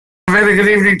Very good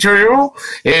evening to you.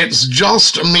 It's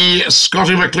just me,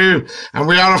 Scottie McClue, and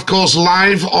we are, of course,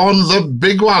 live on the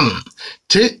big one,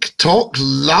 TikTok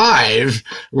Live.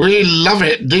 We love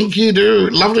it.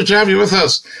 Dinky-Doo, lovely to have you with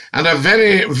us, and a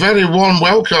very, very warm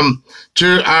welcome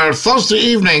to our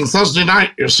Thursday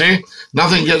night, you see.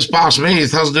 Nothing gets past me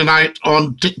Thursday night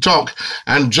on TikTok.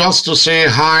 And just to say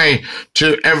hi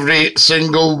to every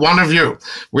single one of you.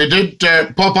 We did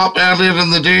pop up earlier in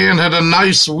the day and had a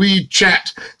nice wee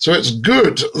chat. So it's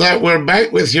good that we're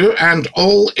back with you and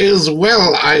all is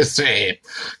well, I say.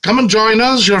 Come and join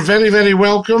us. You're very, very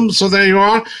welcome. So there you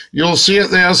are. You'll see it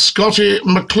there, Scottie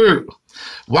McClue.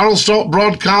 World's top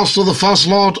broadcaster, the first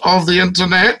lord of the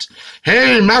internet.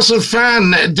 Hey, massive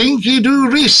fan, Dinky-Doo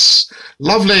Reese.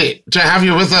 Lovely to have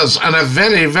you with us, and a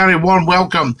very, very warm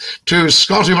welcome to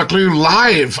Scottie McClue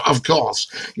Live, of course.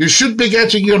 You should be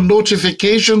getting your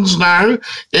notifications now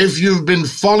if you've been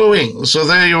following. So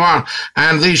there you are,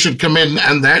 and they should come in,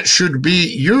 and that should be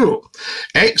you.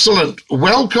 Excellent.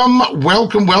 Welcome,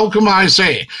 welcome, welcome, I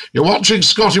say. You're watching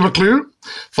Scottie McClue,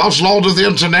 first lord of the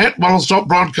internet, world's top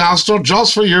broadcaster,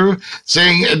 just for you,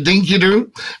 saying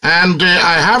Dinky-Doo. And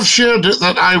I have shared it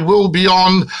that I will be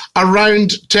on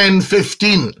around 10:15.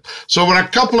 So we're a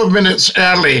couple of minutes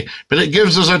early, but it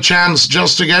gives us a chance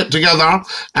just to get together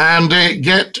and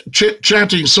get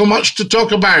chit-chatting. So much to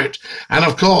talk about. And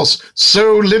of course,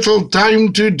 so little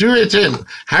time to do it in.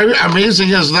 How amazing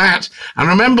is that? And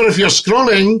remember, if you're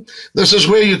scrolling, this is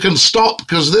where you can stop,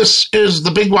 because this is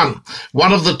the big one.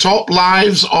 One of the top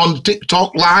lives on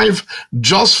TikTok Live,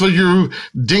 just for you,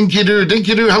 Dinky-Doo.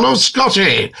 Dinky-Doo, hello,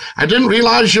 Scottie. I didn't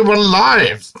realize you were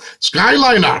live.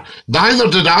 Skyliner, neither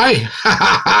did I.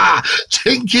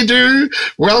 Dinky-Doo,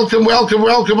 welcome, welcome,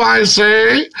 welcome, I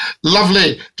say.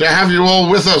 Lovely to have you all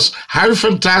with us. How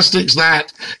fantastic's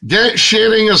that? Get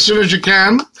sharing as soon as you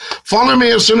can. Follow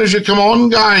me as soon as you come on,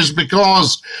 guys,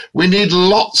 because we need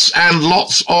lots and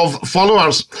lots of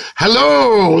followers.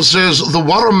 Hello, says the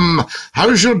worm.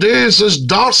 How's your day, says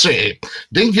Darcy.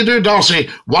 Dinky-Doo, Darcy.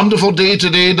 Wonderful day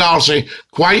today, Darcy.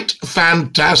 Quite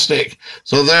fantastic.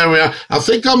 So there we are. I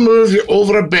think I'll move you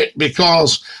over a bit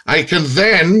because I can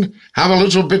then have a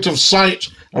little bit of sight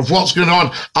of what's going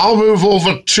on. I'll move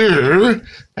over to...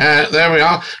 there we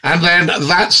are. And then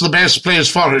that's the best place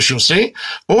for us, you see.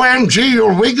 OMG,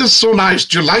 your wig is so nice.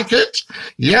 Do you like it?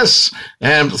 Yes.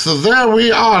 So there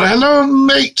we are. Hello,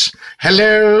 mate.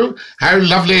 Hello. How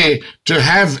lovely to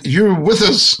have you with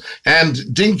us.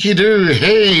 And Dinky-Doo,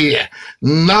 hey,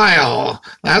 Niall.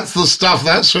 That's the stuff.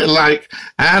 That's what I like.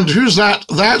 And who's that?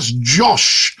 That's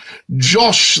Josh.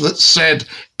 Josh that said,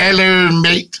 hello,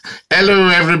 mate. Hello,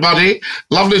 everybody.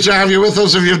 Lovely to have you with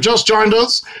us. If you've just joined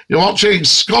us, you're watching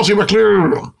Scottie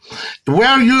McClue.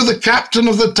 Were you the captain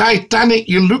of the Titanic?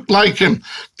 You look like him.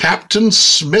 Captain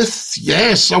Smith,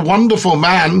 yes, a wonderful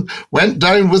man, went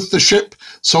down with the ship.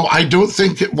 So I don't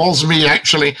think it was me,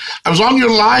 actually. I was on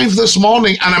your live this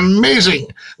morning, an amazing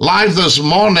live this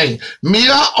morning.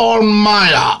 Mia or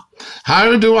Maya?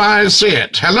 How do I say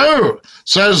it? Hello,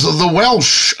 says the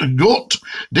Welsh goat.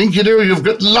 Dinky-Doo, you've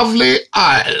got lovely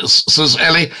eyes, says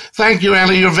Ellie. Thank you,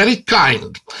 Ellie. You're very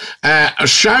kind. A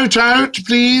shout out,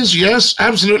 please. Yes,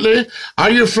 absolutely.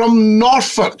 Are you from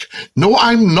Norfolk? No,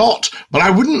 I'm not, but I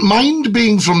wouldn't mind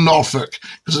being from Norfolk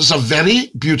because it's a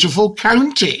very beautiful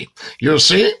county, you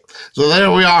see. So there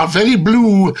we are. Very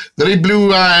blue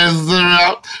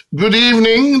eyes. Good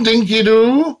evening,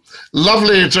 Dinky-Doo.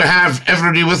 Lovely to have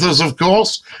everybody with us, of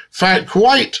course.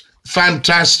 Quite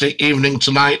fantastic evening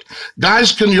tonight.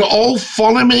 Guys, can you all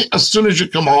follow me as soon as you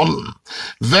come on?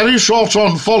 Very short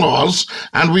on followers,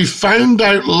 and we found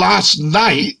out last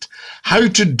night how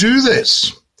to do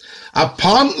this.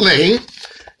 Apparently,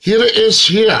 here it is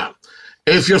here.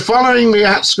 If you're following me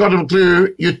at Scottie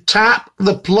McClue, you tap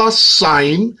the plus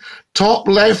sign top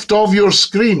left of your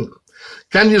screen.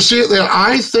 Can you see it there?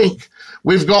 I think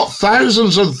we've got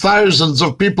thousands and thousands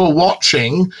of people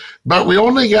watching, but we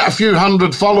only get a few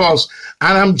hundred followers.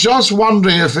 And I'm just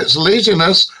wondering if it's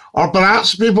laziness or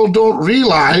perhaps people don't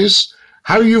realize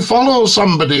how you follow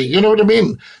somebody. You know what I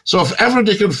mean? So if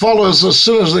everybody could follow us as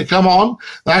soon as they come on,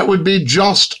 that would be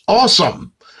just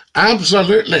awesome.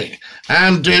 Absolutely.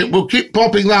 And we'll keep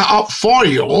popping that up for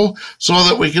you so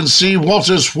that we can see what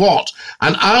is what.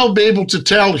 And I'll be able to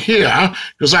tell here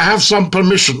because I have some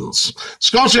permissions.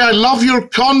 Scottie, I love your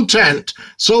content.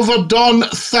 Silver Dawn,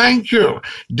 thank you.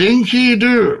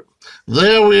 Dinky-Doo.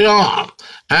 There we are.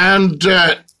 And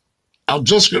I'll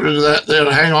just get rid of that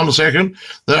there. Hang on a second.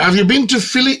 There, have you been to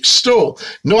Felixstowe?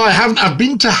 No, I haven't. I've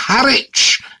been to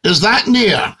Harwich. Is that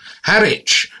near?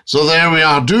 Harwich. So there we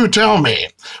are. Do tell me.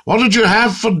 What did you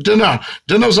have for dinner?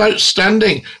 Dinner's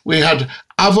outstanding. We had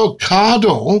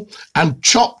avocado and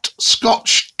chopped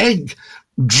Scotch egg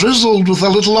drizzled with a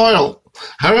little oil.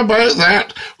 How about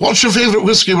that? What's your favourite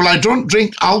whiskey? Well, I don't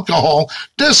drink alcohol.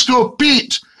 Disco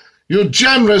Pete, you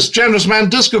generous, generous man.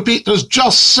 Disco Pete has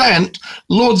just sent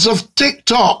loads of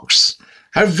TikToks.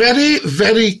 How very,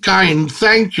 very kind.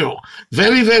 Thank you.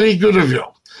 Very, very good of you.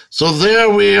 So there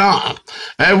we are.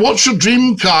 What's your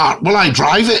dream car? Well, I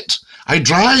drive it. I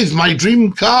drive my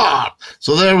dream car.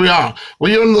 So there we are. Were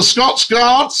you in the Scots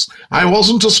Guards? I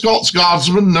wasn't a Scots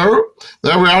Guardsman, no.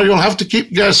 There we are. You'll have to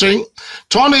keep guessing.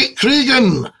 Tonic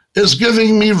Cregan is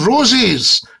giving me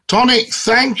roses. Tonic,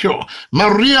 thank you.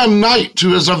 Maria Knight,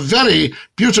 who is a very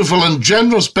beautiful and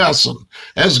generous person,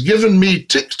 has given me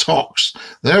TikToks.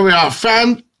 There we are.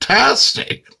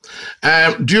 Fantastic.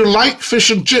 Do you like fish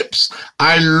and chips?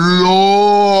 I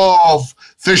love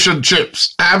fish and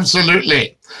chips.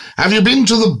 Absolutely. Have you been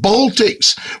to the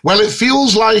Baltics? Well, it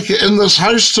feels like it in this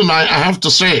house tonight, I have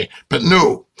to say, but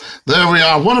no. There we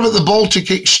are. What about the Baltic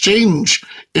Exchange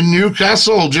in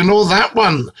Newcastle? Do you know that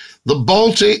one? The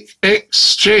Baltic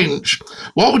Exchange.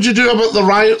 What would you do about the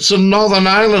riots in Northern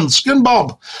Ireland? Skin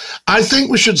Bob, I think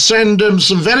we should send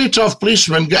some very tough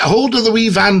policemen, get hold of the wee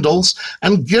vandals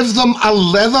and give them a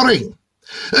leathering.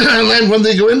 And then when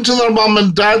they go into their mum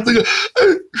and dad, they go,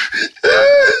 I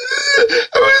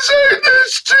was out in the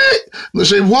street. And they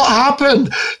say, what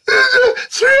happened?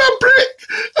 Threw a brick,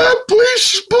 a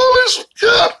police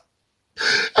car.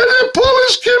 And the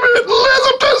police came out and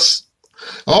leathered us.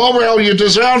 Oh, well, you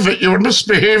deserve it. You were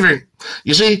misbehaving.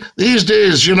 You see, these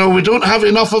days, you know, we don't have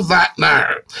enough of that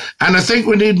now. And I think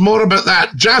we need more about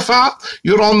that. Jaffa,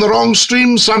 you're on the wrong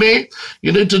stream, sonny.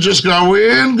 You need to just go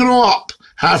away and grow up.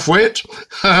 Half-wit.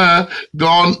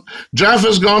 Gone.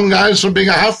 Jaffa's gone, guys, for being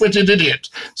a half-witted idiot.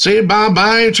 Say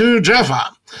bye-bye to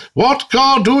Jaffa. What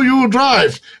car do you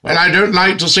drive? Well, I don't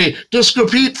like to say, Disco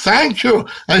Pete, thank you.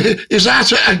 Is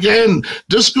that it again?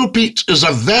 Disco Pete is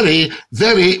a very,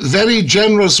 very, very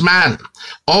generous man.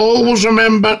 Always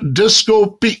remember Disco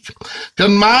Pete.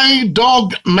 Can my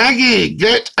dog Maggie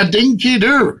get a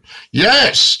Dinky-Doo?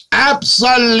 Yes,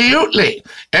 absolutely.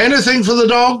 Anything for the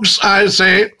dogs, I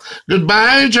say.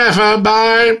 Goodbye, Jaffa.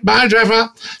 Bye. Bye,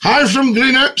 Jaffa. Hi from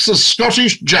Greenock, the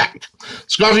Scottish Jack.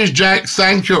 Scottish Jack,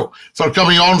 thank you for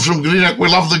coming on from Greenock. We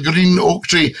love the green oak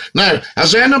tree. Now,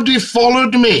 has anybody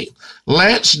followed me?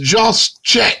 Let's just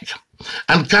check.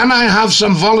 And can I have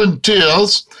some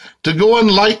volunteers to go and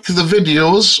like the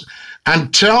videos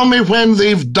and tell me when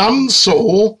they've done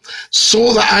so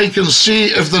that I can see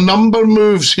if the number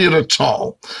moves here at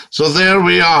all. So there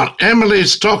we are.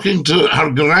 Emily's talking to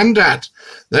her granddad.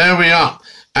 There we are.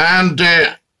 And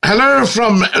hello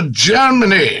from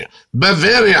Germany,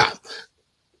 Bavaria.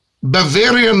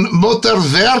 Bavarian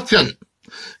Motorwerken.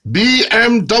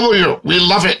 BMW, we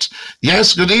love it.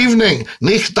 Yes, good evening.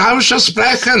 Nicht Deutsch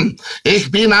sprechen. Ich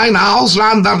bin ein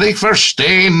Ausländer, nicht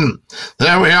verstehen.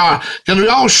 There we are. Can we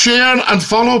all share and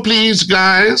follow, please,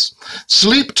 guys?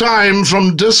 Sleep time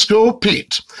from Disco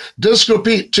Pete. Disco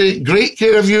Pete, take great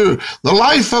care of you. The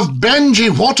life of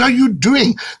Benji, what are you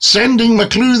doing? Sending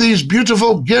McClue these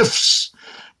beautiful gifts.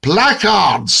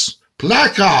 Placards.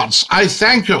 Placards, I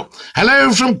thank you.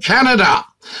 Hello from Canada.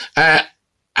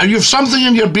 You have something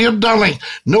in your beard, darling?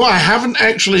 No, I haven't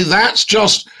actually. That's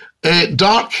just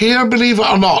dark hair, believe it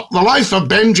or not. The life of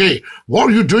Benji. What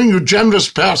are you doing, you generous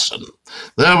person?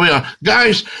 There we are.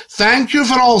 Guys, thank you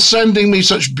for all sending me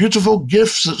such beautiful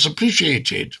gifts. It's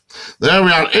appreciated. There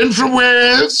we are. In from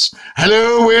Wales.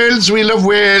 Hello, Wales. We love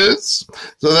Wales.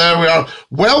 So there we are.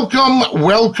 Welcome,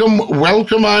 welcome,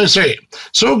 welcome, I say.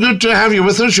 So good to have you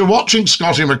with us. You're watching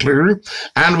Scottie McClue,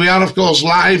 and we are, of course,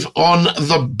 live on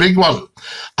the big one.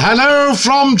 Hello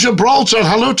from Gibraltar.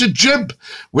 Hello to Jib.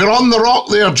 We're on the rock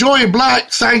there. Joey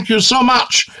Black, thank you so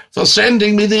much for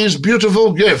sending me these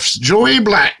beautiful gifts. Joey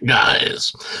Black,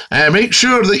 guys. Make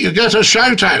sure that you get a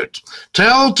shout out.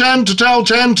 Tell 10 to tell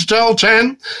 10 to tell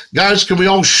 10. Guys, can we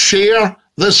all share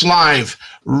this live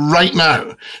right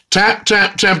now? Tap,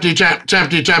 tap, tappity, tap,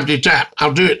 tappity, tappity, tap.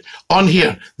 I'll do it on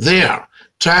here. There.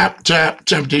 Tap, tap,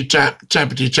 tappity, tap,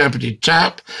 tappity, tappity,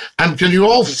 tap. And can you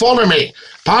all follow me?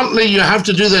 Apparently you have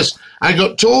to do this. I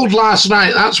got told last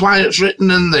night, that's why it's written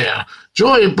in there.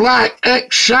 Joey Black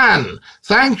X Shan,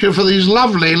 thank you for these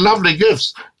lovely, lovely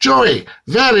gifts. Joey,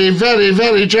 very, very,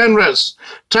 very generous.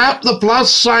 Tap the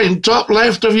plus sign, top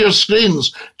left of your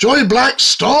screens. Joey Black,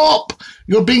 stop.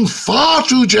 You're being far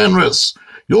too generous.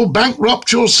 You'll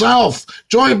bankrupt yourself.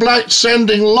 Joey Black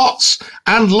sending lots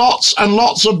and lots and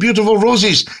lots of beautiful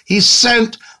roses. He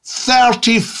sent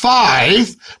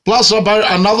 35, plus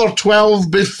about another 12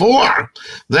 before.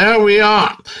 There we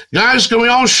are. Guys, can we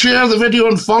all share the video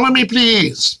and follow me,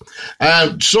 please?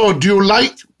 So, do you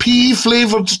like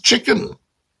pea-flavoured chicken?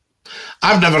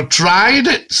 I've never tried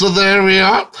it, so there we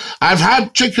are. I've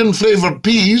had chicken-flavoured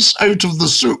peas out of the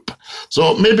soup,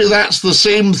 so maybe that's the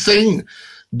same thing.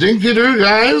 Dinky-Doo,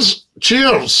 guys.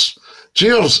 Cheers.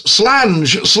 Cheers.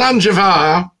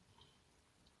 Slangeva.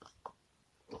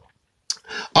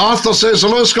 Arthur says,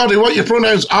 hello, Scotty, what are your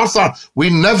pronouns? Arthur, we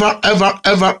never, ever,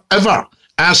 ever, ever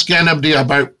ask anybody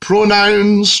about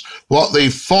pronouns, what they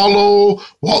follow,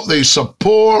 what they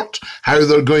support, how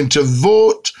they're going to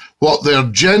vote, what their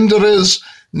gender is.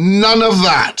 None of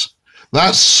that.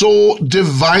 That's so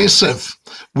divisive.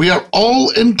 We are all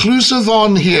inclusive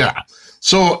on here.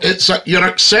 So you're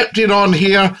accepted on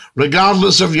here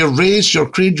regardless of your race, your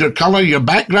creed, your colour, your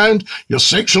background, your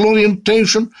sexual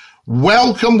orientation.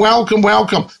 Welcome, welcome,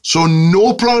 welcome. So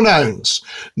no pronouns.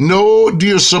 No, do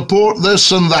you support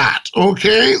this and that?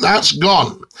 Okay, that's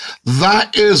gone.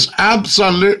 That is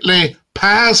absolutely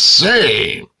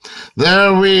passé.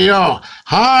 There we are.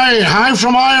 Hi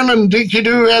from Ireland,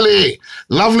 Dinky-Doo Ellie.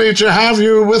 Lovely to have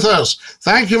you with us.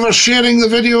 Thank you for sharing the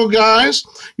video, guys.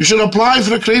 You should apply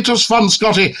for a Creators Fund,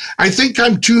 Scotty. I think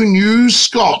I'm too new,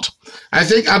 Scott. I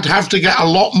think I'd have to get a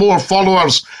lot more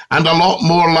followers and a lot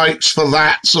more likes for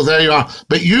that. So there you are.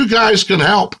 But you guys can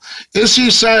help.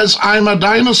 Issy says, I'm a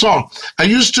dinosaur. I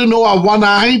used to know a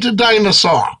one-eyed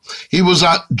dinosaur. He was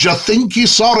a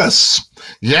Jathinkisaurus.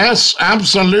 Yes,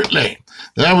 absolutely.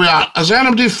 There we are. Has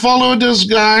anybody followed us,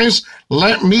 guys?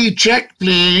 Let me check,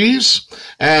 please.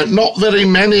 Not very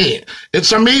many.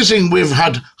 It's amazing. We've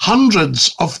had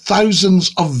hundreds of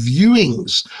thousands of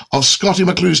viewings of Scottie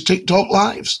McClue's TikTok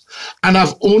lives, and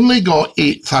I've only got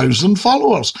 8,000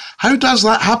 followers. How does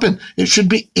that happen? It should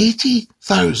be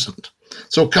 80,000.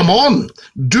 So come on,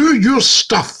 do your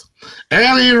stuff.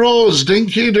 Ellie Rose,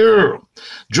 Dinky-Doo.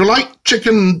 Do you like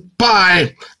chicken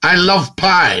pie? I love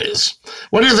pies.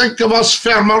 What do you think of us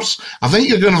farmers? I think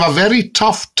you're going to have a very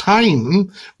tough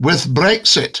time with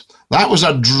Brexit. That was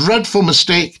a dreadful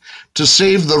mistake to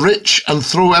save the rich and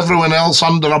throw everyone else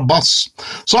under a bus.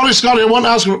 Sorry, Scotty, I won't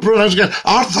ask about pronouns again.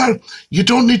 Arthur, you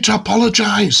don't need to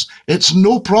apologise. It's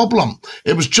no problem.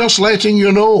 It was just letting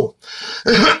you know.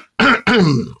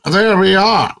 There we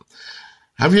are.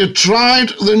 Have you tried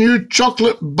the new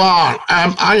chocolate bar?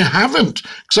 I haven't,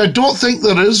 because I don't think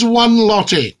there is one,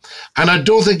 Lottie, and I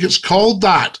don't think it's called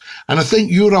that, and I think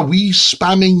you're a wee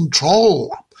spamming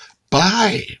troll.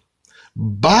 Bye.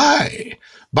 Bye.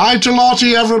 Bye to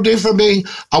Lottie every day for being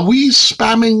a wee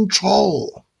spamming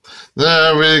troll.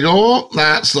 There we go.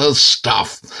 That's the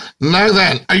stuff. Now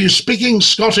then, are you speaking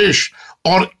Scottish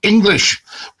or English?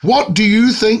 What do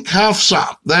you think,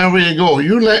 Hafsa? There we go.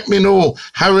 You let me know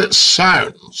how it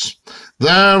sounds.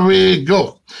 There we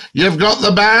go. You've got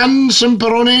the band,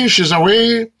 Simperoni, she's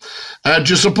away. Do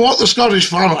you support the Scottish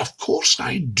farmer? Of course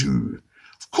I do.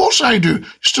 Of course I do.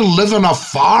 Used to live on a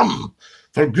farm,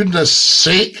 for goodness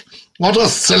sake. What a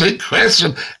silly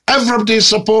question. Everybody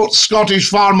supports Scottish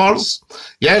farmers.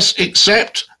 Yes,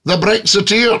 except the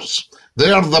Brexiteers.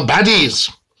 They're the baddies.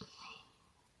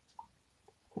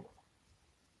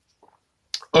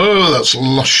 Oh, that's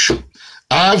lush.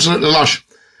 Absolutely lush.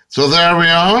 So there we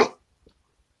are.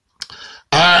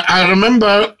 I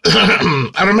remember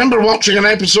I remember watching an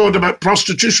episode about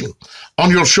prostitution on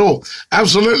your show.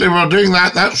 Absolutely, we're doing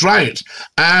that. That's right.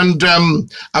 And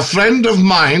a friend of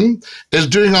mine is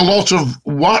doing a lot of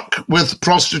work with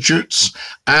prostitutes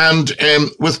and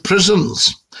with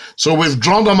prisons. So we've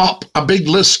drawn them up a big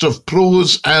list of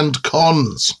pros and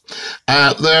cons.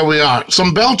 There we are.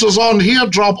 Some belters on here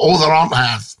drop. Oh, there aren't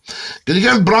half. Can you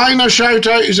give Brian a shout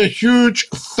out? He's a huge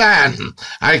fan.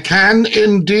 I can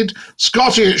indeed.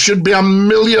 Scotty, it should be 1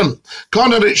 million.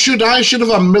 Connor, I should have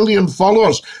 1 million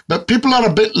followers. But people are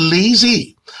a bit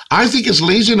lazy. I think it's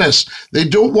laziness. They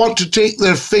don't want to take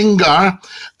their finger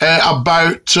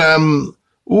about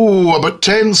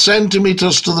 10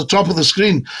 centimetres to the top of the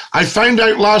screen. I found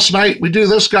out last night, we do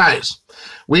this, guys.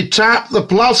 We tap the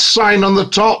plus sign on the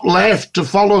top left to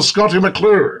follow Scottie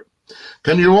McClue.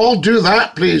 Can you all do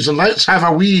that, please? And let's have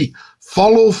a wee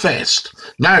follow fest.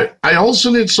 Now, I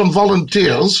also need some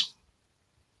volunteers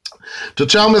to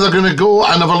tell me they're going to go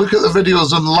and have a look at the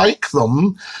videos and like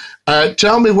them.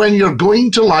 Tell me when you're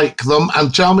going to like them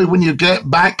and tell me when you get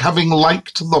back having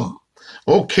liked them.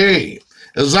 Okay.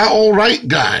 Is that all right,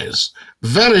 guys?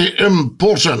 Very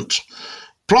important.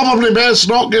 Probably best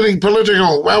not getting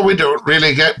political. Well, we don't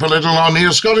really get political on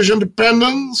here. Scottish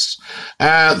independence.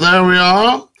 There we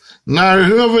are. Now,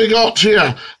 who have we got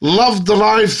here? Loved the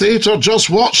live theatre, just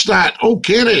watched that.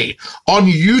 Okay, on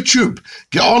YouTube.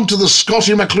 Get onto the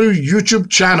Scottie McClue YouTube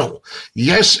channel.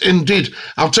 Yes, indeed.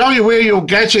 I'll tell you where you'll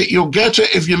get it. You'll get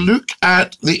it if you look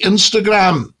at the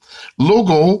Instagram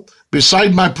logo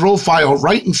beside my profile,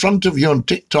 right in front of you on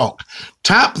TikTok.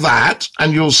 Tap that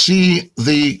and you'll see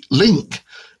the link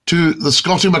to the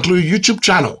Scottie McClue YouTube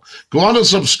channel. Go on and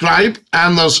subscribe,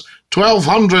 and there's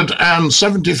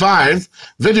 1,275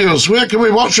 videos. Where can we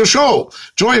watch your show?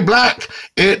 Joy Black,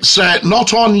 it's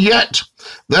not on yet.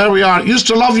 There we are. Used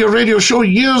to love your radio show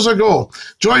years ago.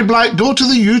 Joy Black, go to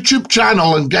the YouTube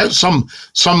channel and get some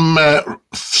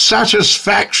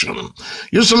satisfaction.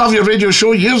 Used to love your radio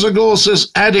show years ago,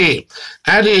 says Eddie.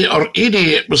 Eddie or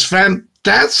Edie, it was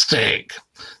fantastic.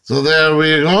 So there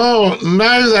we go.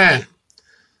 Now then,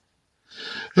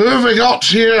 who have we got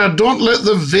here? Don't let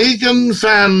the vegan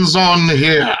fans on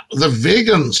here. The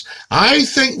vegans. I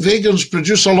think vegans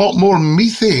produce a lot more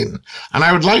methane, and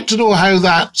I would like to know how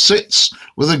that sits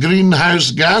with the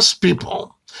greenhouse gas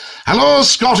people. Hello,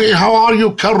 Scottie. How are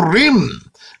you? Karim.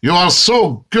 You are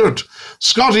so good.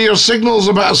 Scottie, your signal's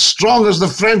about as strong as the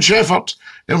French effort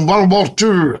in World War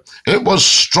II. It was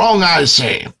strong, I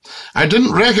say. I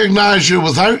didn't recognize you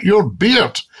without your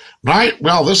beard. Right?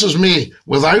 Well, this is me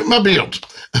without my beard.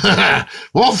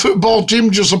 What football team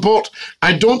do you support?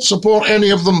 I don't support any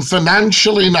of them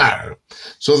financially now.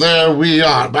 So there we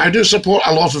are. But I do support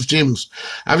a lot of teams.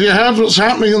 Have you heard what's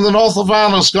happening in the north of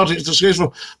Ireland, Scottie? It's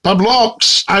disgraceful.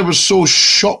 Pablox, I was so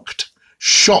shocked.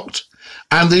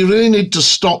 And they really need to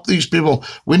stop these people.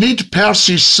 We need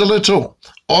Percy Silito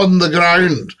on the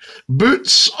ground.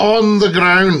 Boots on the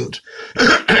ground.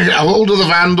 Get a hold of the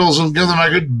vandals and give them a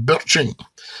good birching.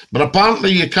 But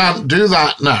apparently you can't do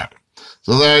that now.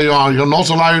 So there you are. You're not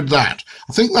allowed that.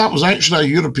 I think that was actually a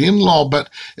European law, but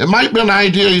it might be an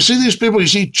idea. You see these people you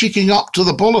see cheeking up to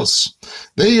the police.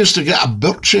 They used to get a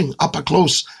birching up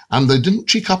close, and they didn't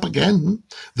cheek up again.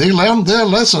 They learned their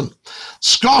lesson.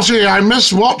 Scottie, I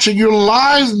miss watching you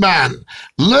live, man.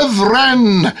 Liv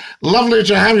Wren, lovely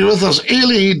to have you with us.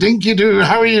 Ailey, Dinky-Doo,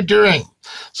 how are you doing?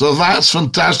 So that's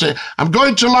fantastic. I'm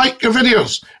going to like your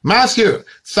videos. Matthew,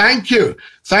 thank you.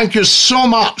 Thank you so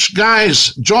much.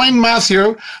 Guys, join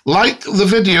Matthew, like the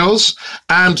videos,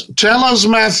 and tell us,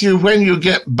 Matthew, when you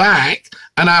get back,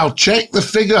 and I'll check the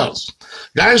figures.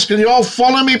 Guys, can you all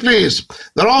follow me, please?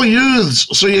 They're all youths,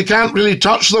 so you can't really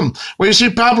touch them. Well, you see,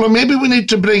 Pablo, maybe we need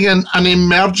to bring in an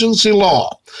emergency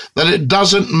law that it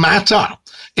doesn't matter.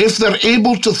 If they're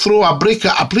able to throw a brick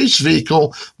at a police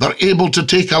vehicle, they're able to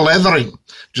take a leathering.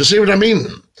 Do you see what I mean?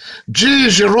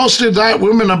 Geez, you roasted that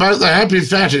woman about the happy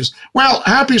fatties. Well,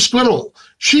 Happy Squirrel,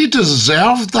 she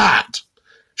deserved that.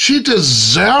 She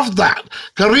deserved that.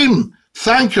 Kareem,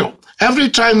 thank you. Every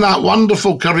time that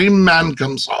wonderful Kareem man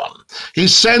comes on, he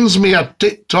sends me a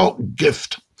TikTok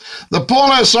gift. The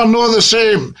police are no the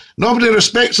same. Nobody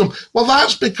respects them. Well,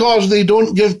 that's because they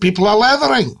don't give people a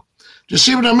leathering. Do you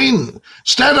see what I mean?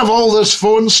 Instead of all this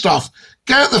phone stuff,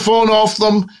 get the phone off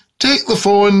them, take the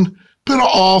phone, put it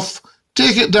off,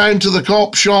 take it down to the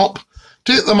cop shop,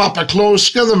 take them up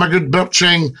close, give them a good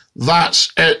birching.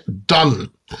 That's it, done.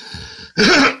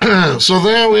 So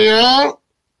there we are.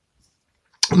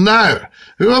 Now,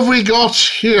 who have we got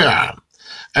here?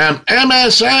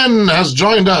 MSN has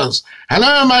joined us.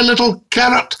 Hello, my little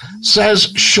carrot,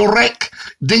 says Shrek.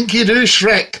 Dinky-Doo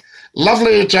Shrek.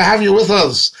 Lovely to have you with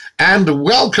us. And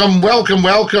welcome, welcome,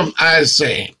 welcome, I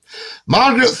say.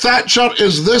 Margaret Thatcher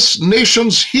is this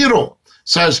nation's hero,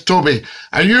 says Toby.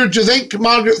 And do you think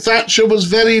Margaret Thatcher was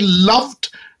very loved?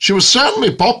 She was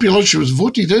certainly popular. She was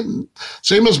voted in.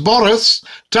 Same as Boris.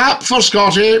 Tap for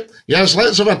Scottie. Yes,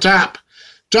 let's have a tap.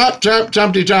 Tap, tap,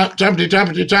 tampty, tap, tampty,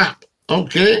 tampty, tap.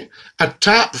 Okay. A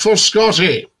tap for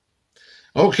Scottie.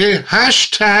 Okay.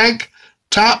 Hashtag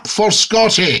tap for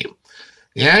Scottie.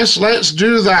 Yes, let's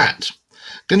do that.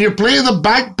 Can you play the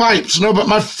bagpipes? No, but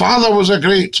my father was a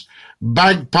great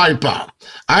bagpiper.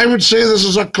 I would say this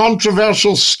is a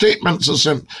controversial statement, so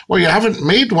Simp. Well, you haven't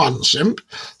made one, Simp.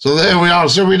 So there we are.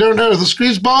 So we don't know. The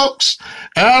squeeze box.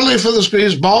 Early for the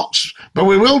squeeze box. But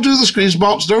we will do the squeeze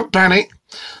box. Don't panic.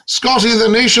 Scottie, the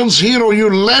nation's hero,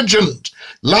 you legend.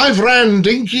 Live Wren,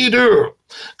 Dinky-Doo.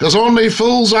 Because only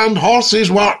fools and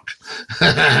horses work.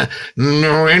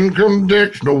 No income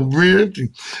tax, no VAT.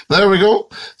 There we go.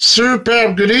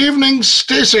 Superb. Good evening,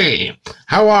 Stacey.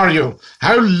 How are you?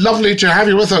 How lovely to have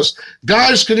you with us.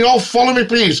 Guys, can you all follow me,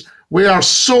 please? We are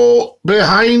so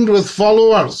behind with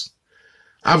followers.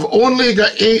 I've only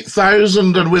got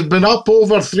 8,000 and we've been up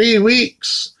over 3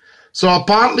 weeks. So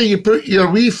apparently you put your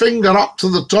wee finger up to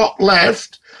the top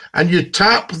left and you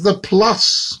tap the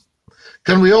plus.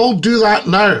 Can we all do that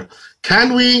now?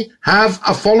 Can we have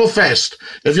a follow fest?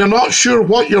 If you're not sure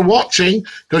what you're watching,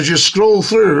 because you scroll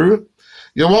through,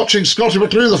 you're watching Scottie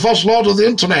McClue, the First Lord of the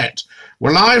Internet.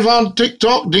 We're live on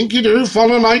TikTok. Dinky-Doo,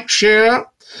 follow, like, share,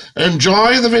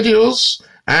 enjoy the videos,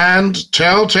 and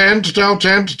tell 10 to tell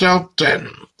 10 to tell 10.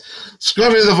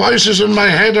 Scottie, the voices in my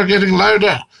head are getting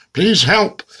louder. Please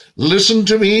help. Listen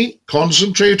to me.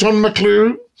 Concentrate on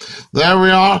McClue. There we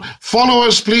are. Follow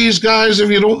us, please, guys, if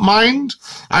you don't mind.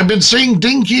 I've been saying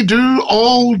Dinky-Doo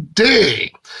all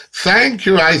day. Thank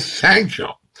you. I thank you.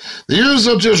 The U's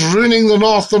are just ruining the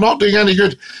North. They're not doing any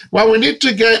good. Well, we need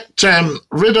to get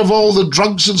rid of all the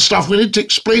drugs and stuff. We need to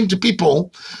explain to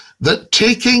people that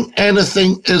taking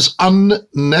anything is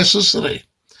unnecessary.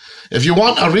 If you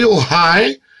want a real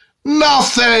high,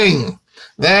 nothing.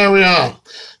 There we are.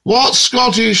 What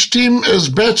Scottish team is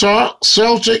better,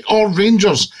 Celtic or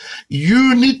Rangers?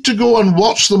 You need to go and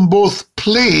watch them both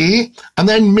play and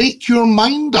then make your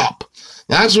mind up.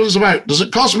 That's what it's about. Does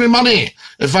it cost me money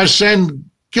if I send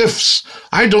gifts?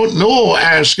 I don't know,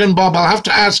 Skin Bob. I'll have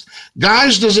to ask.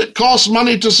 Guys, does it cost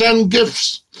money to send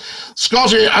gifts?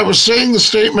 Scottie, I was saying the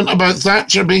statement about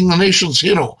Thatcher being the nation's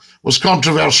hero was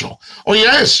controversial. Oh,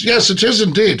 yes, it is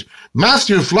indeed.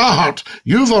 Matthew Flahart,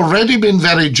 you've already been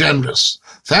very generous.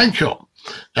 Thank you.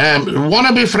 Want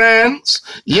to be friends?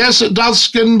 Yes, it does,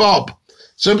 Skin Bob.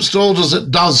 Simps told us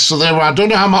it does, so there I don't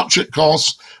know how much it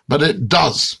costs, but it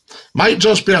does. Might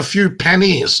just be a few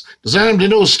pennies. Does anybody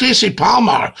know? Stacey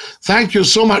Palmer, thank you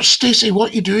so much. Stacey,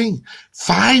 what are you doing?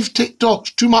 5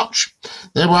 TikToks, too much.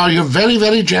 There we are, you're very,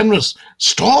 very generous.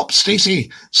 Stop,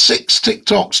 Stacey. 6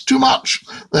 TikToks, too much.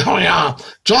 There we are.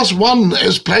 Just 1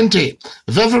 is plenty.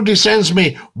 If everybody sends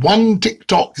me 1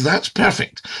 TikTok, that's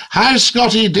perfect. Hi,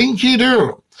 Scottie,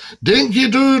 Dinky-Doo.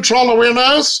 Dinky-Doo, troll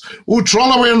awareness. Oh,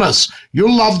 troll awareness.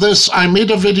 You'll love this. I made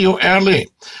a video early,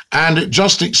 and it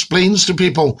just explains to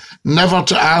people never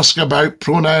to ask about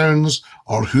pronouns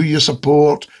or who you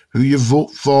support, who you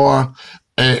vote for,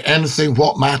 anything,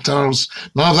 what matters,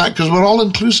 none of that, because we're all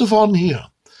inclusive on here.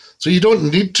 So you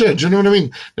don't need to, do you know what I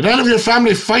mean? Did any of your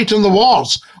family fight in the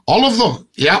wars? All of them,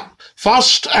 yeah.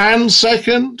 First and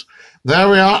second, there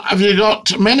we are. Have you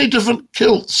got many different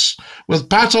kilts with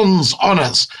patterns on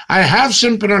us? I have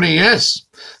Symphony, yes.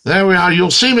 There we are. You'll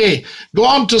see me. Go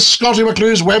on to Scottie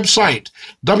McClue's website,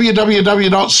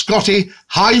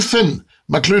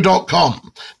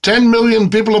 www.scottie-McClue.com. 10 million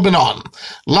people have been on.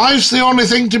 Life's the only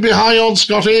thing to be high on,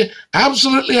 Scottie.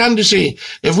 Absolutely, Andy C.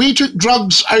 If we took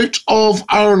drugs out of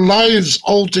our lives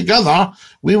altogether,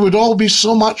 we would all be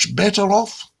so much better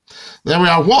off. There we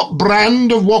are. What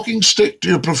brand of walking stick do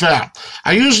you prefer?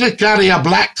 I usually carry a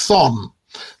Blackthorn.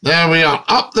 There we are.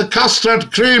 Up the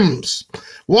custard creams.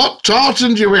 What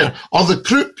tartan do you wear? Or the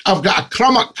crook? I've got a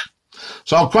crummock.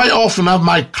 So I'll quite often have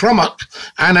my crummock.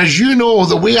 And as you know,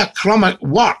 the way a crummock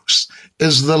works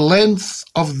is the length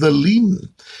of the lean.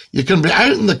 You can be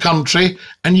out in the country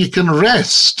and you can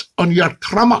rest on your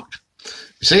crummock.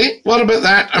 See? What about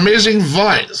that amazing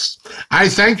voice? I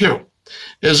thank you.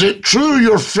 Is it true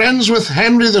you're friends with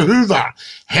Henry the Hoover?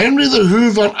 Henry the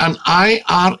Hoover and I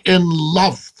are in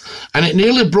love. And it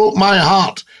nearly broke my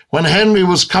heart when Henry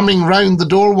was coming round the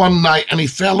door one night and he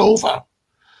fell over.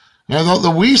 And I thought, the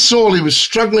wee soul, he was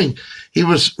struggling. He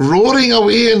was roaring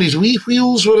away and his wee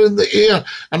wheels were in the air.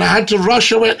 And I had to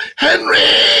rush away,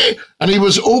 Henry! And he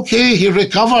was okay, he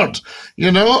recovered,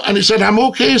 you know. And he said, I'm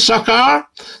okay, sucker.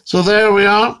 So there we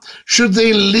are. Should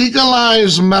they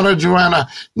legalize marijuana?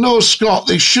 No, Scott,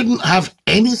 they shouldn't have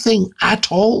anything at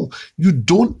all. You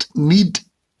don't need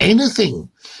anything.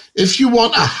 If you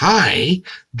want a high,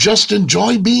 just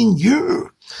enjoy being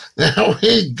you. There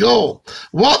we go.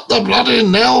 What the bloody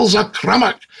nell's a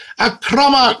crummock? A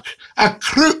crummock, a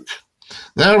crook.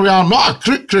 There we are, not a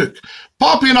crook.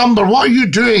 Poppy Number, what are you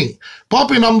doing?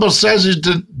 Poppy Number says he's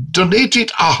donated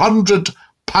 £100.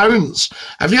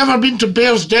 Have you ever been to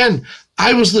Bear's Den?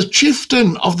 I was the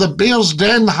chieftain of the Bear's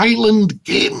Den Highland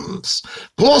Games.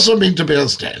 Of course I've been to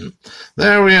Bear's Den.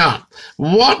 There we are.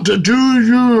 What do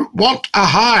you want a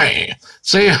high?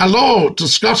 Say hello to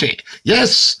Scottie.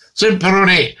 Yes,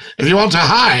 Simperoni. If you want a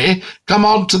high, come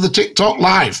on to the TikTok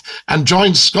live and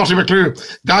join Scottie McClue.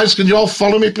 Guys, can you all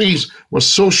follow me, please? We're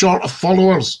so short of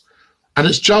followers. And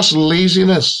it's just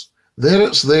laziness. There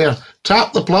it's there.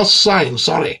 Tap the plus sign.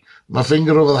 Sorry, my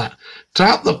finger over that.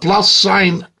 Tap the plus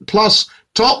sign, plus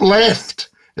top left.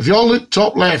 If you all look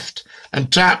top left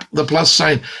and tap the plus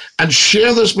sign and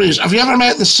share this, please. Have you ever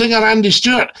met the singer Andy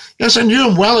Stewart? Yes, I knew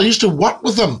him well. I used to work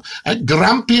with him at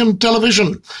Grampian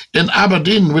Television in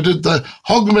Aberdeen. We did the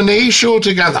Hogmanay show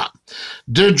together.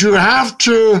 Did you have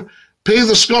to Pay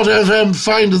the Scott FM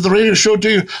fine to the radio show, do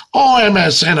you? Oh,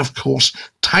 MSN, of course.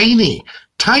 Tiny.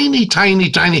 Tiny, tiny,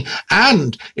 tiny.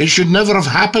 And it should never have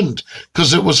happened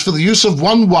because it was for the use of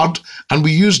one word and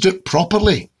we used it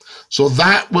properly. So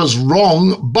that was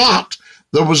wrong, but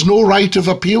there was no right of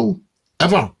appeal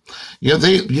ever. Yeah,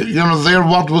 their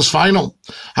word was final.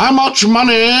 How much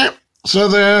money? So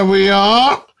there we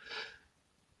are.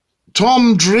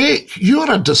 Tom Drake,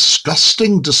 you're a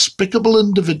disgusting, despicable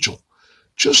individual.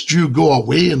 Just you go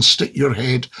away and stick your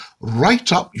head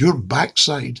right up your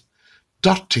backside.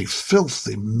 Dirty,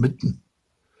 filthy midden.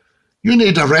 You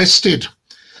need arrested.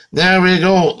 There we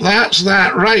go. That's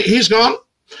that. Right, he's gone.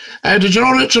 Did you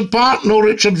know Richard Park? Know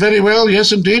Richard very well.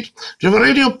 Yes, indeed. Do you have a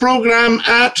radio program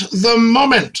at the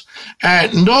moment?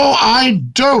 No, I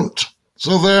don't.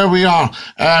 So there we are.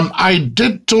 I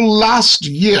did till last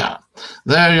year.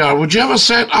 There you are. Would you ever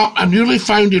set up a newly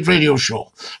founded radio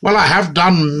show? Well, I have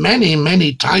done many,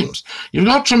 many times. You've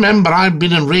got to remember I've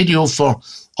been in radio for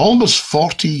almost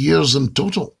 40 years in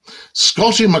total.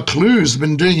 Scottie McClue's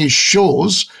been doing his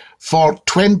shows for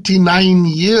 29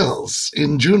 years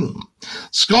in June.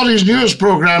 Scottie's newest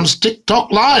program's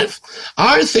TikTok Live.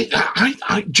 I think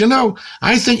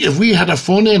if we had a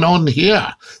phone-in on here,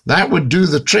 that would do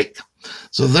the trick.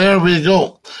 So there we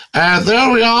go.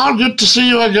 There we are. Good to see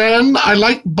you again. I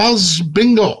like Buzz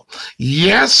Bingo.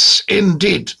 Yes,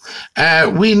 indeed.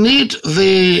 We need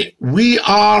the We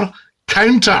Are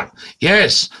counter.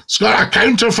 Yes, it's got a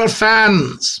counter for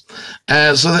fans.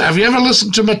 Have you ever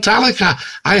listened to Metallica?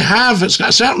 I have. It's got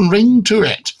a certain ring to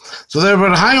it. So there were,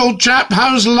 hi old chap,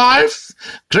 how's life?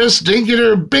 Chris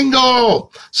Dinky-Doo, bingo,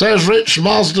 says Rich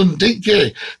Marsden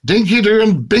Dinky. Dinky-Doo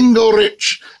and bingo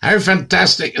Rich. How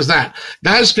fantastic is that?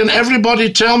 Guys, can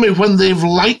everybody tell me when they've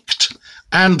liked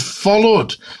and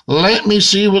followed? Let me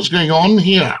see what's going on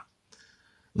here.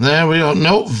 There we are.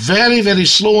 No, very, very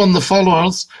slow on the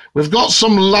followers. We've got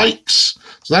some likes,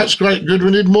 so that's quite good.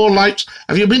 We need more likes.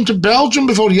 Have you been to Belgium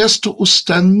before? Yes, to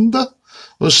Ostende.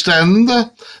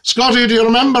 Ostende. Scottie, do you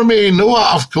remember me?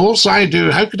 Noah, of course I do.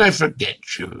 How could I forget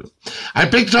you? I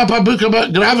picked up a book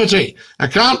about gravity. I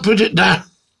can't put it down.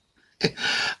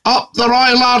 Up the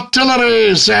Royal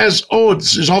Artillery, says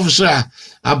Oates. He's obviously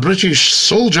a British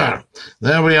soldier.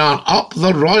 There we are. Up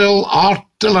the Royal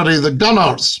Artillery, the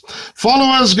gunners. Follow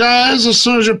us, guys, as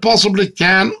soon as you possibly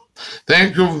can.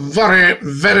 Thank you very,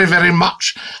 very, very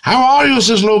much. How are you,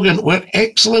 says Logan? We're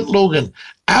excellent, Logan.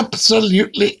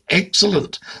 Absolutely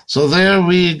excellent. So there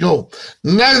we go.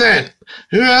 Now then,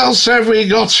 who else have we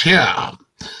got here?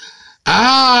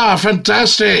 Ah,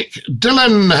 fantastic.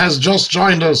 Dylan has just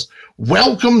joined us.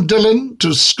 Welcome, Dylan,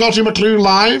 to Scottie McClue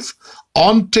Live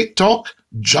on TikTok,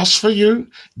 just for you.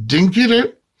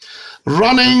 Dinky-Doo.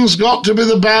 Running's got to be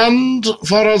the band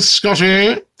for us,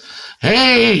 Scottie.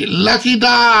 Hey, lucky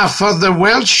da for the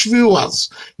Welsh viewers.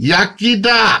 Yucky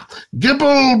da.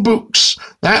 Gibble Books.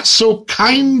 That's so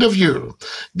kind of you.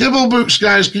 Gibble Books,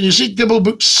 guys. Can you see Gibble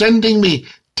Books sending me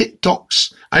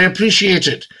TikToks? I appreciate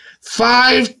it.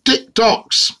 5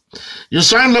 TikToks. You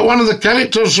sound like one of the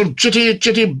characters from Chitty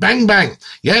Chitty Bang Bang.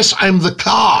 Yes, I'm the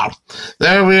car.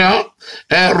 There we are.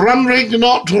 Runrig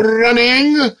not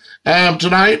running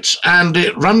tonight, and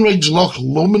Runrig's Loch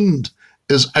Lomond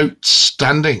is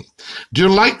outstanding. Do you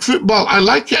like football? I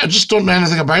like it. I just don't know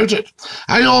anything about it.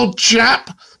 Hi, old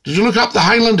chap. Did you look up the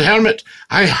Highland Hermit?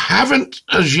 I haven't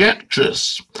as yet,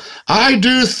 Chris. I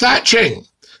do thatching.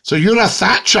 So you're a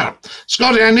thatcher.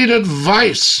 Scottie, I need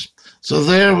advice. So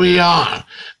there we are.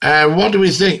 What do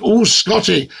we think? Oh,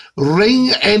 Scottie, ring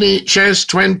NHS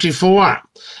 24.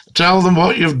 Tell them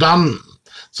what you've done.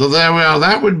 So there we are.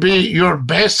 That would be your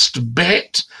best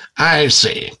bet, I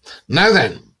say. Now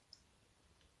then.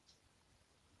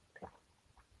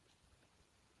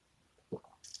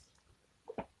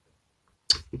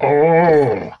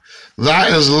 Oh,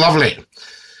 that is lovely.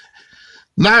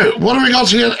 Now, what have we got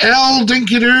here? L.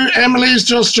 Dinky-Doo, Emily's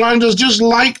just joined us, just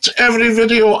liked every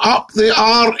video up the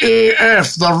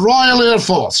RAF, the Royal Air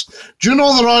Force. Do you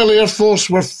know the Royal Air Force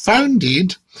were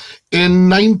founded in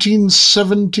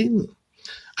 1917?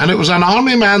 And it was an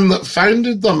army man that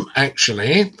founded them,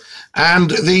 actually. And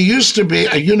they used to be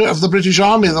a unit of the British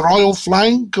Army, the Royal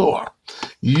Flying Corps.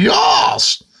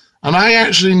 Yes! And I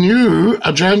actually knew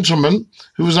a gentleman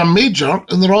who was a major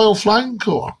in the Royal Flying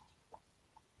Corps.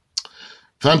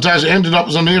 Fantastic. Ended up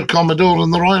as an Air Commodore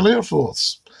in the Royal Air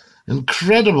Force.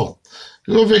 Incredible.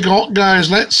 Who have we got,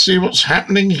 guys? Let's see what's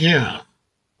happening here.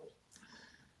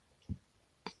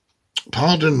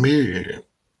 Pardon me.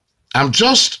 I'm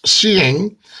just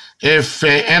seeing if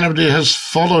anybody has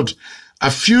followed. A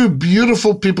few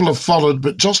beautiful people have followed,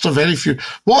 but just a very few.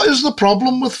 What is the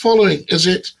problem with following? Is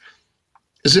it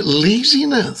Is it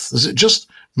laziness? Is it just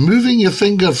moving your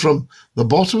finger from the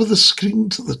bottom of the screen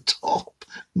to the top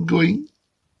and going,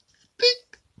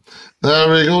 ding?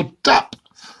 There we go, tap.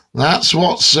 That's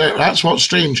what's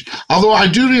strange. Although I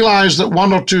do realise that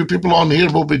one or two people on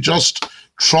here will be just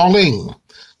trolling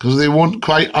because they won't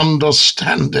quite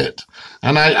understand it.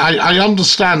 And I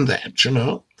understand that, you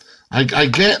know. I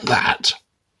get that.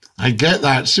 I get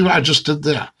that. See what I just did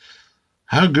there?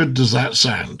 How good does that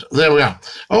sound? There we are.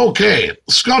 Okay,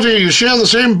 Scottie, you share the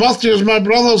same birthday as my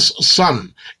brother's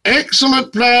son.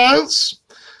 Excellent players.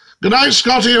 Good night,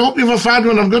 Scottie. Hope you've a fad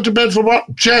one. I'm going to bed for work.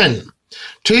 Jen,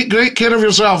 take great care of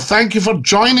yourself. Thank you for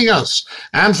joining us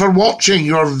and for watching.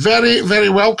 You're very, very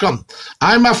welcome.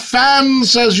 I'm a fan,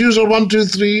 says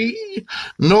user123.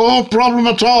 No problem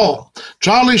at all.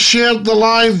 Charlie shared the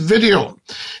live video.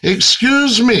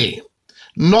 Excuse me,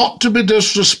 not to be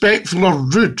disrespectful or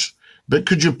rude, but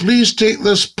could you please take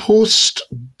this post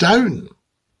down?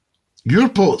 Your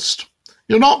post.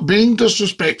 You're not being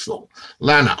disrespectful,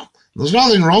 Lana. There's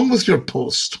nothing wrong with your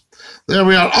post. There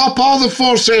we are. Up all the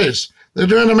forces. They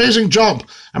do an amazing job.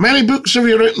 How many books have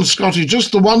you written, Scottie?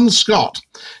 Just the one, Scott.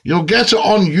 You'll get it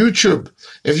on YouTube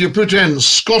if you put in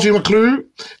Scottie McClue,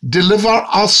 Deliver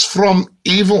Us from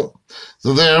Evil.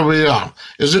 So there we are.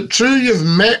 Is it true you've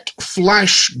met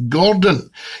Flash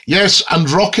Gordon? Yes, and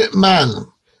Rocket Man.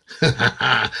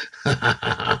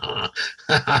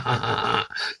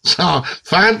 So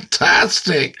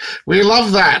fantastic. We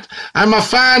love that. I'm a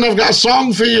fan. I've got a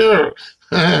song for you.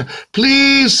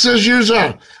 Please, says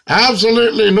user.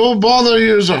 Absolutely no bother,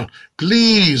 user.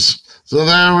 Please. So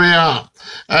there we are.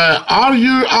 Are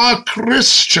you a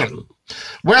Christian?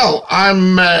 Well,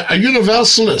 I'm a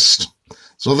universalist.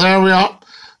 So there we are.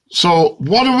 So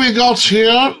what have we got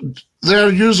here?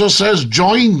 Their user says,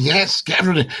 join. Yes, get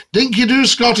ready. Dinky-Doo,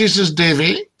 Scottie, says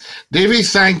Davy. Davy,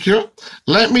 thank you.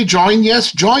 Let me join.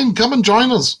 Yes, join. Come and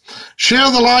join us. Share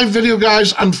the live video,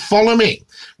 guys, and follow me.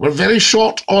 We're very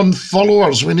short on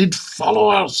followers. We need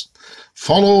followers.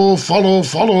 Follow, follow,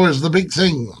 follow is the big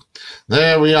thing.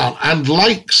 There we are. And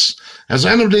likes. Has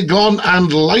anybody gone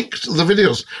and liked the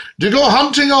videos? Do you go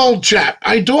hunting, old chap?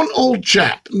 I don't, old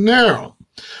chap. No.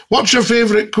 What's your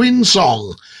favourite Queen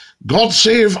song? God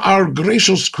Save Our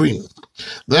Gracious Queen.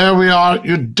 There we are.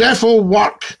 You defo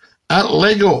work at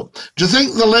Lego. Do you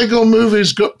think the Lego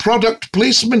movie's got product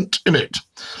placement in it?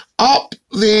 Up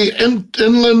the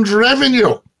inland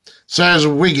revenue, says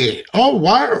Wiggy. Oh,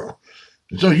 wow.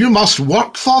 So you must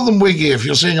work for them, Wiggy, if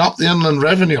you're saying up the inland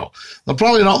revenue. They're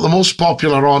probably not the most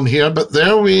popular on here, but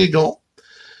there we go.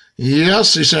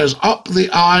 Yes, he says, up the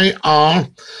IR.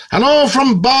 Hello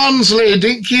from Barnsley.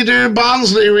 Dinky-Doo,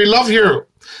 Barnsley, we love you.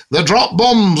 The drop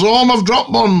bombs, home of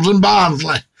drop bombs in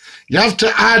Barnsley. You have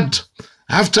to add.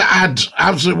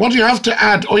 Absolutely. What do you have to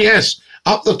add? Oh, yes,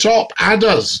 up the top,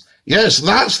 adders. Yes,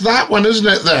 that's that one, isn't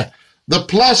it? The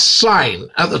plus sign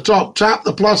at the top. Tap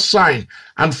the plus sign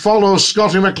and follow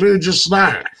Scottie McClue just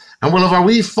now. And we'll have a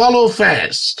wee follow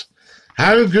fest.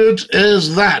 How good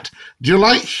is that? Do you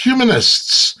like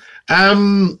humanists?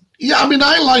 Yeah, I mean,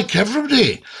 I like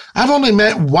everybody. I've only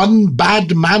met one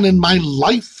bad man in my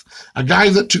life. A guy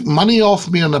that took money off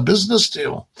me on a business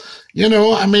deal. You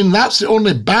know, I mean, that's the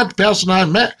only bad person I've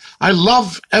met. I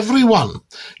love everyone.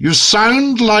 You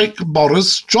sound like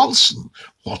Boris Johnson.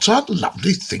 What a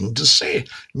lovely thing to say,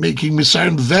 making me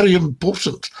sound very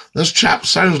important. This chap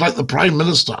sounds like the Prime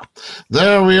Minister.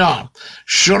 There we are.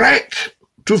 Shrek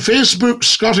to Facebook,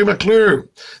 Scottie McClue.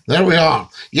 There we are.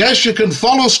 Yes, you can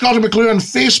follow Scottie McClue on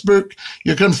Facebook.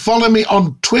 You can follow me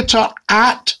on Twitter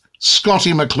at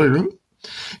Scottie McClue.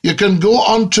 You can go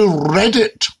on to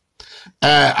Reddit.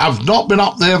 I've not been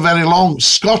up there very long.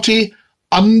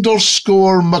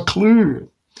 Scottie_McClue.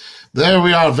 There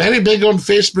we are. Very big on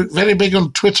Facebook, very big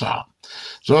on Twitter.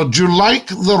 So do you like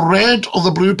the red or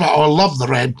the blue passport? Oh, I love the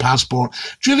red passport.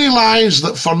 Do you realise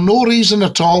that for no reason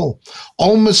at all,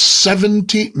 almost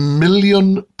 70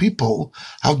 million people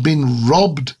have been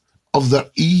robbed of their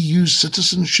EU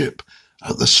citizenship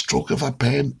at the stroke of a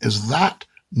pen? Is that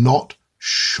not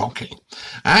shocking?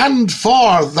 And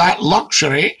for that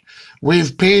luxury,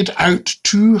 we've paid out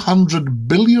 £200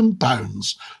 billion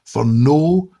for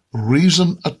no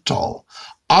reason at all,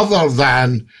 other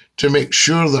than to make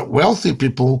sure that wealthy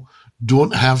people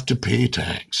don't have to pay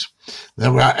tax.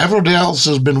 Where everybody else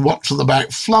has been worked from the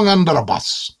back, flung under a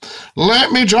bus.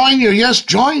 Let me join you. Yes,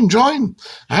 join.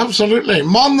 Absolutely.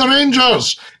 Mon the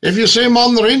Rangers. If you say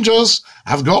Mon the Rangers,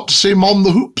 I've got to say Mon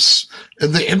the Hoops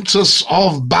in the interest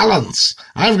of balance.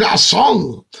 I've got a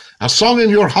song in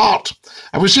your heart.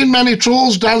 Have we seen many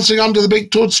trolls dancing under the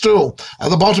big toadstool at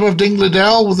the bottom of Dingley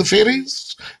Dell with the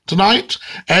fairies tonight?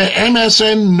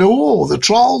 MSN, no, the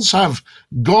trolls have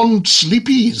gone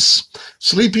sleepy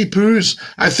poos.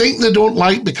 I think they don't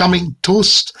like becoming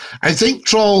toast. I think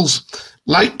trolls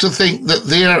like to think that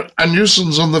they're a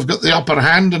nuisance and they've got the upper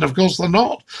hand, and of course they're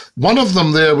not. One of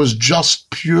them there was just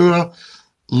pure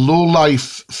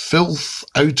low-life filth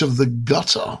out of the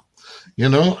gutter. You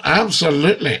know,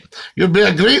 absolutely. You'd be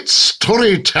a great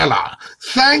storyteller.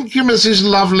 Thank you, Mrs.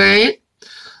 Lovely.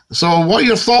 So what are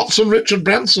your thoughts on Richard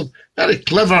Branson? Very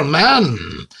clever man.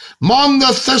 Mon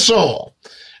the Thistle.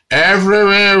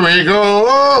 Everywhere we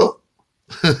go.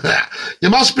 You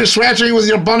must be sweating with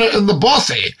your bonnet in the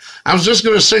bothy. I was just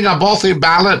going to sing a bothy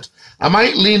ballad. I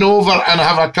might lean over and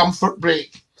have a comfort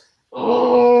break.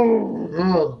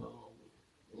 Oh,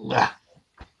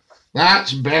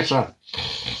 that's better.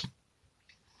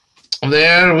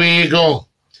 There we go.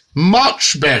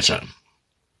 Much better.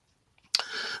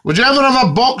 Would you ever have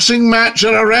a boxing match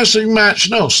or a wrestling match?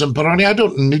 No, Simperoni, I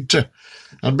don't need to.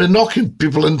 I'd be knocking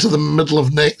people into the middle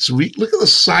of next week. Look at the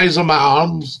size of my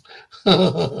arms.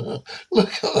 Look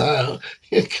at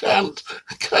that.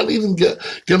 I can't even get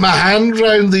my hand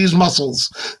round these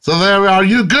muscles. So there we are.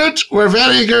 You good? We're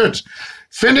very good.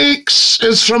 Phoenix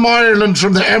is from Ireland,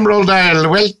 from the Emerald Isle.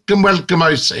 Welcome,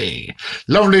 I say.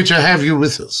 Lovely to have you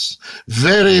with us.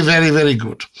 Very, very, very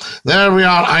good. There we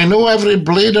are. I know every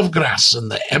blade of grass in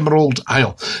the Emerald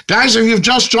Isle. Guys, if you've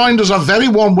just joined us, a very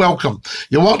warm welcome.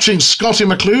 You're watching Scottie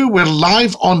McClue. We're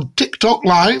live on TikTok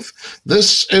Live.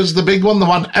 This is the big one, the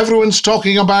one everyone's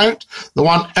talking about, the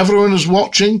one everyone is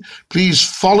watching. Please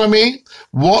follow me.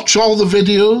 Watch all the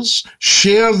videos.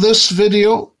 Share this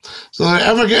video. So they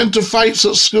ever get into fights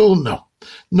at school? No.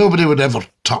 Nobody would ever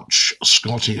touch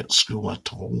Scottie at school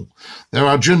at all. There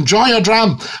are. Do you enjoy a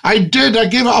dram? I did. I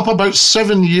gave it up about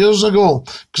 7 years ago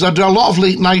because I do a lot of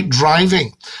late night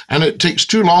driving and it takes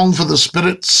too long for the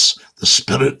spirits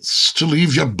to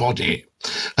leave your body.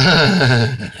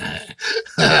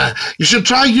 You should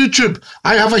try YouTube.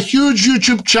 I have a huge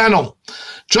YouTube channel.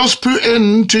 Just put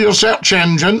into your search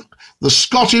engine the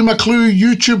Scottie McClue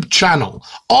YouTube channel,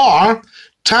 or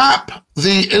tap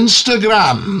the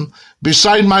Instagram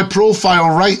beside my profile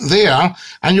right there,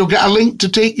 and you'll get a link to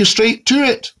take you straight to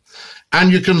it.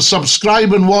 And you can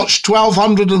subscribe and watch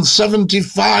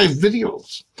 1,275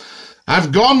 videos.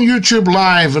 I've gone YouTube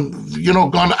live and,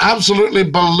 gone absolutely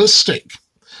ballistic.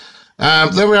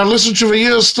 There we are, listened to for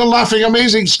years, still laughing,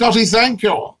 amazing. Scottie, thank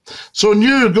you. So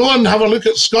go and have a look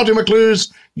at Scottie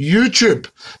McClue's YouTube.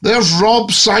 There's Rob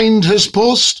signed his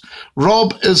post.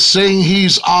 Rob is saying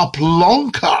he's a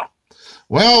plonker.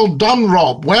 Well done,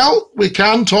 Rob. Well, we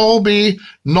can't all be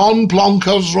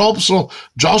non-plonkers, Rob, so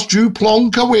just you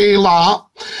plonk away, la.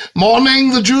 Morning,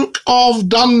 the Duke of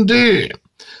Dundee.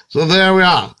 So there we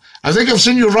are. I think I've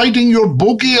seen you riding your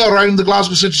bogey around the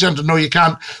Glasgow City Centre. No, you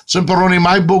can't. Simperoni,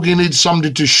 my bogey needs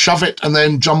somebody to shove it and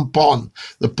then jump on.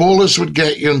 The police would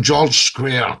get you in George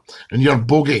Square in your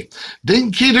bogey.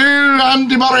 Dinky-Doo,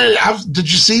 Andy Murray.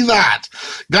 Did you see that?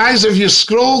 Guys, if you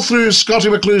scroll through Scottie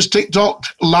McClue's TikTok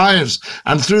lives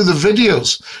and through the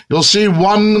videos, you'll see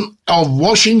one of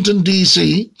Washington,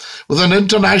 D.C. with an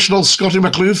international Scottie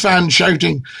McClue fan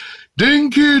shouting,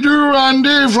 Dinky-Doo,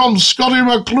 Andy from Scottie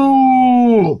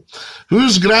McClue.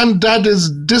 Whose granddad is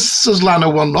this, says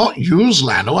Lano? Well, not yours,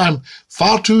 Lano. I'm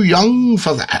far too young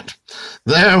for that.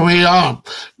 There we are.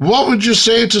 What would you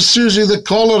say to Susie the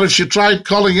caller if she tried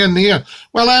calling in here?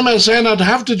 Well, MSN, I'd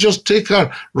have to just take her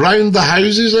round the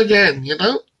houses again,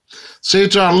 Say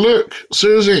to her, look,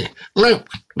 Susie, look,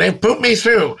 they put me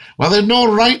through. Well, they've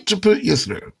no right to put you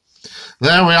through.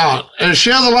 There we are.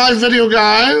 Share the live video,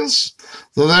 guys.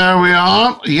 So there we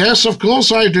are. Yes, of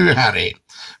course I do, Harry.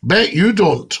 Bet you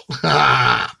don't.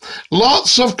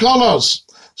 Lots of colours.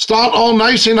 Start all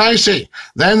nicey-nicey.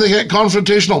 Then they get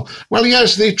confrontational. Well,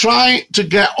 yes, they try to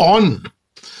get on.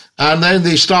 And then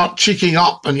they start cheeking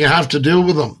up and you have to deal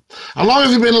with them. How long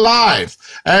have you been live?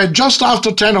 Just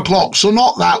after 10 o'clock, so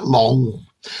not that long.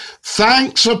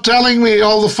 Thanks for telling me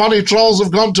all the funny trolls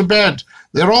have gone to bed.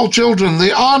 They're all children.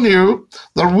 They are new.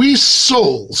 They're wee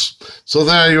souls. So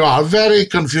there you are, very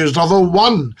confused. Although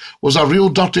one was a real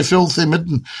dirty, filthy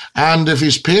midden. And if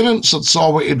his parents had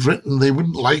saw what he'd written, they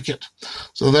wouldn't like it.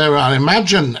 So there we are.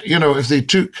 Imagine, if they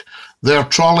took their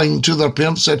trolling to their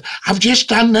parents and said, I've just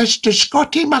done this to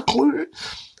Scottie McClue.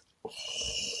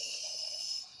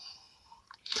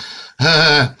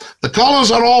 The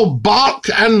callers are all bark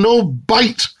and no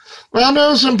bite. Well,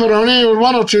 no, Simperoni,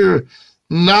 one or two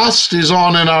nasties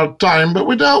on in our time, but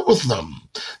we dealt with them.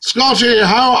 Scottie,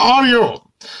 how are you?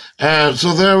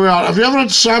 So there we are. Have you ever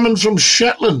had salmon from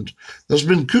Shetland that's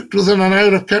been cooked within an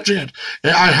hour of catching it?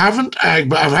 I haven't,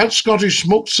 but I've had Scottish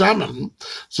smoked salmon.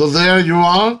 So there you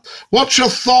are. What's your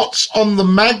thoughts on the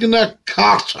Magna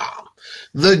Carta,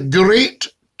 the Great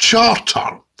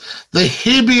Charter, the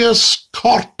habeas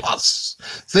corpus,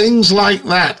 things like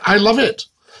that? I love it.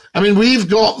 I mean, we've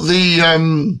got the,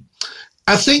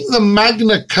 I think the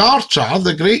Magna Carta,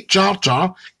 the Great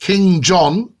Charter, King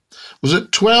John, was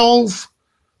it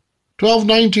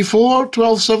 1294,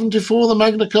 1274, the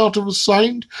Magna Carta was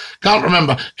signed? Can't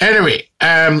remember. Anyway,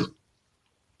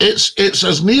 it's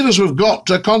as near as we've got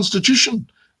to a constitution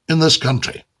in this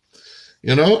country,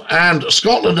 you know, and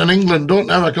Scotland and England don't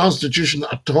have a constitution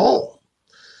at all.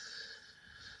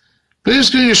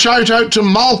 Please can you shout out to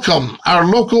Malcolm, our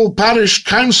local parish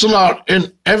councillor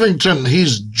in Evington.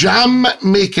 He's jam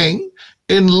making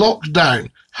in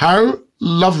lockdown. How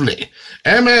lovely.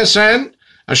 MSN,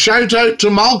 a shout out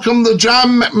to Malcolm the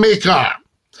jam maker.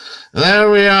 There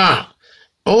we are.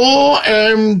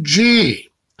 OMG.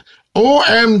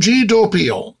 OMG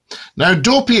Doppio. Now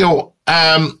Doppio,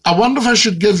 I wonder if I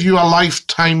should give you a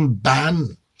lifetime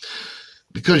ban,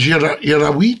 because you're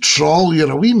a wee troll,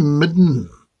 you're a wee midden.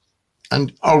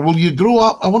 Or will you grow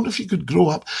up? I wonder if you could grow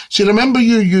up. See, remember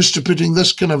you used to putting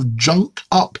this kind of junk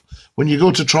up when you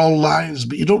go to Troll Lives,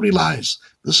 but you don't realise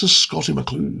this is Scottie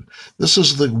McClue. This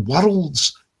is the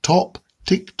world's top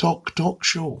TikTok talk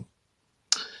show.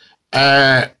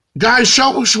 Guys,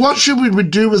 what should we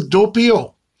do with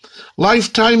Doppio?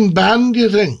 Lifetime ban, do you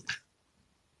think?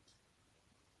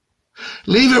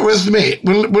 Leave it with me.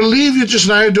 We'll leave you just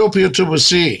now, Doppio, till we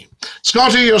see.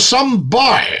 Scottie, you're some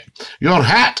boy. Your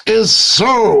hat is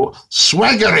so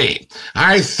swaggery.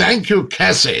 I thank you,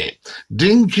 Cassie.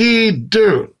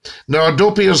 Dinky-Doo. No,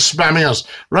 Doppio's spamming us.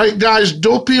 Right, guys,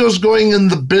 Doppio's going in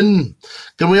the bin.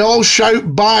 Can we all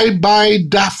shout bye-bye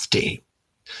Dafty?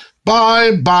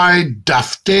 Bye-bye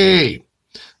Dafty.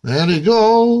 There he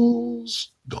goes.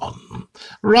 Gone.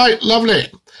 Right,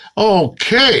 lovely.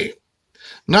 Okay.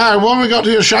 Now, what have we got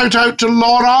here? Shout out to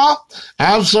Laura.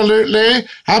 Absolutely.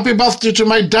 Happy birthday to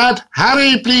my dad.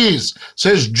 Harry, please,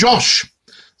 says Josh.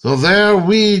 So there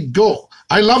we go.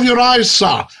 I love your eyes,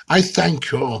 sir. I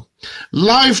thank you.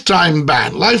 Lifetime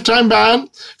ban. Lifetime ban.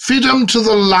 Feed him to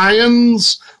the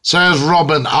lions, says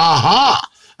Robin. Aha.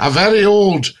 A very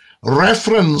old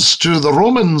reference to the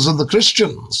Romans and the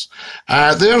Christians.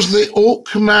 There's the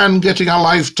Oak Man getting a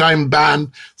lifetime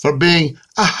ban for being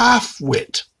a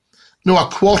half-wit. No, a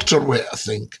quarter wit, I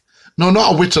think. No,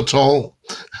 not a wit at all.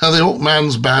 The Oak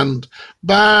Man's banned.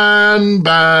 Ban.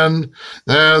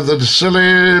 They're the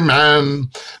silly man.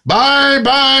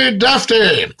 Bye,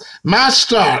 Dafty.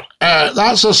 Master,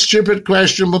 that's a stupid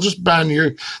question. We'll just ban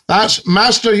you. That's,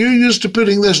 Master, you used to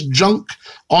putting this junk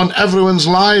on everyone's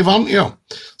live, aren't you?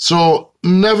 So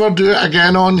never do it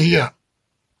again on here.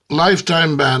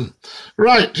 Lifetime ban.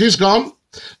 Right, he's gone.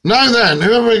 Now then,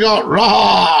 who have we got?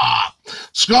 Rah!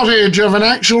 Scottie, do you have an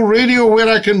actual radio where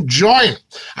I can join?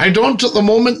 I don't at the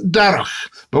moment, Darach,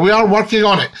 but we are working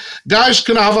on it. Guys,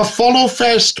 can I have a follow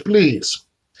fest, please?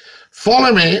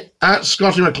 Follow me at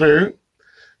Scottie McClue.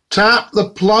 Tap the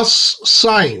plus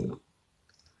sign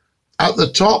at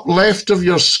the top left of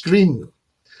your screen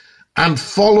and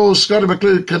follow Scottie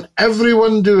McClue. Can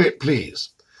everyone do it, please?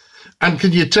 And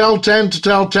can you tell 10 to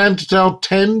tell 10 to tell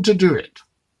 10 to do it?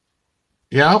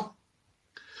 Yeah?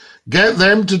 Get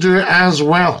them to do it as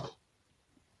well.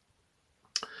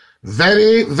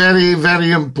 Very, very,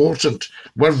 very important.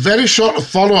 We're very short of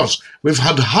followers. We've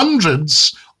had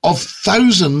hundreds of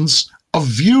thousands of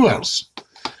viewers.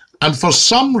 And for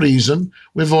some reason,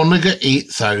 we've only got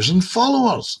 8,000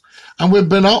 followers. And we've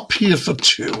been up here for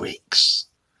 2 weeks.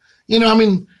 You know, I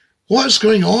mean, what's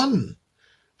going on?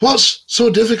 What's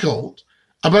so difficult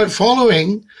about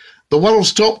following the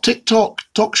world's top TikTok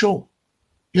talk show?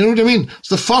 You know what I mean? It's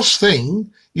the first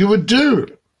thing you would do.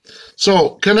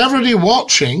 So can everybody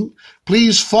watching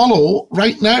please follow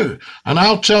right now? And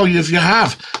I'll tell you if you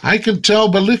have. I can tell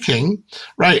by looking.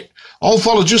 Right, all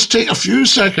follow. Just take a few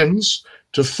seconds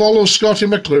to follow Scottie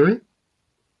McClue.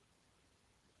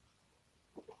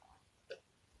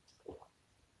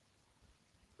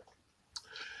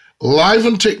 Live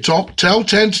on TikTok. Tell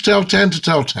 10 to tell 10 to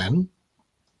tell 10.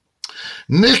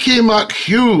 Nicky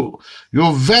McClue,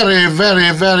 you're very,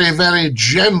 very, very, very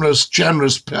generous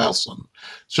person.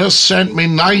 Just sent me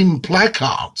 9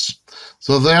 placards.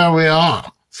 So there we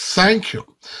are. Thank you.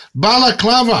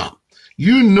 Balaclava,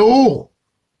 you know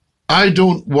I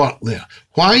don't work there.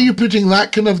 Why are you putting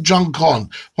that kind of junk on?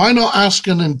 Why not ask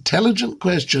an intelligent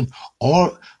question?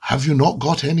 Or have you not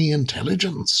got any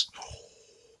intelligence?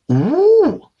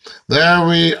 Ooh, there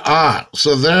we are.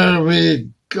 So there we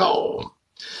go.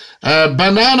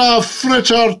 Banana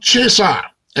Fritter Chaser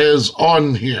is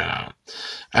on here.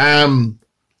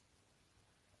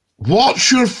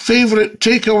 What's your favorite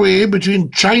takeaway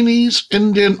between Chinese,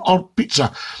 Indian, or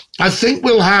pizza? I think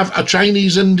we'll have a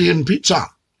Chinese Indian pizza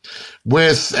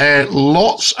with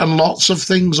lots and lots of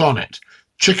things on it.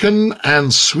 Chicken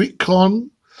and sweet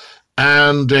corn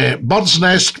and bird's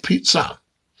nest pizza.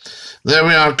 There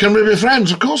we are. Can we be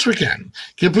friends? Of course we can.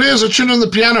 Can you play us a tune on the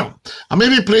piano? I'll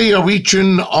maybe play your wee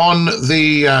tune on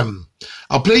the...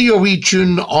 I'll play your wee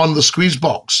tune on the squeeze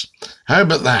box. How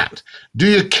about that? Do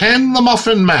you ken the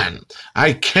Muffin Man?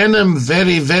 I ken him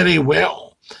very, very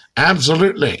well.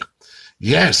 Absolutely.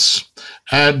 Yes.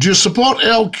 Do you support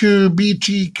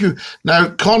LGBTQ? Now,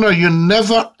 Connor, you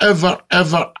never, ever,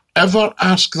 ever, ever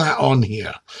ask that on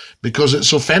here because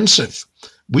it's offensive.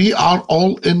 We are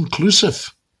all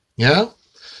inclusive. Yeah?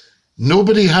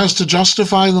 Nobody has to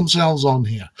justify themselves on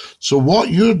here. So what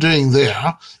you're doing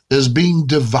there is being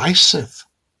divisive.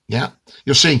 Yeah?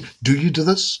 You're saying, do you do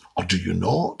this or do you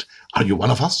not? Are you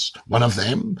one of us? One of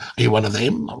them? Are you one of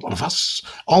them or one of us?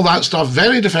 All that stuff,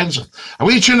 very defensive. Are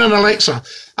we tuning Alexa?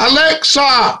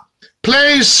 Alexa,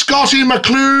 play Scottie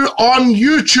McClue on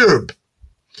YouTube.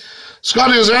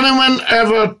 Scottie, has anyone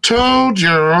ever told you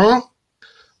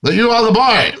that you are the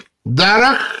boy?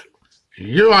 Derek,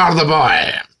 you are the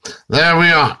boy. There we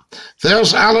are.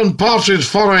 There's Alan Partridge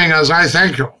following us. I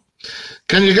thank you.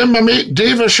 Can you give my mate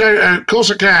Dave a shout out? Of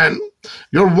course I can.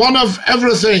 You're one of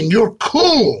everything. You're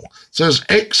cool, says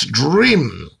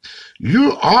Extreme.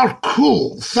 You are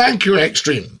cool. Thank you,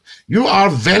 Extreme. You are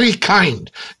very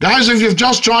kind. Guys, if you've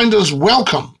just joined us,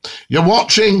 welcome. You're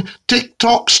watching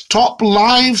TikTok's top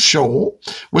live show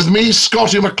with me,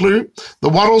 Scottie McClue, the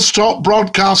world's top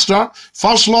broadcaster,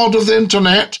 first lord of the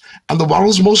internet, and the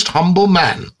world's most humble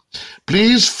man.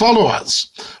 Please follow us.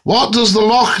 What does the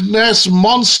Loch Ness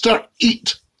Monster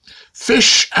eat?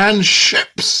 Fish and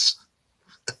chips.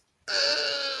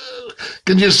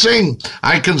 Can you sing?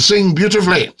 I can sing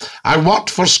beautifully. I worked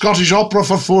for Scottish Opera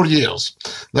for 4 years.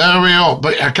 There we are.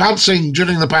 But I can't sing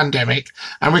during the pandemic,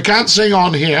 and we can't sing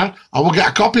on here, or we'll get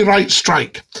a copyright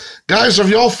strike. Guys, have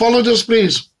you all followed us,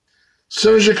 please? As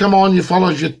soon as you come on, you follow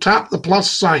us. You tap the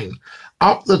plus sign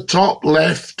up the top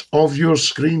left of your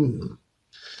screen.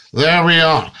 There we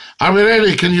are. Are we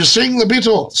ready? Can you sing the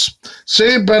Beatles?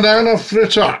 Say banana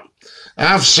fritter.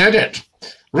 I've said it.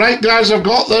 Right, guys, I've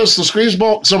got this. The squeeze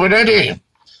box. Are we ready?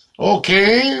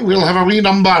 Okay, we'll have a wee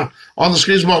number on the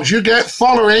squeeze box. You get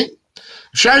following.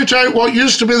 Shout out what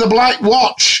used to be the Black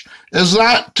Watch. Is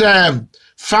that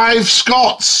 5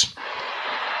 Scots?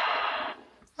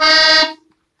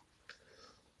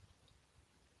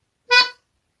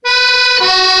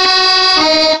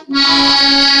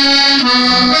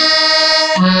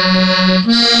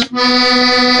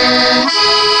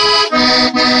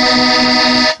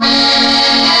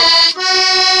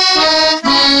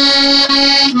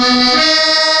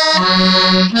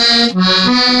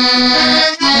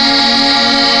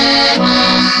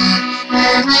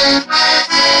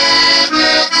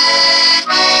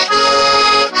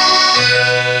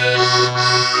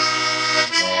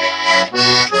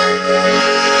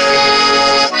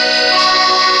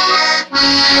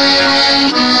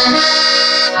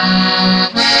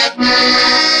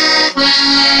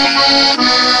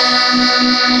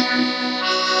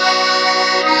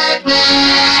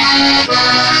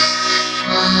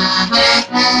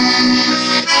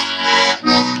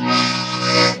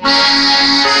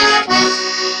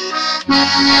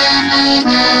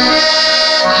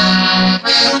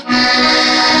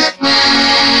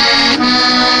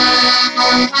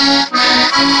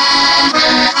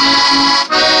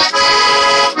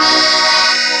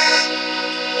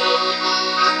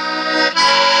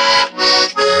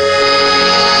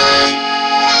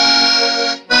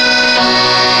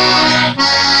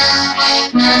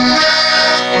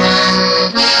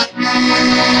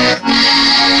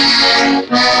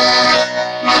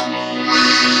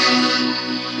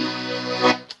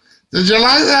 Did you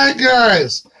like that,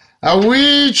 guys? A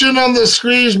wee tune on the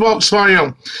squeeze box for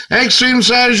you. Extreme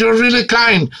says you're really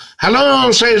kind. Hello,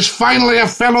 says finally a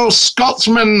fellow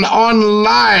Scotsman on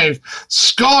live.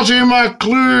 Scottie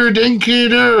McClue,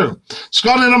 Dinky-Doo.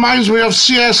 Scottie reminds me of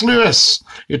C.S. Lewis.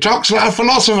 He talks like a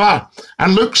philosopher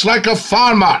and looks like a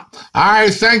farmer.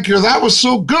 I thank you. That was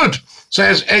so good.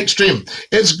 says Extreme.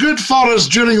 It's good for us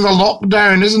during the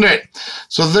lockdown, isn't it?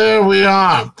 So there we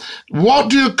are. What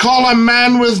do you call a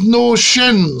man with no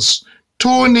shins?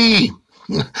 Tony.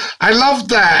 I love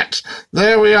that.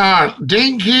 There we are.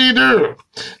 Dinky-Doo.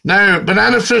 Now,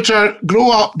 Banana Fritter,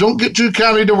 grow up. Don't get too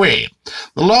carried away.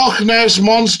 The Loch Ness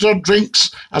Monster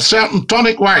drinks a certain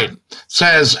tonic wine,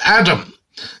 says Adam.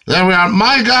 There we are.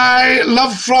 My guy,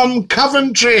 love from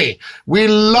Coventry. We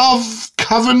love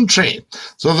Coventry.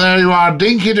 So there you are,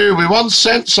 Dinky-Doo. We once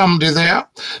sent somebody there.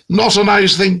 Not a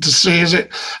nice thing to say, is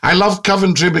it? I love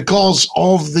Coventry because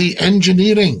of the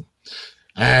engineering.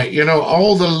 You know,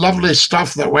 all the lovely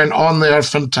stuff that went on there,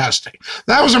 fantastic.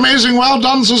 That was amazing. Well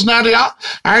done, says Nadia.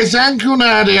 I thank you,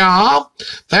 Nadia.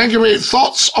 Thank you, mate.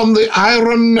 Thoughts on the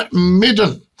Iron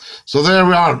Maiden? So there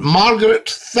we are. Margaret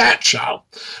Thatcher.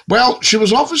 Well, she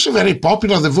was obviously very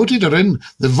popular. They voted her in.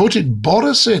 They voted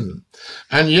Boris in.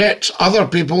 And yet other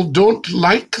people don't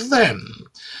like them.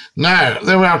 Now,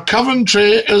 there we are.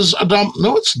 Coventry is a dump.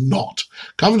 No, it's not.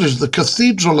 Coventry, the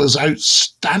cathedral is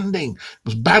outstanding. It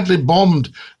was badly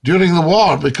bombed during the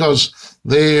war because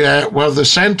they were the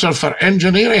centre for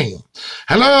engineering.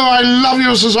 Hello, I love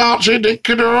you, says Archie.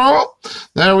 Dinky-Doo.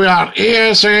 There we are.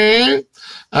 ASA.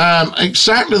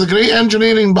 Exactly, the great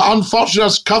engineering, but unfortunately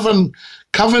us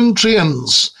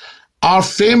Coventrians are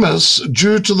famous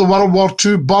due to the World War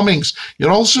II bombings.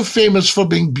 You're also famous for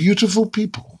being beautiful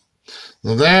people.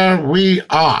 There we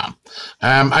are.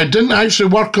 I didn't actually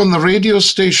work on the radio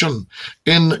station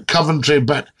in Coventry,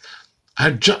 but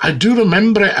I do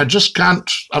remember it. I just can't.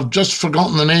 I've just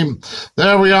forgotten the name.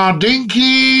 There we are.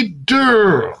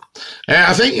 Dinky-Doo.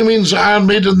 I think he means Iron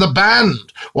Maiden the band.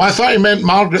 Well, I thought he meant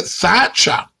Margaret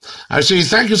Thatcher. I say,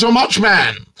 thank you so much,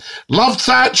 man. Loved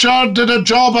Thatcher, did a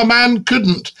job a man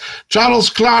couldn't. Charles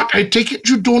Clark, I take it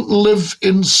you don't live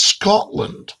in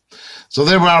Scotland. So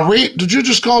there we are. Wait, did you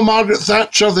just call Margaret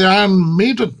Thatcher the Iron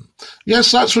Maiden?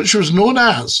 Yes, that's what she was known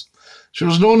as. She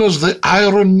was known as the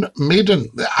Iron Maiden,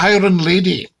 the Iron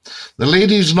Lady. The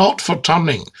lady's not for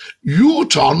turning. You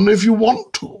turn if you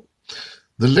want to.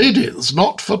 The lady is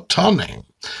not for turning.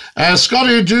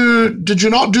 Scottie, did you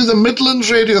not do the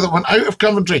Midlands radio that went out of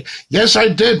Coventry? Yes, I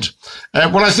did.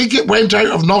 Well, I think it went out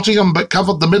of Nottingham but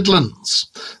covered the Midlands.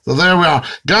 So there we are.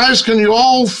 Guys, can you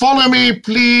all follow me,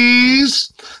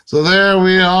 please? So there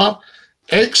we are.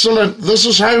 Excellent. This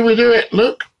is how we do it.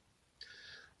 Look.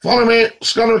 Follow me,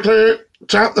 Scottie McClue.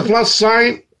 Tap the plus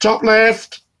sign, top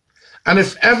left. And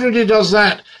if everybody does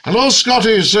that. Hello,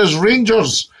 Scottie, says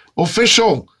Rangers,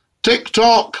 official,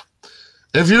 TikTok.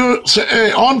 If you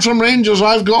say on from Rangers,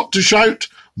 I've got to shout,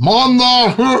 "Mon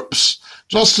the hoops,"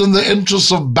 just in the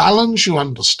interest of balance, you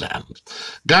understand.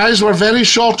 Guys, we're very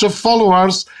short of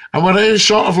followers and we're very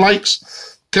short of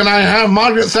likes. Can I have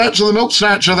Margaret Thatcher, the milk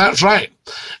snatcher? That's right.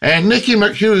 Nikki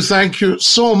McClue, thank you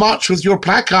so much with your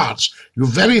placards. You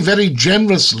very, very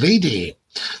generous lady.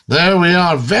 There we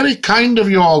are. Very kind of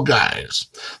you all, guys.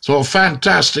 So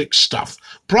fantastic stuff.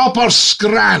 Proper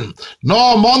scran.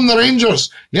 No, mon the Rangers.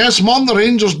 Yes, mon the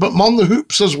Rangers, but mon the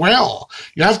hoops as well.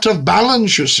 You have to have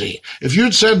balance, you see. If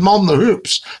you'd said mon the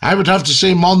hoops, I would have to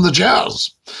say mon the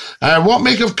Jers. What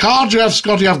make of car do you have,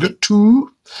 Scottie? I've got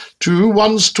two.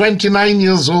 One's 29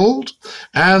 years old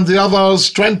and the other's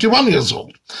 21 years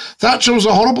old. Thatcher was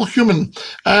a horrible human.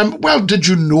 Well, did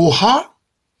you know her?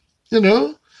 You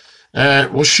know?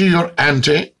 Was she your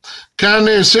auntie? Can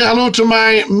you say hello to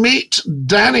my mate,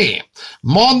 Danny?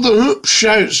 Mon the hoop,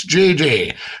 shouts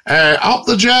JJ. Up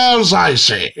the Jers, I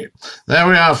say. There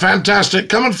we are, fantastic.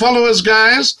 Come and follow us,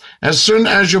 guys, as soon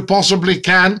as you possibly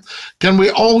can. Can we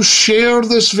all share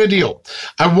this video?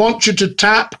 I want you to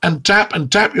tap and tap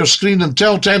and tap your screen and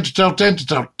tell 10 to tell 10 to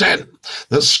tell 10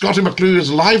 that Scottie McClue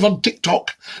is live on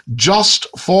TikTok just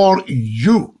for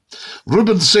you.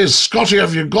 Ruben says, Scottie,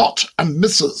 have you got a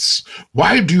missus?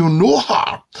 Why do you know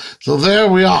her? So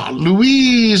there we are.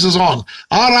 Louise is on.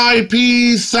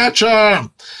 R.I.P. Thatcher.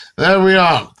 There we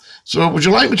are. So would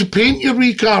you like me to paint your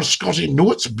wee-car, Scottie?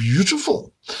 No, it's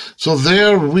beautiful. So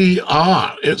there we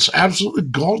are. It's absolutely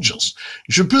gorgeous.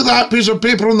 You should put that piece of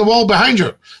paper on the wall behind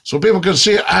you so people can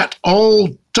see it at all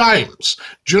times.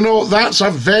 Do you know, that's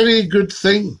a very good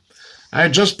thing. I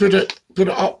just put it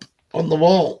up on the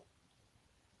wall.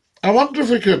 I wonder if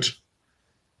we could,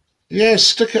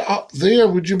 stick it up there.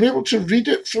 Would you be able to read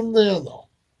it from there, though?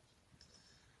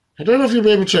 I don't know if you'll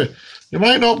be able to. You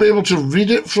might not be able to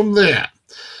read it from there.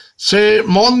 Say,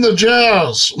 mon the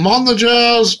Jers,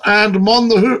 and mon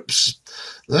the hoops.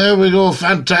 There we go,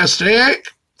 fantastic.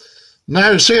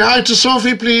 Now, say hi to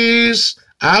Sophie, please.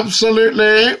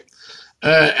 Absolutely.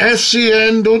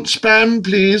 FCN, don't spam,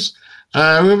 please.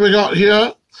 What have we got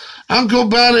here? Uncle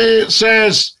Barry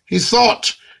says, He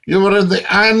thought you were in the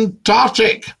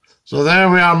Antarctic. So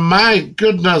there we are. My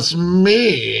goodness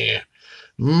me.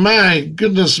 My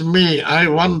goodness me, I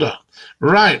wonder.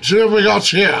 Right, who have we got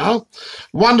here?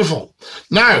 Wonderful.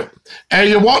 Now,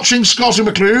 you're watching Scottie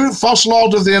McClue, First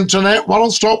Lord of the Internet,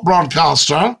 one-stop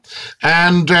broadcaster,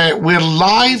 and we're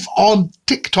live on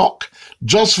TikTok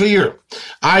just for you.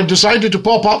 I decided to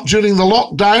pop up during the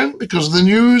lockdown because the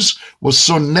news was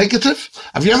so negative.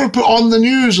 Have you ever put on the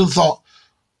news and thought,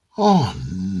 oh,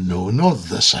 no, not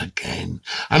this again?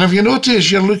 And have you noticed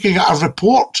you're looking at a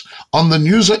report on the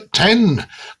news at 10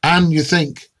 and you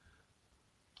think,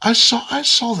 I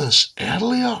saw this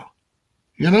earlier,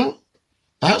 you know,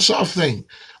 that sort of thing.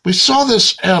 We saw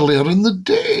this earlier in the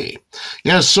day.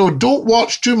 Yes, so don't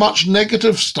watch too much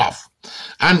negative stuff.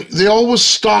 And they always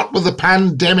start with the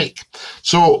pandemic.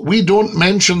 So we don't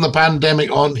mention the pandemic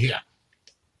on here.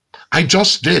 I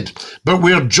just did. But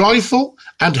we're joyful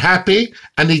and happy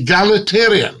and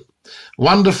egalitarian.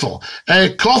 Wonderful.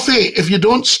 Coffee, if you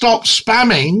don't stop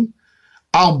spamming,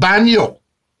 I'll ban you.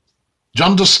 Do you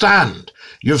understand?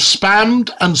 You've spammed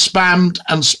and spammed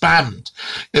and spammed.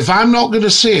 If I'm not going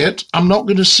to say it, I'm not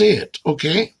going to say it,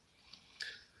 okay?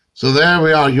 So there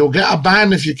we are. You'll get a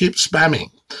ban if you keep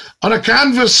spamming. On a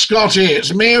canvas, Scottie,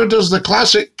 it's made as the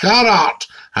classic car art.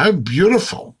 How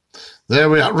beautiful. There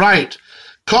we are. Right.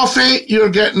 Coffee, you're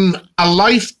getting a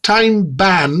lifetime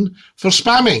ban for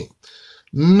spamming.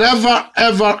 Never,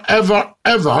 ever, ever,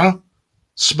 ever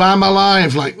spam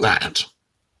alive like that.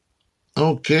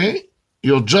 Okay.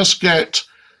 You'll just get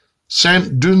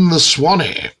sent down the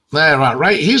Swanee. There,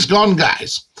 right. He's gone,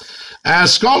 guys.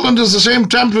 Scotland is the same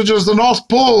temperature as the North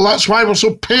Pole. That's why we're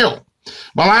so pale.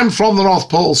 Well, I'm from the North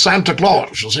Pole, Santa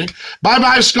Claus, you see.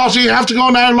 Bye-bye, Scottie. You have to go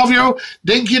now. Love you.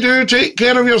 Dinky-Doo, take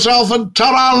care of yourself, and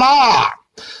ta-ra-la.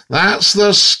 That's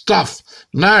the stuff.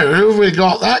 Now, who have we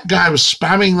got? That guy was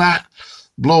spamming that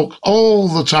bloke all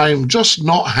the time, just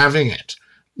not having it.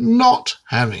 Not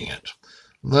having it.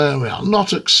 There we are.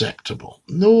 Not acceptable.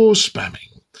 No spamming.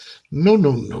 No,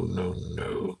 no, no, no,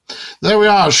 no. There we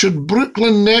are. Should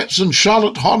Brooklyn Nets and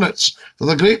Charlotte Hornets for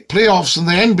the great playoffs in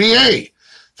the NBA?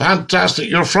 Fantastic.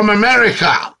 You're from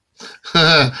America.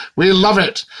 We love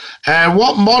it.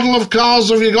 What model of cars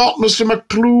have you got, Mr.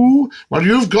 McClue? Well,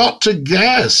 you've got to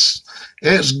guess.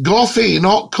 It's Gothy,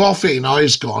 not coffee. No,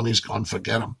 he's gone. He's gone.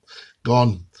 Forget him.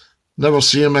 Gone. Never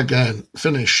see him again.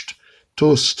 Finished.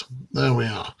 Toast. There we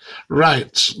are.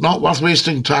 Right. Not worth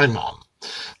wasting time on.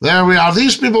 There we are.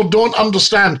 These people don't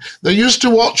understand. They're used to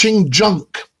watching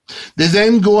junk. They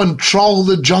then go and troll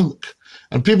the junk.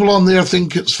 And people on there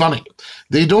think it's funny.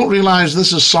 They don't realize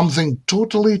this is something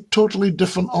totally, totally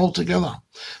different altogether.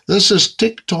 This is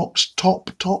TikTok's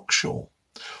top talk show.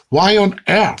 Why on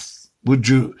earth would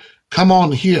you come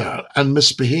on here and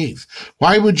misbehave?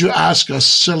 Why would you ask a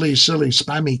silly, silly,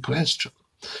 spammy question?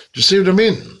 Do you see what I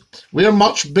mean? We're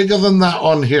much bigger than that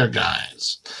on here,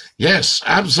 guys. Yes,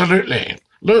 absolutely.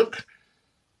 Look.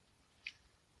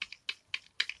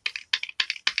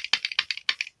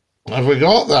 Have we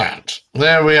got that?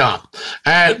 There we are.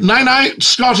 Night-night,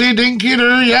 Scottie,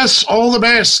 Dinky-Doo. Yes, all the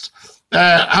best.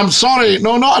 I'm sorry.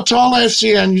 No, not at all,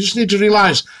 FCN. You just need to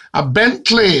realise. A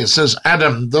Bentley, says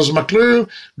Adam. Does McClue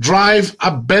drive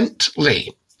a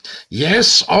Bentley?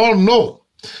 Yes or no?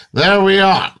 There we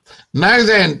are. Now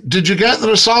then, did you get the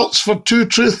results for Two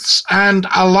Truths and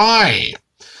a Lie?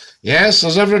 Yes,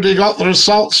 has everybody got the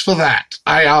results for that?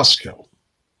 I ask you.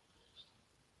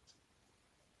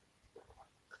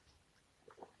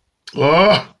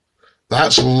 Oh,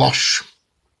 that's lush.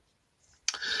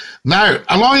 Now,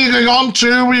 how long are you going on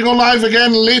to? Will you go live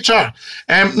again later?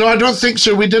 No, I don't think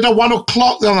so. We did a 1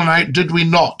 o'clock the other night, did we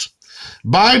not?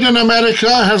 Biden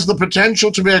America has the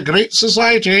potential to be a great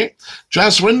society.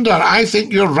 Jaswinder, I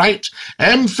think you're right.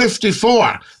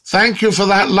 M54, thank you for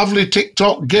that lovely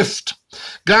TikTok gift.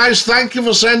 Guys, thank you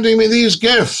for sending me these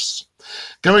gifts.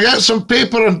 Can we get some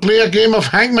paper and play a game of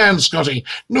Hangman, Scottie?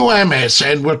 No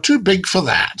MSN, we're too big for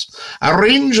that. A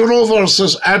Range Rover,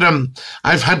 says Adam.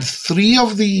 I've had 3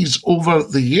 of these over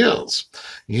the years.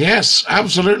 Yes,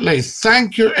 absolutely.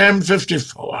 Thank you,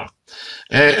 M54.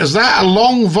 Is that a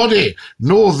long body?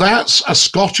 No, that's a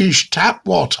Scottish tap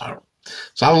water.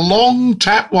 It's a long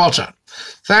tap water.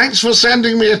 Thanks for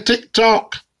sending me a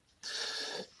TikTok.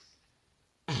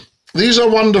 These are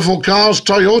wonderful cars,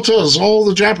 Toyotas, all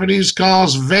the Japanese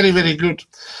cars, very, very good.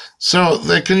 So,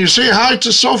 can you say hi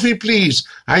to Sophie, please?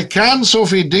 I can,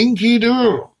 Sophie.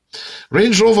 Dinky-Doo.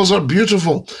 Range Rovers are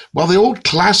beautiful. Well, the old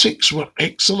classics were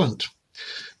excellent.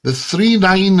 The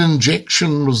 3-9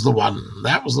 injection was the one.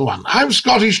 That was the one. I'm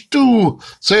Scottish too,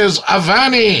 says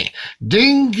Avani.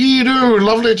 Dinky-Doo,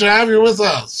 lovely to have you with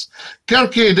us.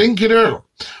 Kirky, Dinky-Doo.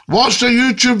 Watched a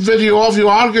YouTube video of you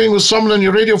arguing with someone in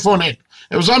your radiophone.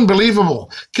 It was unbelievable.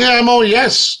 KMO,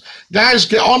 yes. Guys,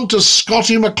 get on to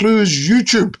Scottie McClue's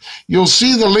YouTube. You'll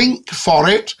see the link for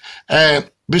it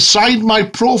beside my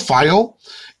profile.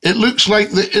 It looks like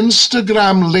the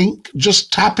Instagram link.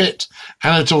 Just tap it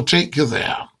and it'll take you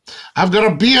there. I've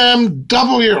got a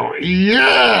BMW.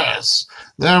 Yes.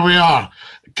 There we are.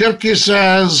 Kirky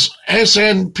says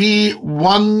SNP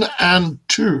 1 and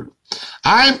 2.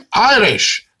 I'm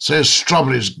Irish, says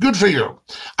Strawberries. Good for you.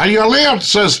 Are you alert,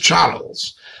 says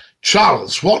Charles.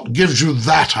 Charles, what gives you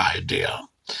that idea?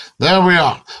 There we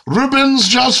are. Rubens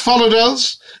just followed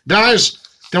us. Guys,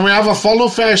 can we have a follow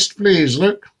fest, please?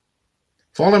 Look.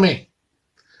 Follow me.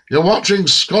 You're watching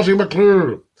Scottie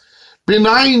McClue.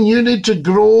 Benign, you need to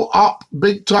grow up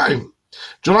big time.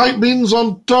 Do you like beans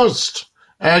on toast?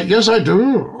 Yes, I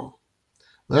do.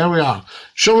 There we are.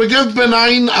 Shall we give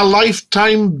Benign a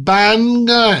lifetime ban,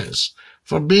 guys,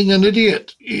 for being an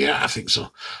idiot? Yeah, I think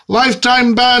so.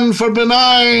 Lifetime ban for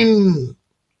Benign.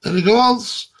 There he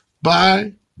goes.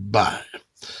 Bye.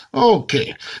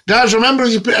 Okay. Guys, remember,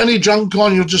 if you put any junk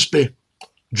on, you'll just be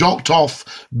jocked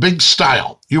off big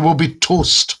style. You will be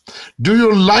toast. Do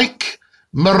you like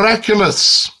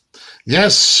miraculous?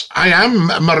 Yes, I am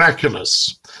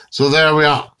miraculous. So there we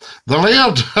are. The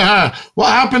Laird, what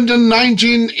happened in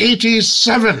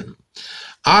 1987?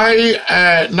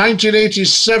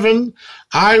 1987,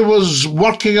 I was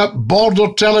working at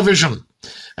Border Television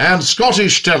and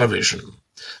Scottish Television.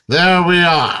 There we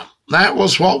are. That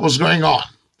was what was going on.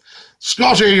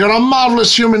 Scottie, you're a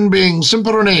marvellous human being.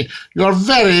 Simperoni, you're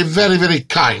very, very, very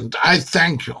kind. I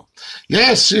thank you.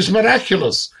 Yes, he's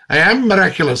miraculous. I am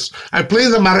miraculous. I play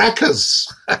the maracas.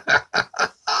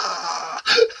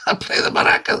 I play the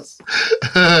maracas.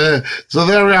 So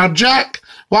there we are. Jack,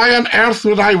 why on earth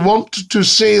would I want to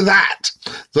say that?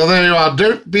 So there you are.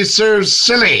 Don't be so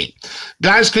silly.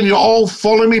 Guys, can you all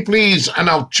follow me, please? And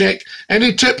I'll check.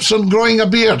 Any tips on growing a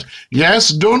beard? Yes,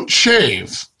 don't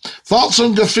shave. Thoughts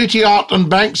on graffiti art and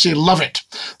Banksy? Love it.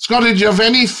 Scottie, do you have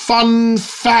any fun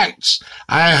facts?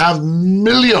 I have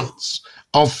millions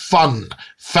of fun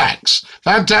facts.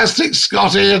 Fantastic,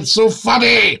 Scottie. It's so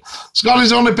funny.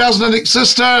 Scottie's the only person in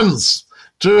existence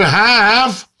to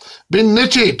have been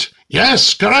knitted.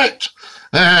 Yes, correct.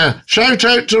 Shout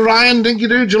out to Ryan.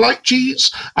 Dinky-Doo, do you like cheese?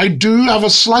 I do have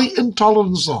a slight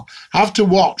intolerance, though. Have to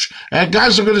watch.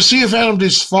 Guys, I'm going to see if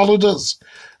anybody's followed us.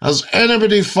 Has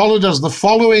anybody followed us? The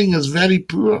following is very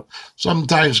poor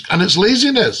sometimes, and it's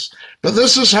laziness. But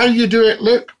this is how you do it.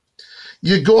 Look,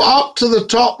 you go up to the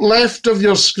top left of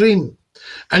your screen,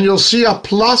 and you'll see a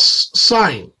plus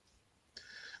sign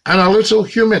and a little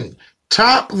human.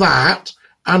 Tap that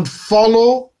and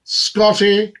follow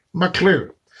Scottie McClue.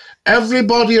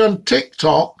 Everybody on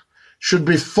TikTok should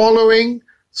be following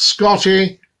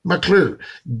Scottie McClue.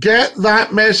 Get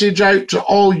that message out to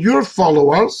all your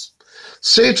followers.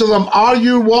 Say to them, are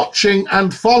you watching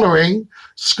and following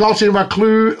Scottie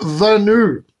McClue the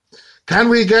New? Can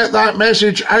we get that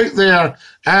message out there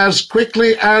as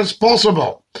quickly as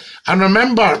possible? And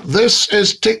remember, this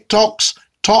is TikTok's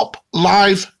top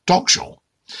live talk show.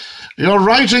 Your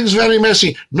writing's very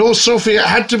messy. No, Sophie, it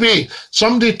had to be.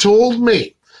 Somebody told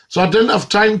me, so I didn't have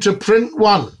time to print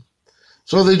one.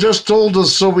 So they just told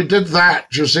us, so we did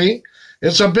that, you see.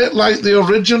 It's a bit like the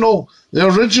original. The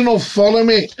original Follow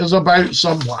Me is about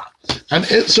someone. And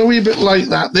it's a wee bit like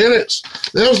that. There it's.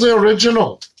 There's the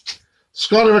original.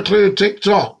 Scottie McClue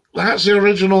TikTok. That's the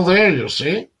original there, you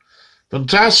see.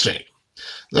 Fantastic.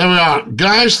 There we are.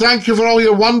 Guys, thank you for all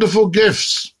your wonderful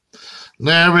gifts.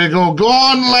 There we go. Go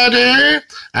on, lady.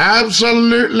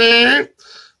 Absolutely.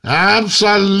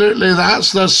 Absolutely.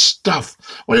 That's the stuff.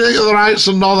 What do you think of the riots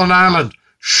in Northern Ireland?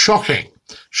 Shocking.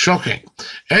 Shocking.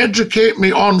 Educate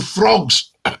me on frogs.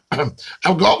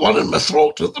 I've got one in my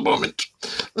throat at the moment.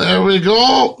 There we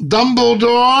go.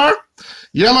 Dumbledore.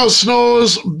 Yellow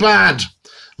snow's bad.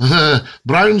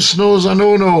 Brown snow's a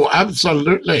no-no.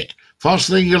 Absolutely. First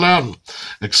thing you learn.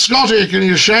 Scottie, can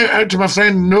you shout out to my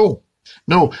friend? No.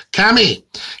 No. Cammy,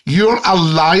 you're a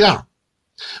liar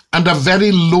and a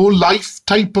very low-life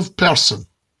type of person.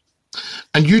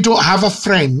 And you don't have a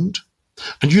friend.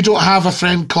 And you don't have a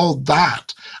friend called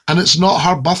that. And it's not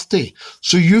her birthday.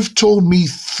 So you've told me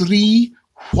 3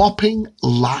 whopping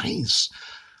lies.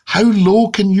 How low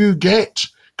can you get?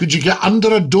 Could you get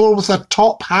under a door with a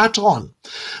top hat on?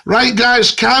 Right,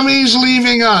 guys, Cammy's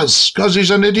leaving us because he's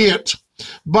an idiot.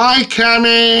 Bye,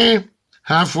 Cammy.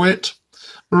 Half-wit.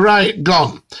 Right,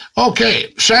 gone.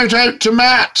 Okay, shout out to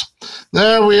Matt.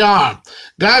 There we are.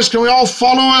 Guys, can we all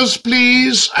follow us,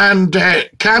 please? And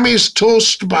Cammie's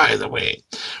toast, by the way.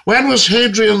 When was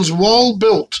Hadrian's Wall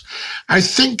built? I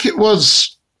think it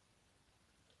was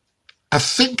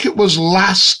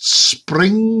last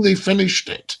spring they finished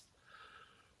it.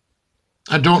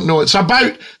 I don't know. It's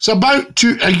about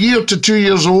a year to 2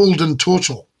 years old in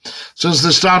total since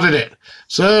they started it.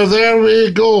 So there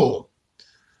we go.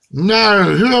 Now,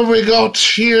 who have we got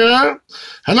here?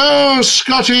 Hello,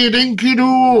 Scottie,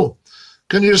 Dinky-Doo.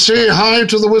 Can you say hi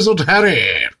to the Wizard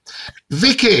Harry?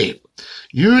 Vicky,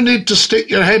 you need to stick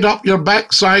your head up your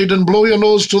backside and blow your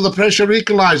nose till the pressure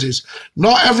equalizes.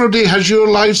 Not everybody has your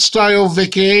lifestyle,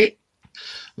 Vicky.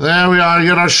 There we are.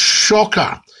 You're a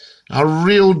shocker. A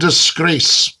real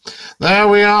disgrace. There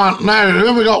we are. Now, who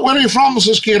have we got? Where are you from,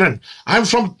 Mrs. Kieran? I'm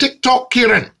from TikTok,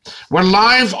 Kieran. We're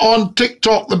live on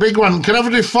TikTok, the big one. Can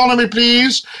everybody follow me,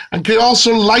 please? And can you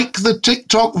also like the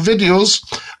TikTok videos?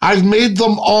 I've made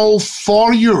them all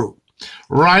for you.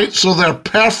 Right? So they're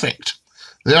perfect.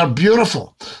 They're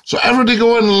beautiful. So everybody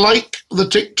go and like the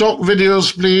TikTok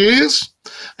videos, please.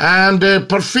 And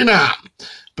Perfina.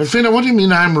 Perfina, what do you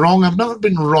mean I'm wrong? I've never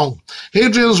been wrong.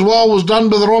 Hadrian's Wall was done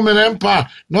by the Roman Empire.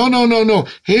 No.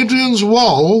 Hadrian's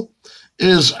Wall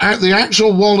is, the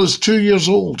actual wall is 2 years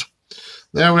old.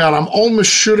 There we are. I'm almost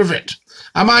sure of it.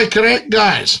 Am I correct,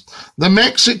 guys? The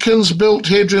Mexicans built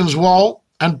Hadrian's Wall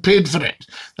and paid for it.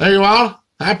 There you are.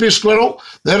 Happy squirrel.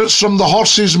 There it's from the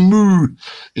horse's moo.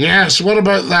 Yes, what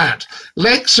about that?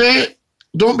 Lexi,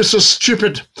 don't be so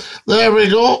stupid. There we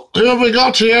go. Who have we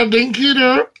got here?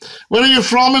 Dinky-Doo. Where are you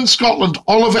from in Scotland?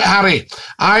 All of it, Harry.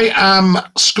 I am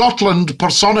Scotland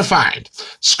personified.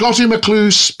 Scottie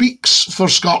McClue speaks for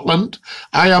Scotland.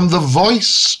 I am the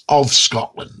voice of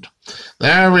Scotland.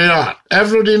 There we are.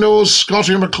 Everybody knows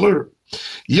Scottie McClue.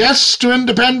 Yes to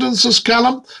independence, says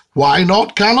Callum. Why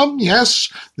not, Callum? Yes,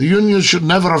 the union should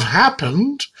never have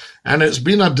happened, and it's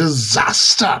been a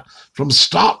disaster from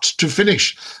start to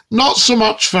finish. Not so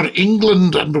much for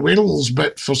England and Wales,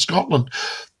 but for Scotland.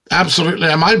 Absolutely.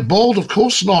 Am I bald? Of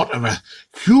course not. I have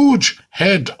a huge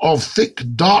head of thick,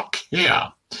 dark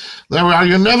hair. There we are.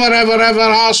 You never, ever, ever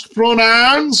ask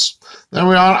pronouns. There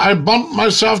we are. I bumped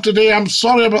myself today. I'm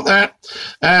sorry about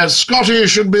that. Scottie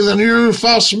should be the new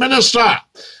First Minister.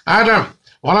 Adam,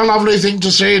 what a lovely thing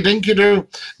to say. Dinky-Doo.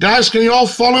 Guys, can you all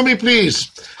follow me,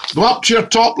 please? Go up to your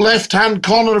top left-hand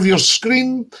corner of your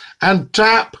screen and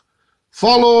tap.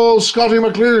 Follow Scottie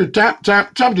McClue. Tap,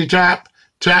 tap, tappity tap.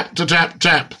 Tap to tap,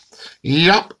 tap.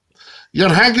 Yup. Your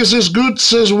haggis is good,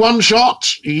 says One Shot.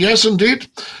 Yes,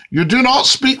 indeed. You do not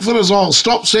speak for us all.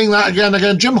 Stop saying that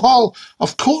again. Jim Hall,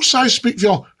 of course I speak for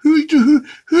you. Who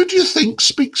do you think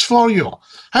speaks for you?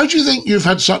 How do you think you've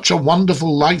had such a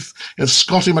wonderful life if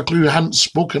Scottie McClue hadn't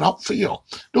spoken up for you?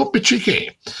 Don't be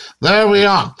cheeky. There we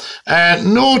are.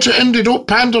 No to Indy. Don't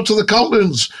pander to the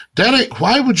cultloons. Derek,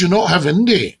 why would you not have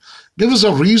Indy? Give us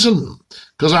a reason.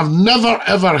 Because I've never,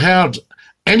 ever heard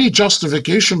any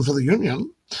justification for the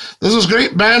union. This is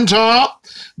great banter.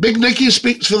 Big Nicky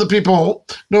speaks for the people.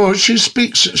 No, she's for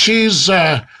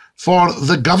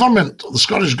the government, the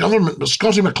Scottish government, but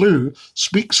Scottie McClue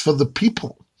speaks for the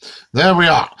people. There we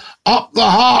are. Up the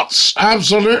hearts,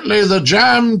 absolutely, the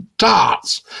jam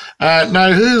tarts.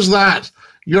 Now, who's that?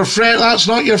 Your friend? That's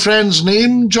not your friend's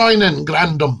name. Join in,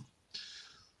 Grandom.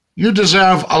 You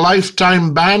deserve a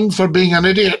lifetime ban for being an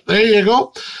idiot. There you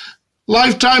go.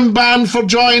 Lifetime ban for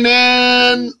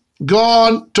joining.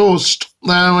 Gone, toast.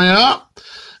 There we are.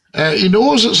 He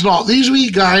knows it's not. These wee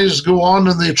guys go on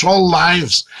and they troll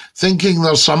lives thinking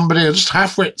there's somebody, just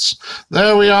half-wits.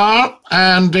 There we are.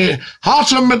 And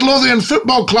Harton Midlothian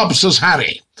Football Club, says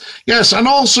Harry. Yes, and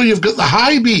also you've got the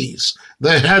Highbees,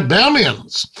 the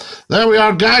Hibernians. There we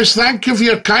are, guys. Thank you for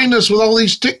your kindness with all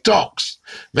these TikToks.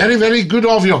 Very, very good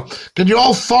of you. Can you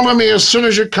all follow me as soon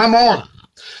as you come on?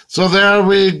 So there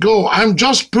we go. I'm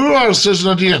just poor, says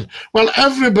Nadine. Well,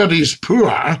 everybody's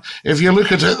poor, if you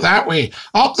look at it that way.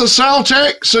 Up the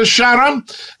Celtic, says Sharon.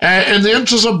 In the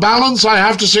interest of balance, I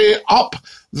have to say up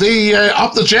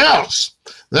the chairs.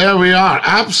 There we are.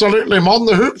 Absolutely. I'm on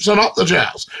the hoops and up the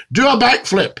chairs. Do a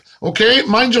backflip. Okay,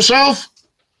 mind yourself.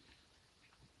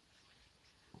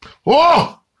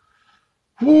 Whoa!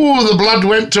 Ooh, the blood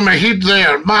went to my head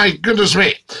there. My goodness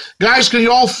me. Guys, can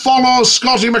you all follow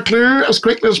Scottie McClue as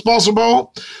quickly as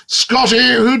possible? Scottie,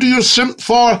 who do you simp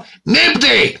for?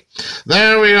 Nobody.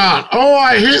 There we are. Oh,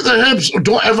 I hate the Hibs. Oh,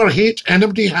 don't ever hate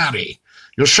anybody, Harry.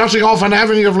 You're shutting off an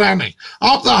avenue of learning.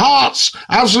 Up the Hearts,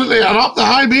 absolutely, and up the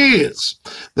High Bees.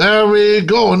 There we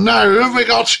go. Now, who have we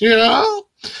got here?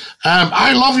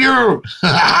 I love you.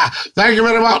 Thank you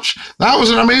very much. That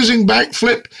was an amazing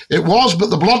backflip. It was, but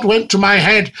the blood went to my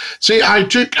head. See, I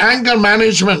took anger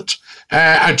management.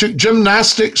 I took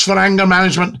gymnastics for anger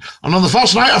management. And on the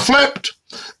first night, I flipped.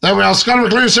 There we are, Scottie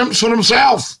McClue simps for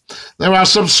himself. There we are,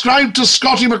 subscribe to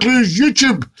Scottie McClue's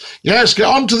YouTube. Yes, get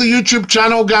onto the YouTube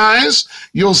channel, guys.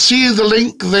 You'll see the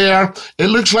link there. It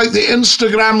looks like the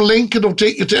Instagram link. It'll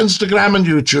take you to Instagram and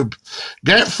YouTube.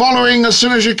 Get following as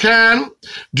soon as you can.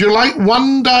 Do you like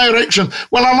One Direction?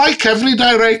 Well, I like every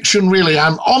direction, really.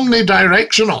 I'm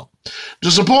omnidirectional. To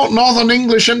support Northern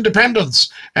English independence.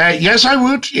 Yes, I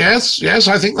would. Yes,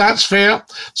 I think that's fair.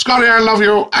 Scottie, I love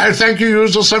you. I thank you,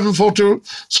 user 742.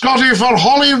 Scottie for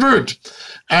Holyrood.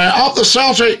 Up the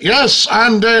Celtic, yes,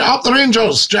 and up the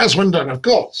Rangers, Jaswinder, of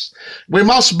course. We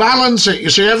must balance it. You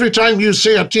see, every time you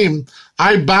say a team,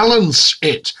 I balance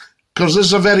it, because this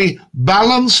is a very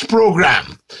balanced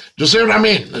program. Do you see what I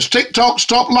mean? It's TikTok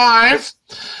Stop Live.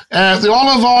 The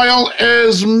olive oil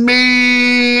is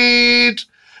made...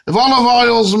 If olive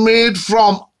oil's made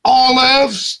from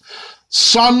olives,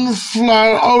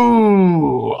 sunflower,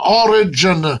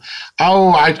 origin,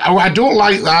 I don't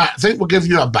like that. I think we'll give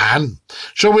you a ban.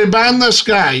 Shall we ban this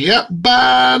guy? Yep,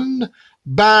 ban.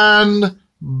 There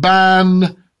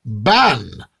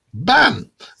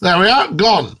we are,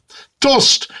 gone.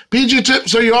 Toast. PG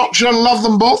Tips of Yorkshire, love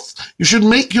them both. You should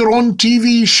make your own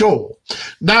TV show.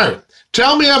 Now,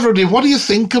 tell me, everybody, what do you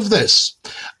think of this?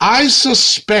 I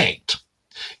suspect...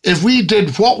 if we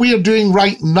did what we are doing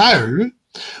right now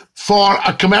for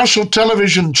a commercial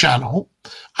television channel,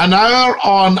 an hour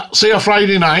on, say, a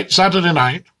Friday night, Saturday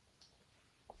night,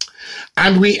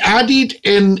 and we added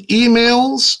in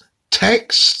emails,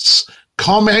 texts,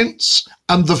 comments,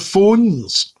 and the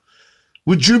phones,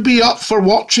 would you be up for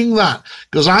watching that?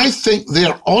 Because I think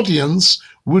their audience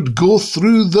would go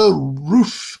through the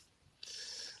roof.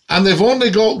 And they've only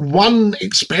got one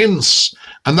expense,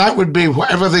 and that would be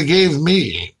whatever they gave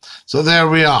me. So there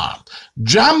we are.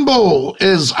 Jambo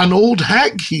is an old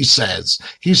hack, he says.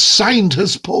 He's signed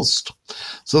his post.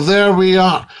 So there we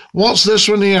are. What's this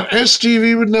one here?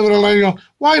 STV would never allow you.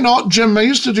 Why not, Jim? I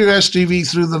used to do STV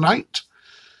through the night.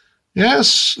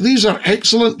 Yes, these are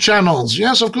excellent channels.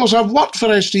 Yes, of course, I've worked for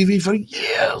STV for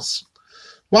years.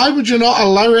 Why would you not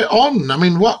allow it on? I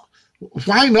mean, what?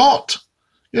 Why not?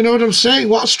 You know what I'm saying?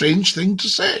 What a strange thing to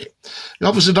say. He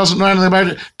obviously doesn't know anything about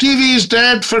it. TV's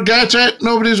dead. Forget it.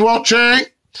 Nobody's watching.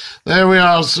 There we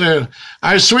are, sir.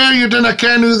 I swear you didn't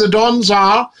ken who the Dons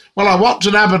are. Well, I worked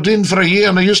in Aberdeen for a year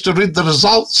and I used to read the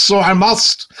results, so I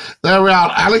must. There we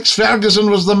are. Alex Ferguson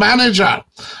was the manager.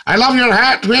 I love your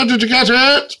hat. Where did you get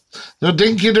it? The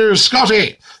Dinky-Doo.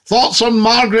 Scottie. Thoughts on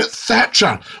Margaret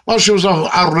Thatcher? Well, she was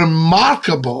a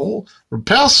remarkable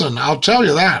person, I'll tell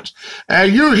you that.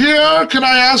 You here? Can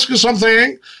I ask you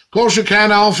something? Of course you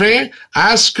can, Alfie.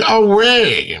 Ask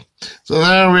away. So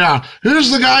there we are.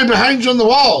 Who's the guy behind you on the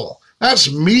wall?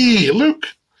 That's me. Look.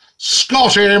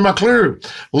 Scottie McClue.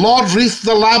 Lord Reith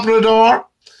the Labrador.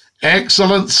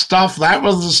 Excellent stuff. That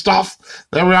was the stuff.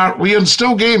 There we are. We in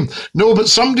Still Game. No, but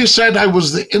somebody said I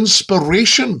was the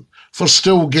inspiration for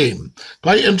Still Game.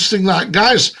 Quite interesting that.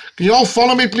 Guys, can you all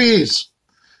follow me, please?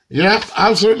 Yeah,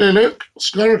 absolutely. Look,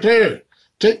 Scottie McClue.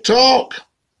 TikTok.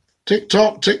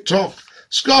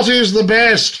 Scottie's the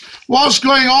best. What's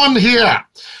going on here?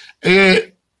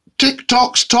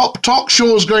 TikTok's top talk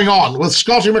show is going on with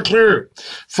Scottie McClue,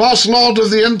 First Lord of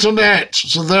the Internet.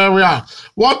 So there we are.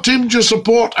 What team do you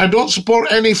support? I don't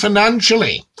support any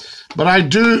financially, but I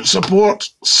do support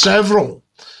several.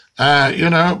 But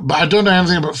I don't know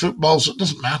anything about football, so it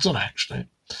doesn't matter, actually.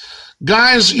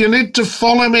 Guys, you need to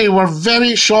follow me. We're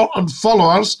very short on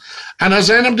followers. And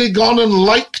has anybody gone and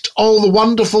liked all the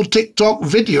wonderful TikTok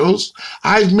videos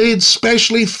I've made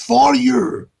specially for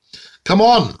you? Come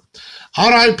on.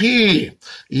 R.I.P.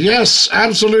 Yes,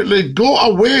 absolutely. Go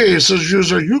away, says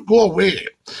user. You go away.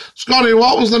 Scottie,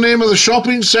 what was the name of the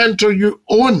shopping centre you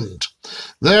owned?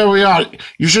 There we are.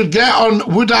 You should get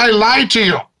on Would I Lie to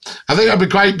You? I think I'd be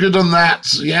quite good on that,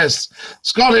 yes.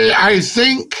 Scottie, I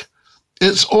think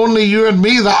it's only you and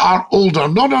me that are older.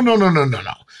 No.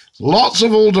 Lots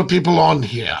of older people on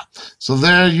here. So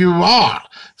there you are.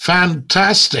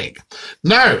 Fantastic.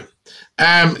 Now,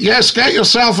 yes, get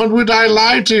yourself on Would I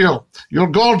Lie to You? You're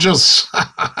gorgeous.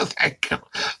 Thank you.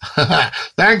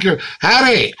 Thank you.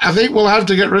 Harry, I think we'll have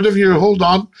to get rid of you. Hold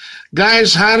on.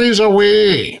 Guys, Harry's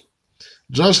away.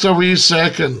 Just a wee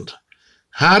second.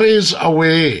 Harry's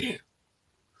away.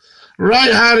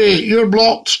 Right, Harry, you're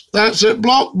blocked. That's it.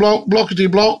 Block,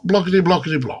 blockety, block, blockety,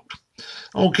 blockety, block.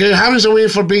 Okay, Harry's away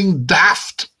for being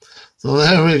daft. So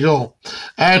there we go.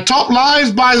 Top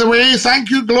live, by the way. Thank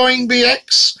you, Glowing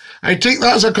BX. I take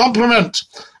that as a compliment.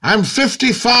 I'm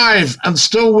 55 and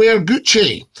still wear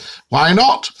Gucci. Why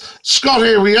not?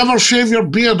 Scottie, will you ever shave your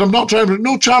beard? I'm not trying to...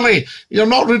 No, Charlie, you're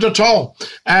not rude at all.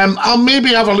 I'll maybe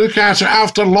have a look at it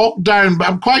after lockdown, but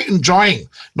I'm quite enjoying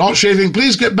not shaving.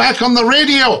 Please get back on the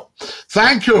radio.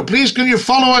 Thank you. Please can you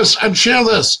follow us and share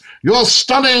this? You're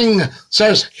stunning,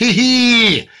 says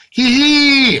hee.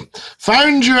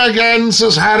 Found you again,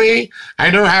 says Harry.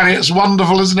 I know, Harry, it's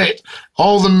wonderful, isn't it?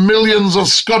 All the millions of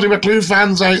Scottie McClue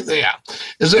fans out there.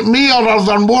 Is it me, or are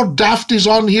there more dafties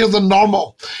on here than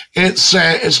normal? It's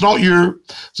not you.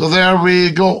 So there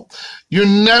we go. You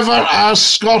never ask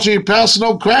Scottie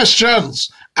personal questions.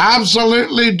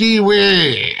 Absolutely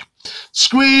D-way.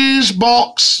 Squeeze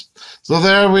box. So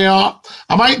there we are.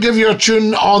 I might give you a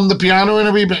tune on the piano in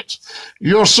a wee bit.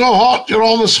 You're so hot, you're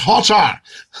almost hotter.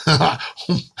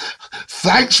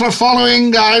 Thanks for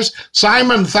following, guys.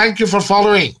 Simon, thank you for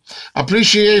following.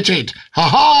 Appreciated.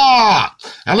 Ha-ha!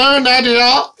 Hello,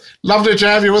 Nadia. Lovely to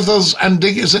have you with us. And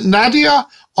is it Nadia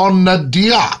or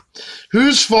Nadia?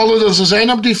 Who's followed us? Has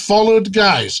anybody followed,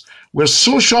 guys? We're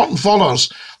so short in followers.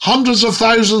 Hundreds of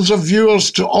thousands of viewers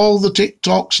to all the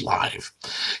TikToks live.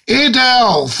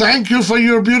 Adele, thank you for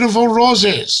your beautiful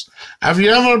roses. Have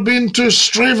you ever been to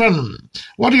Straven?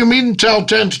 What do you mean tell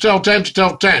 10 to tell 10 to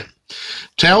tell 10?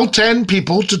 Tell 10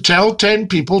 people to tell 10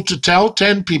 people to tell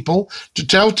 10 people to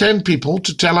tell 10 people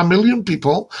to tell 1 million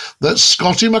people that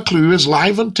Scottie McClue is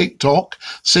live on TikTok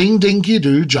saying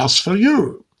Dinky-Doo just for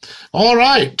you. All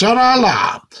right,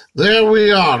 ta-ra-la. There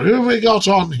we are. Who have we got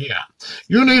on here?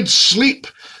 You need sleep.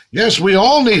 Yes, we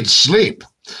all need sleep.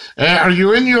 Are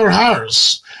you in your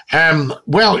house?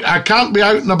 Well, I can't be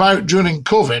out and about during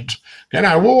COVID. Can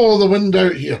I? Whoa, the wind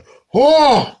out here.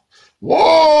 Whoa!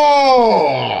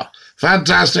 Whoa!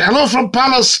 Fantastic. Hello from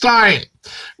Palestine.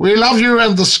 We love you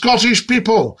and the Scottish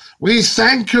people. We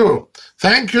thank you.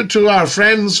 Thank you to our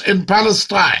friends in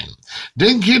Palestine.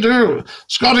 Dinky-Doo.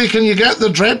 Scottie, can you get the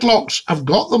dreadlocks? I've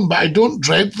got them, but I don't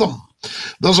dread them.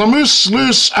 There's a moose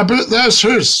loose about this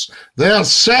house. There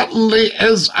certainly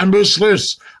is a moose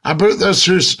loose about this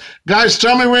house. Guys,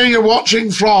 tell me where you're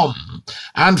watching from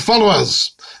and follow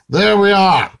us. There we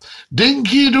are.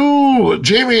 Dinky-Doo.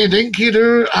 Jamie,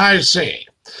 Dinky-Doo, I say.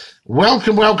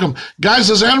 Welcome, welcome. Guys,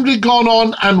 has anybody gone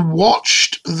on and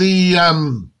watched the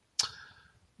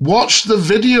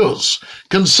videos?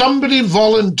 Can somebody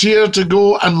volunteer to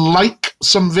go and like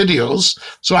some videos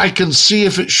so I can see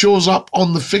if it shows up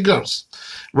on the figures?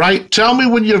 Right? Tell me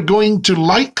when you're going to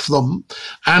like them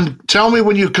and tell me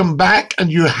when you come back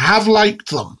and you have liked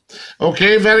them.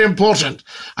 Okay, very important.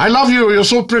 I love you. You're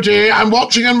so pretty. I'm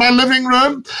watching in my living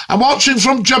room. I'm watching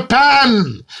from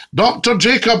Japan. Dr.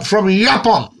 Jacob from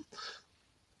Japan.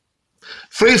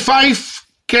 Free Fife,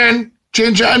 Ken,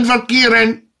 change it in for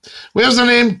Kieran. Where's the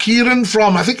name Kieran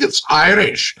from? I think it's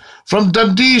Irish. From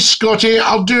Dundee, Scottie.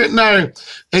 I'll do it now.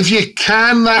 If you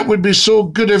can, that would be so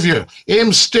good of you.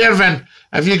 Aim Stervin.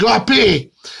 Have you got to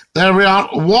pay? There we are.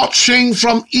 Watching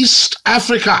from East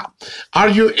Africa. Are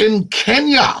you in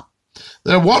Kenya?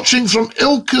 They're watching from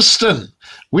Ilkeston.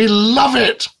 We love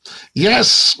it.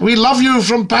 Yes, we love you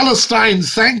from Palestine.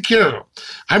 Thank you.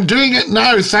 I'm doing it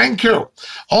now. Thank you.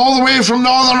 All the way from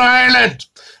Northern Ireland.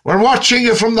 We're watching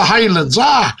you from the Highlands.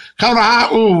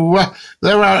 Karaha'u.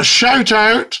 There are a shout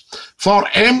out for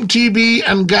MTB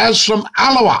and Gaz from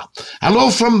Alawa. Hello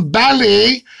from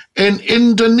Bali in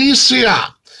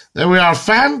Indonesia. There we are.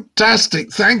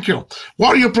 Fantastic. Thank you.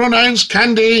 What are your pronouns,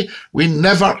 Candy? We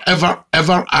never, ever,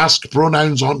 ever ask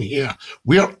pronouns on here.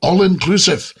 We're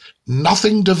all-inclusive.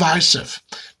 Nothing divisive.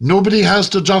 Nobody has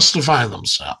to justify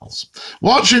themselves.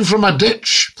 Watching from a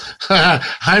ditch.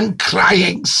 I'm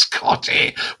crying,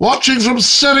 Scottie. Watching from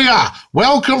Syria.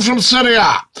 Welcome from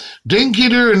Syria.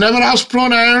 Dinky-Doo, never ask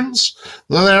pronouns.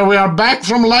 There we are, back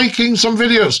from liking some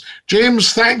videos.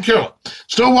 James, thank you.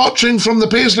 Still watching from the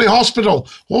Paisley Hospital.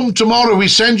 Home tomorrow. We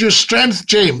send you strength,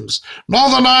 James.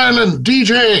 Northern Ireland,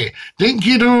 DJ.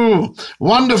 Dinky-Doo.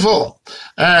 Wonderful.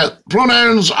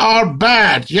 Pronouns are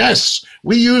bad. Yes,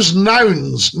 we use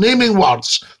nouns, naming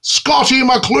words. Scottie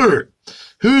McClue.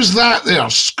 Who's that there?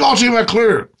 Scottie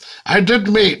McClue. I did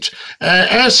meet.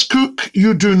 S. Cook,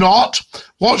 you do not.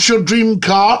 What's your dream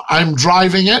car? I'm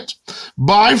driving it.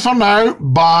 Bye for now.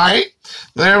 Bye.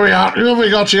 There we are. Who have we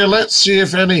got here? Let's see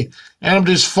if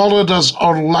anybody's followed us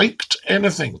or liked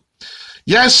anything.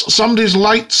 Yes, somebody's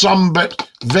liked some, but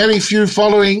very few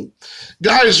following.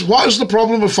 Guys, what is the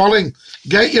problem with following?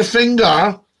 Get your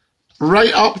finger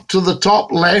right up to the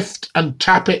top left and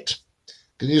tap it.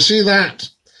 Can you see that?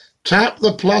 Tap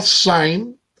the plus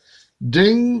sign.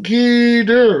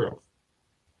 Dinky-Doo.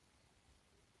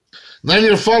 Then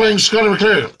you're following Scottie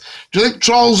McClue. Do you think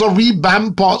trolls are wee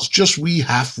bampots, just wee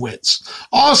half-wits?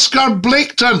 Oscar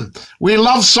Blaketon. We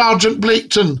love Sergeant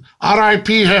Blaketon.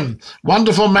 R.I.P. him.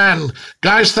 Wonderful man.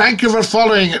 Guys, thank you for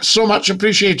following. It's so much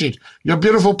appreciated. You're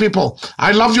beautiful people.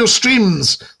 I love your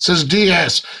streams, says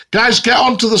DS. Guys, get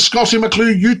onto the Scottie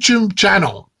McClue YouTube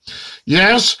channel.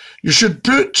 Yes, you should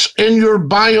put in your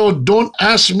bio, don't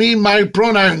ask me my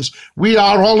pronouns. We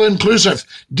are all inclusive.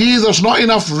 D, there's not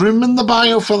enough room in the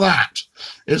bio for that.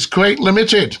 It's quite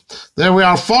limited. There we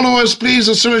are. Follow us, please,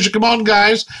 as soon as you come on,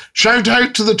 guys. Shout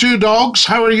out to the two dogs.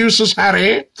 How are you, says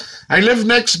Harry. I live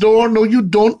next door. No, you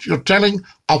don't. You're telling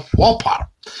a whopper.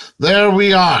 There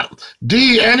we are.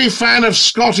 D, any fan of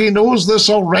Scottie knows this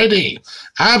already.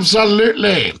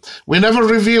 Absolutely. We never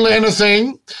reveal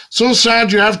anything. So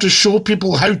sad you have to show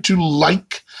people how to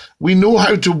like. We know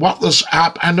how to work this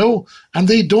app, I know, and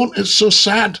they don't. It's so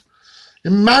sad.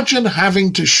 Imagine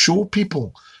having to show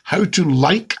people how to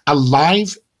like a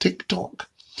live TikTok.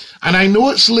 And I know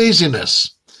it's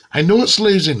laziness. I know it's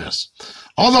laziness.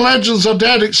 All the legends are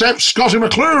dead except Scottie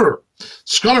McClue.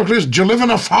 Scottie McClue, do you live on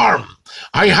a farm?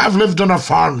 I have lived on a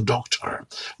farm, Doctor.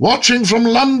 Watching from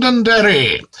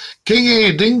Londonderry.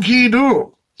 Kingy,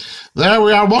 Dinky-Doo. There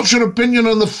we are. What's your opinion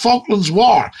on the Falklands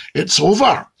War? It's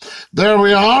over. There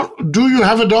we are. Do you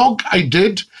have a dog? I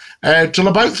did. Till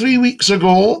about 3 weeks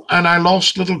ago, and I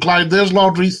lost little Clyde. There's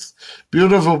Lord Reith.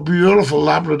 Beautiful, beautiful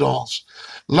Labradors.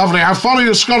 Lovely. I follow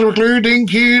you, Scottie McClue,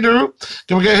 Dinky-Doo.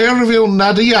 Can we get hair reveal,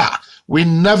 Nadia? We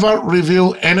never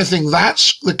reveal anything.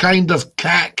 That's the kind of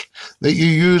cack that you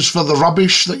use for the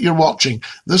rubbish that you're watching.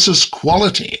 This is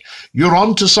quality. You're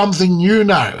on to something new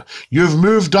now. You've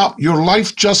moved up. Your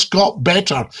life just got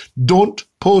better. Don't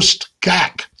post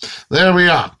cack. There we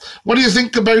are. What do you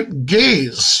think about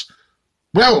gays?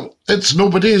 Well, it's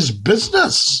nobody's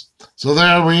business. So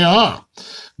there we are.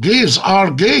 Gays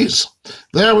are gays.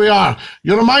 There we are.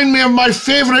 You remind me of my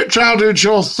favourite childhood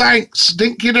show. Thanks,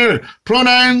 Dinky-Doo.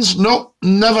 Pronouns? Nope,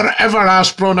 never ever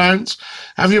ask pronouns.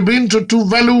 Have you been to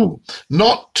Tuvalu?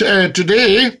 Not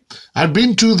today. I've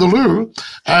been to the loo.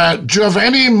 Do you have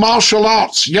any martial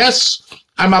arts? Yes,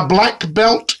 I'm a black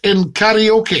belt in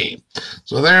karaoke.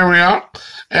 So there we are.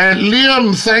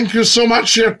 Liam, thank you so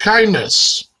much for your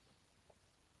kindness.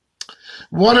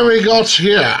 What do we got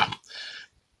here?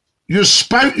 You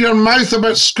spout your mouth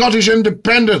about Scottish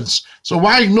independence, so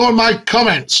why ignore my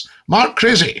comments? Mark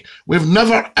Crazy, we've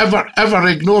never, ever, ever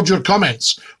ignored your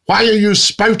comments. Why are you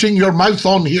spouting your mouth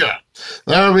on here?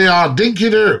 There we are,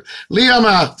 Dinky-Doo.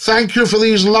 Liam, thank you for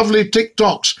these lovely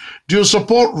TikToks. Do you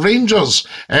support Rangers?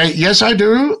 Yes, I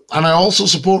do, and I also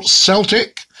support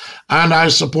Celtic, and I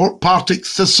support Partick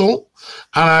Thistle,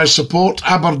 and I support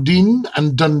Aberdeen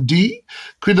and Dundee,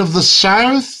 Queen of the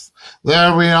South.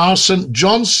 There we are, St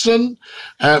Johnstone,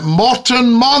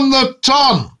 Morton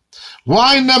Monmouthton.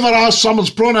 Why never ask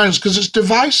someone's pronouns? Because it's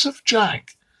divisive,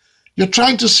 Jack. You're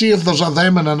trying to see if there's a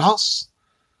them and an us.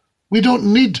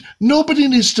 Nobody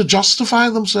needs to justify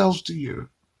themselves to you.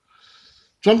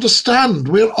 Do you understand?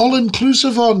 We're all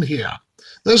inclusive on here.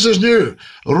 This is new.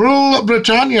 Rule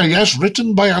Britannia, yes,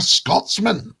 written by a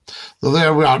Scotsman. So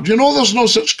there we are. Do you know there's no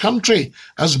such country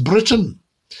as Britain?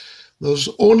 There's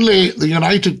only the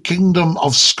United Kingdom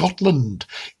of Scotland,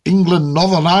 England,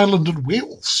 Northern Ireland, and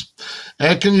Wales.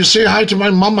 Can you say hi to my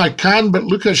mum? I can, but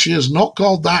Luca, she is not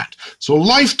called that. So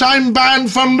lifetime ban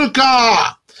for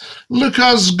Luca.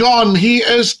 Luca's gone. He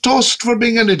is toast for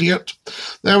being an idiot.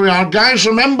 There we are. Guys,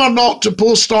 remember not to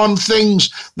post on things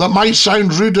that might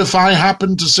sound rude if I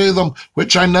happen to say them,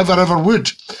 which I never ever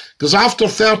would. Because after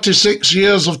 36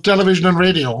 years of television and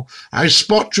radio, I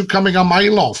spot you coming a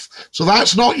mile off. So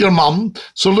that's not your mum.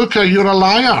 So Luca, you're a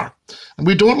liar. And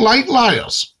we don't like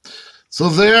liars. So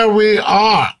there we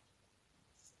are.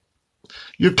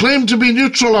 You claim to be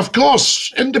neutral, of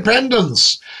course.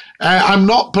 Independence. I'm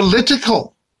not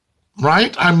political.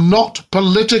 Right? I'm not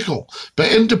political,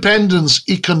 but independence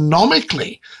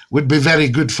economically would be very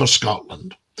good for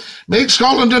Scotland. Make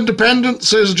Scotland independent,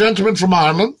 says a gentleman from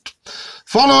Ireland.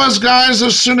 Follow us, guys,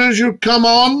 as soon as you come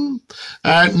on.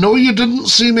 No, you didn't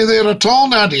see me there at all,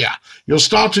 Nadia. You're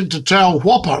starting to tell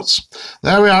whoppers.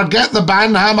 There we are. Get the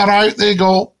ban hammer out. There you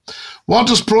go. What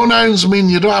does pronouns mean?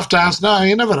 You don't have to ask. No,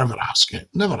 you never ever ask it.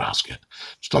 Never ask it.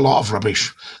 Just a lot of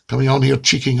rubbish coming on here,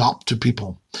 cheeking up to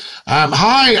people.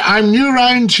 Hi, I'm new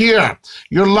round here.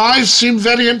 Your lives seem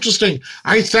very interesting.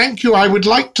 I thank you. I would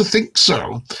like to think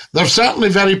so. They're certainly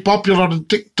very popular on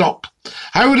TikTok.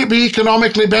 How would it be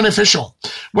economically beneficial?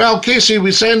 Well, Casey,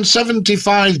 we send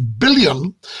 75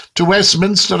 billion to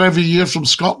Westminster every year from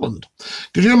Scotland.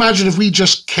 Could you imagine if we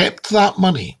just kept that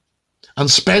money and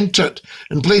spent it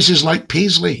in places like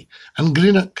Paisley and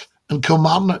Greenock and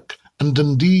Kilmarnock and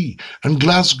Dundee and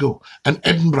Glasgow and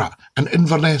Edinburgh and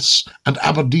Inverness and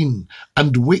Aberdeen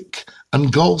and Wick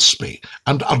and Galsby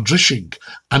and Ardrishig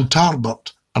and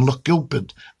Tarbert and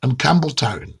Lochgilphead and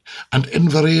Campbelltown and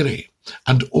Inverary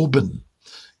and Oban.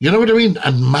 You know what I mean?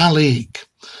 And Mallaig.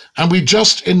 And we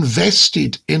just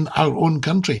invested in our own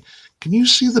country. Can you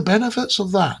see the benefits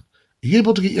of that? Are you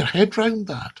able to get your head round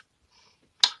that?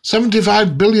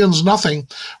 75 billion's nothing.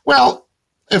 Well,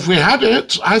 if we had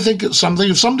it, I think it's something.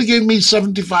 If somebody gave me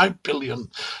 75 billion,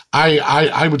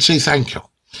 I would say thank you.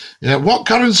 Yeah, what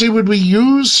currency would we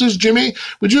use, says Jimmy?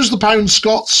 We'd use the pound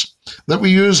Scots that we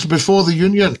used before the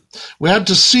Union. We had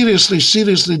to seriously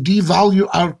devalue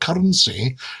our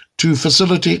currency to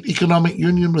facilitate economic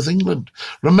union with England.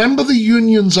 Remember, the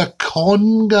Union's a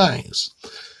con, guys.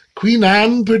 Queen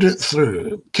Anne put it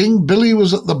through. King Billy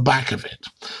was at the back of it.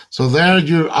 So there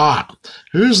you are.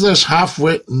 Who's this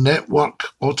half-wit network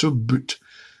auto boot?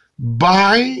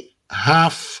 By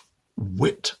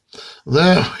half-wit.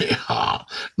 There we are.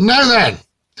 Now then,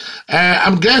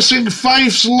 I'm guessing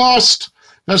Fife's lost.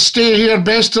 Let's stay here.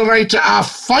 Best to write it.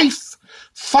 Fife.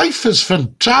 Fife is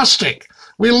fantastic.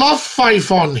 We love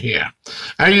Fife on here.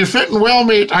 Are you fitting well,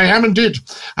 mate? I am indeed.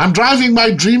 I'm driving my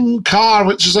dream car,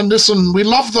 which is a Nissan. We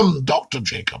love them, Dr.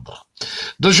 Jacob.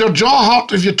 Does your jaw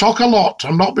hurt if you talk a lot?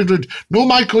 I'm not being rude. No,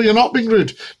 Michael, you're not being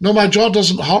rude. No, my jaw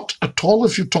doesn't hurt at all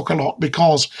if you talk a lot,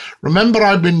 because remember,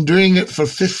 I've been doing it for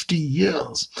 50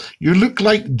 years. You look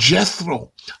like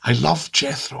Jethro. I love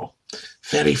Jethro.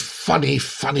 Very funny,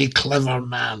 clever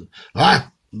man.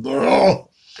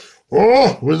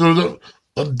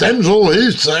 Denzel, he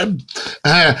said.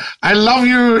 I love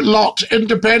you lot.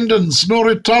 Independence. No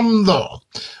return, though.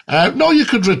 No, you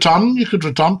could return.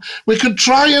 We could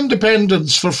try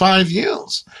independence for 5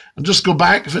 years and just go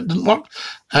back if it didn't work.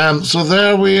 So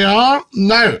there we are.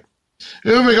 Now,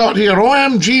 who have we got here?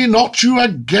 OMG, not you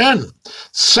again.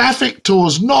 Sapphic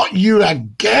Toes, not you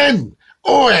again.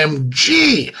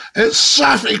 OMG, it's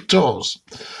Sapphic Toes.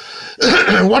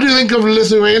 What do you think of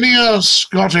Lithuania,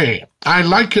 Scottie? I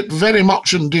like it very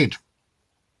much indeed.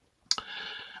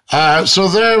 So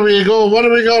there we go. What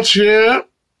do we got here?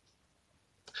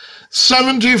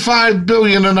 75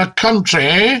 billion in a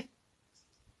country.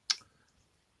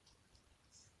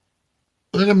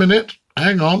 Wait a minute.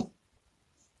 Hang on.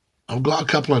 I've got a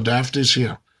couple of dafties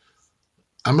here.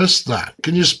 I missed that.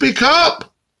 Can you speak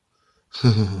up?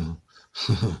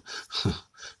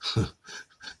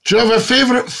 Do you have a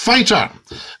favourite fighter?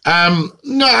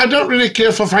 No, I don't really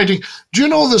care for fighting. Do you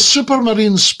know the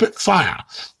Supermarine Spitfire,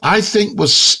 I think,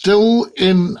 was still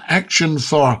in action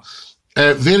for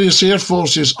various air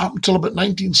forces up until about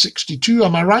 1962.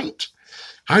 Am I right?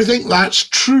 I think that's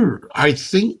true. I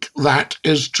think that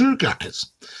is true, guys.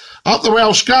 Up the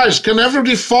Welsh, guys, can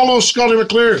everybody follow Scottie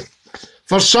McClue?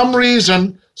 For some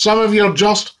reason, some of you are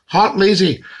just heart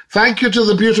lazy. Thank you to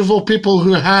the beautiful people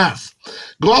who have.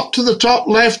 Go up to the top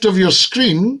left of your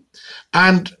screen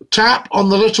and tap on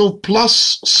the little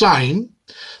plus sign.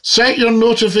 Set your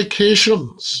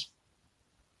notifications.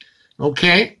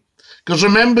 Okay? Because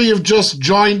remember, you've just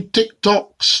joined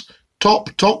TikTok's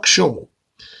Top Talk Show.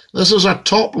 This is a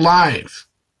top live.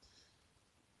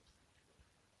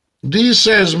 Dee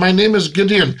says, my name is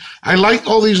Gideon. I like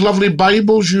all these lovely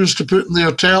Bibles used to put in the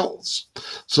hotels.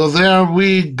 So there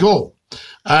we go.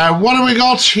 What do we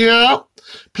got here?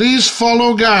 Please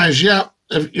follow, guys. Yeah,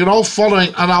 if you're all following,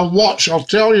 and I'll watch, I'll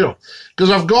tell you. Because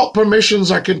I've got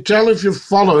permissions, I can tell if you've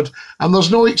followed, and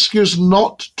there's no excuse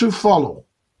not to follow.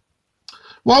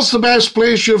 What's the best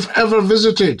place you've ever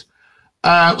visited?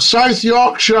 South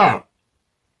Yorkshire.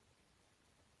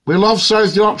 We love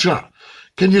South Yorkshire.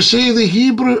 Can you see the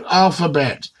Hebrew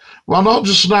alphabet? Well, not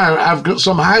just now. I've got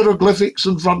some hieroglyphics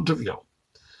in front of you.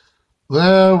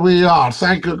 There we are.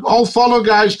 Thank you. All follow,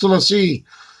 guys, till I see.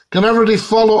 Can everybody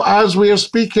follow as we are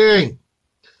speaking?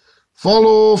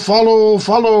 Follow, follow,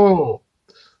 follow.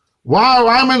 Wow,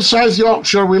 I'm in South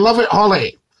Yorkshire. We love it,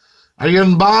 Holly. Are you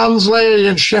in Barnsley? Are you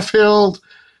in Sheffield?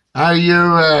 Are you,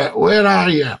 where are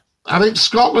you? I think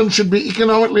Scotland should be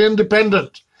economically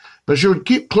independent, but she would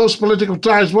keep close political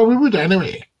ties. Well, we would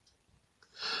anyway.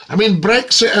 I mean,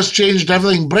 Brexit has changed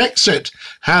everything. Brexit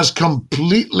has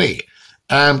completely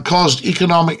caused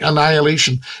economic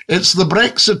annihilation. It's the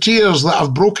Brexiteers that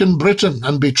have broken Britain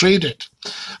and betrayed it.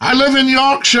 I live in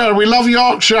Yorkshire. We love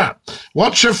Yorkshire.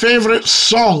 What's your favourite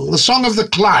song? The Song of the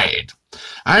Clyde.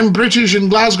 I'm British in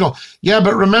Glasgow. Yeah,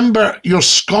 but remember, you're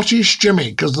Scottish,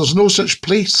 Jimmy, because there's no such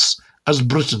place as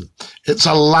Britain. It's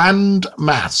a land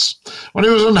mass. When he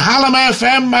was on Hallam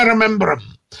FM, I remember him.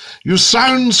 You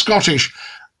sound Scottish.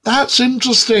 That's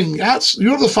interesting.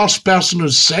 You're the first person who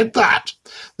said that.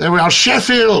 There we are.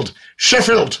 Sheffield.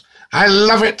 Sheffield. I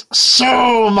love it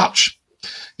so much.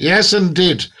 Yes,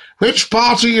 indeed. Which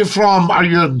part are you from? Are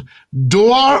you in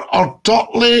Dover or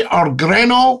Totley or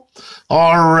Greenock?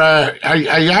 Or are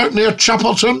you out near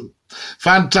Chapelton?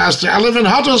 Fantastic. I live in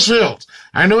Huddersfield.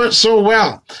 I know it so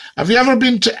well. Have you ever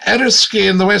been to Eriskay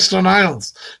in the Western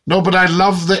Isles? No, but I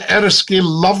love the Eriskay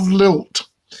love lilt.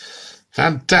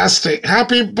 Fantastic.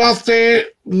 Happy birthday.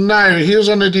 Now, here's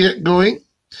an idiot going.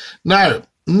 Now,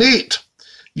 Nate,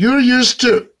 you're used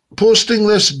to posting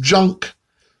this junk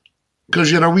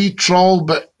because you're a wee troll,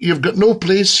 but you've got no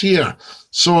place here.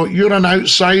 So you're an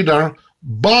outsider.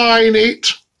 Bye,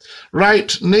 Nate.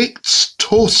 Right, Nate's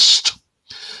toast.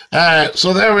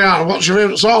 So there we are. What's your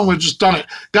favourite song? We've just done it.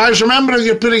 Guys, remember, if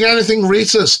you're putting anything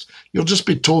racist, you'll just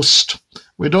be toast.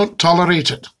 We don't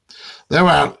tolerate it. There we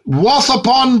are. Wath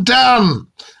upon Dern.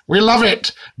 We love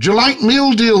it. Do you like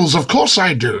meal deals? Of course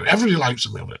I do. Everybody likes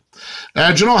a meal deal.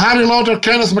 Do you know Harry Lauder,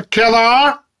 Kenneth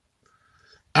McKellar?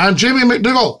 And Jamie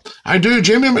McDougall. I do.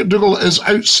 Jamie McDougall is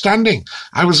outstanding.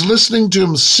 I was listening to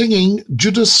him singing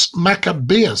Judas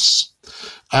Maccabeus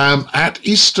at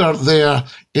Easter there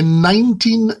in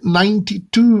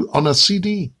 1992 on a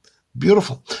CD.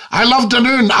 Beautiful. I love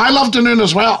Dunoon. I love Dunoon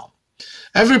as well.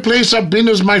 Every place I've been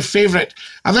is my favourite.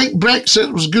 I think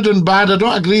Brexit was good and bad. I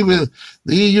don't agree with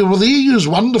the EU. Well, the EU is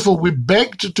wonderful. We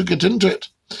begged to get into it.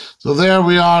 So there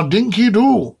we are.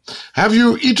 Dinky-Doo. Have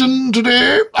you eaten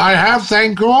today? I have,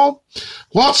 thank you.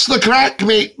 What's the crack,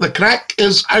 mate? The crack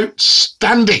is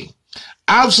outstanding.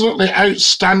 Absolutely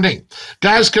outstanding.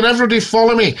 Guys, can everybody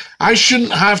follow me? I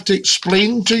shouldn't have to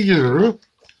explain to you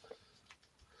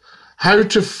how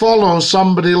to follow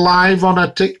somebody live on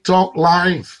a TikTok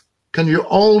live. Can you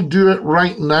all do it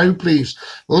right now, please?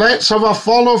 Let's have a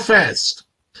follow fest.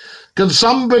 Can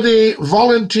somebody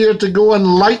volunteer to go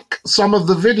and like some of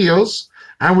the videos,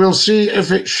 and we'll see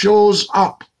if it shows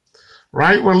up.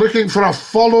 Right, we're looking for a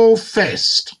follow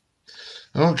fest.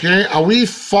 Okay, a wee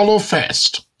follow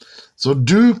fest. So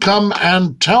do come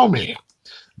and tell me.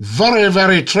 Very,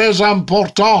 very très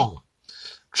important.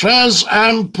 Très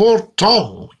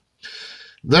important.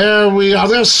 There we are.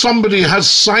 There's somebody has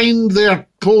signed their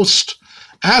post.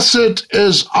 Acid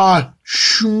is a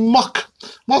schmuck.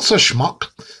 What's a schmuck?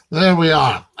 There we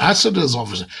are. Acid is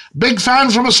obviously. Big fan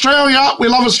from Australia. We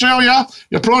love Australia.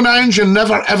 Your pronouns, you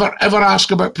never, ever, ever ask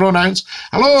about pronouns.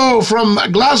 Hello from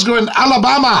Glasgow in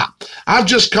Alabama. I've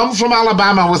just come from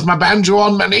Alabama with my banjo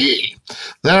on my knee.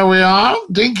 There we are.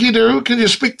 Dinky-Doo, can you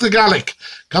speak the Gaelic?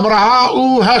 Camaraha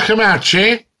u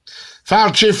hachamachi.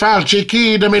 Falchi, falchi,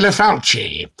 ki de mille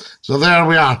falchi. So there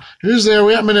we are. Who's there?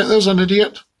 Wait a minute, there's an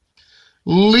idiot.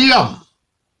 Liam.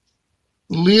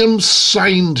 Liam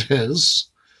signed his.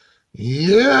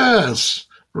 Yes.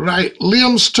 Right.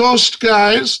 Liam's toast,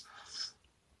 guys.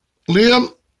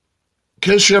 Liam,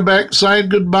 kiss your backside.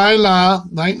 Goodbye, la.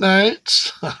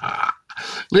 Night-night.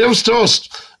 Liam's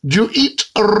toast. Do you eat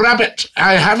rabbit?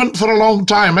 I haven't for a long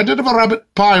time. I did have a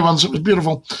rabbit pie once. It was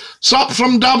beautiful. Sup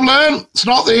from Dublin. It's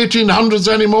not the 1800s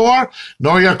anymore.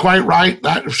 No, you're quite right.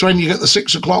 That's when you get the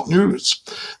 6 o'clock news.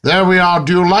 There we are.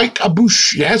 Do you like a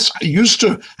bush? Yes, I used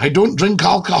to. I don't drink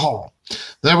alcohol.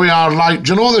 There we are. Like,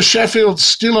 do you know the Sheffield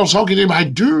Steelers hockey team? I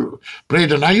do,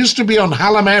 Braden. I used to be on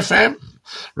Hallam FM.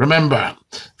 Remember,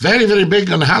 very, very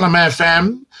big on Hallam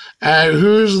FM.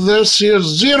 Who's this here?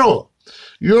 Zero.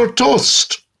 You're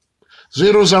toast.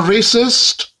 Zero's a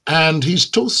racist, and he's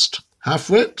toast.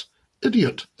 Half-wit,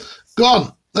 idiot.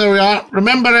 Gone. There we are.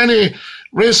 Remember any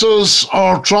racists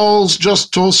or trolls,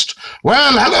 just toast.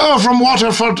 Well, hello from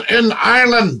Waterford in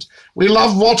Ireland. We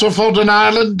love Waterford in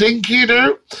Ireland.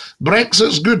 Dinky-Doo.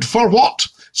 Brexit's good for what?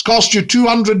 It's cost you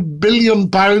 £200 billion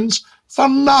for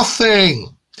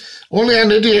nothing. Only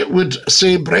an idiot would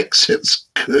say Brexit's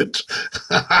good.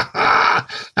 A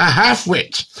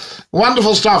half-wit.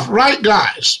 Wonderful stuff. Right,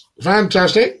 guys.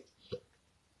 Fantastic.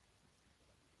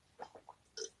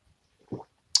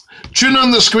 Tune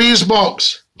in the squeeze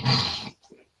box.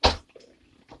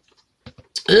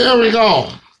 Here we go.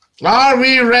 Are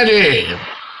we ready?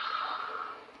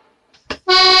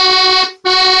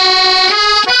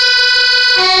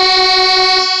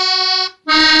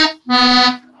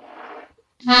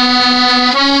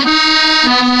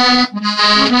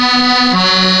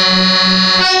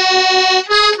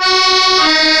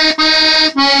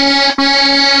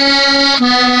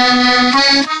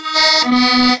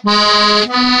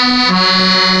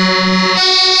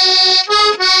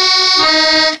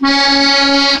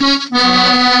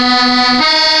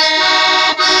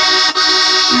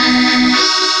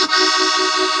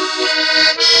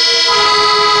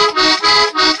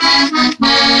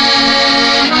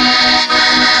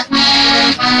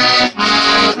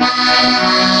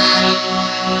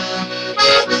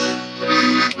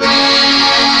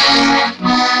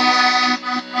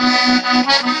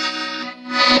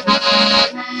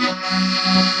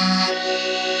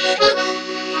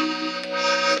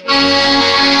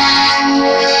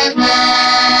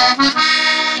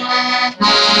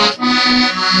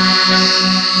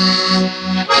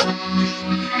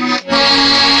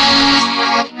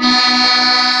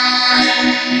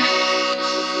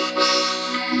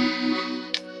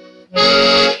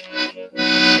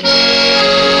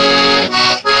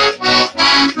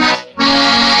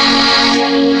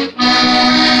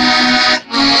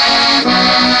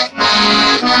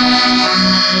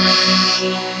 Did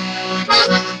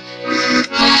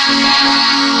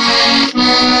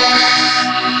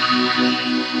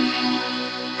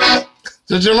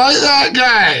you like that,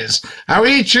 guys? A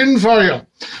wee tune for you.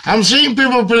 I'm seeing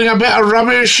people putting a bit of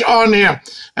rubbish on here.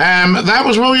 That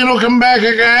was Will You Know Come Back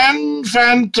Again.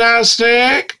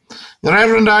 Fantastic. The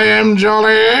Reverend I Am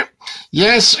Jolly.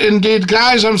 Yes, indeed,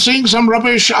 guys. I'm seeing some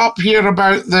rubbish up here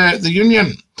about the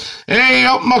union. Hey,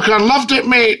 up mucker. Loved it,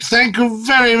 mate. Thank you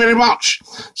very, very much.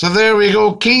 So there we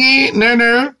go. Kingy.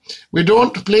 No. We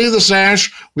don't play the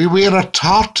sash. We wear a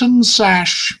tartan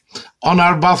sash on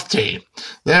our birthday.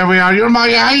 There we are. You're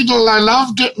my idol. I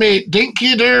loved it, mate.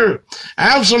 Dinky-Doo.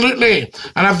 Absolutely.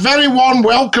 And a very warm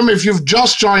welcome if you've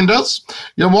just joined us.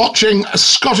 You're watching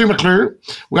Scottie McClue.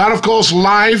 We are, of course,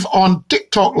 live on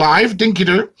TikTok Live,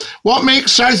 Dinky-Doo. What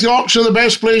makes South Yorkshire the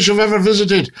best place you've ever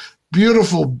visited?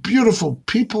 Beautiful, beautiful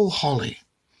people, Holly.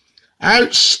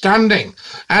 Outstanding.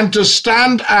 And to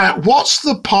stand at, what's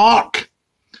the park?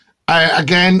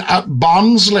 Again, at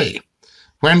Barnsley.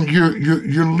 When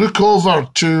you look over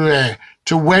to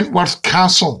Wentworth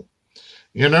Castle,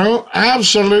 you know,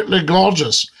 absolutely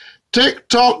gorgeous.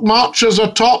 TikTok marches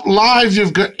are top live.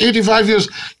 You've got 85 views.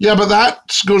 Yeah, but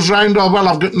that goes round. Oh, well,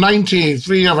 I've got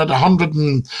 93. I've had 100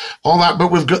 and all that.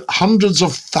 But we've got hundreds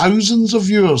of thousands of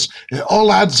viewers. It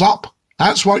all adds up.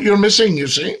 That's what you're missing, you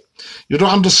see. You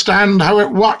don't understand how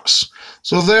it works.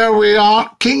 So there we are.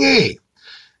 Kingy,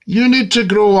 you need to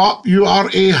grow up. You are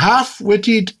a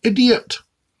half-witted idiot.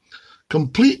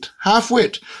 Complete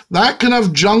half-wit. That kind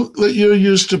of junk that you're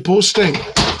used to posting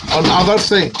on other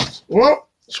things. Whoa,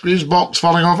 squeeze box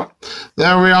falling over.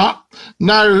 There we are.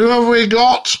 Now, who have we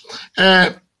got?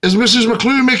 Is Mrs.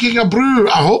 McClue making a brew?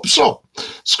 I hope so.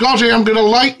 Scottie, I'm going to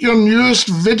like your newest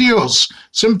videos.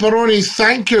 Simperoni,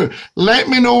 thank you. Let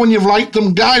me know when you've liked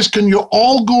them. Guys, can you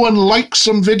all go and like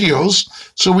some videos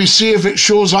so we see if it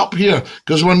shows up here?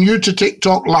 Because we're new to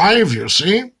TikTok Live, you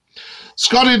see.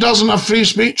 Scottie doesn't have free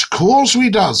speech. Of course he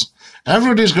does.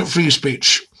 Everybody's got free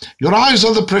speech. Your eyes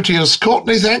are the prettiest.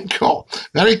 Courtney, thank you.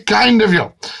 Very kind of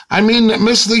you. I mean,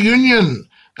 miss the union.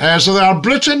 So there,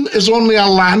 Britain is only a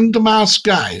landmass,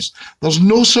 guys. There's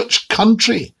no such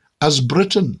country as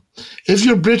Britain. If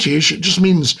you're British, it just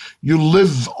means you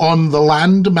live on the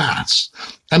landmass.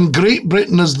 And Great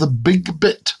Britain is the big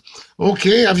bit.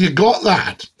 Okay, have you got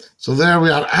that? So there we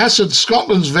are. Acid,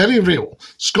 Scotland's very real.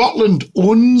 Scotland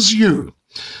owns you.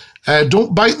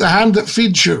 Don't bite the hand that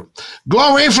feeds you. Go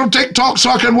away from TikTok so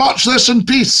I can watch this in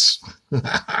peace.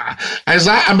 Is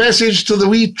that a message to the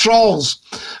wee trolls?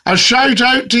 A shout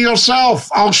out to yourself.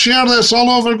 I'll share this all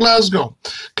over Glasgow.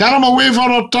 Caramel wafer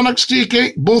or Tunnock's tea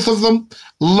cake, both of them.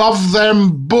 Love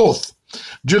them both.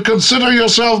 Do you consider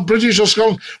yourself British or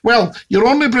Scottish? Well, you're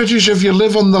only British if you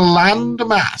live on the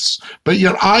landmass, but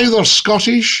you're either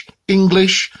Scottish,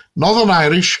 English, Northern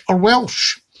Irish, or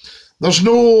Welsh. There's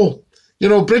no, you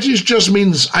know, British just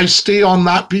means I stay on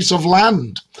that piece of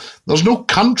land. There's no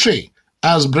country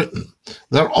as Britain.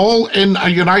 They're all in a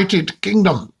United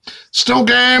Kingdom. Still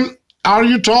game. Are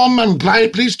you, Tom? I'm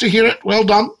pleased to hear it. Well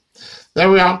done. There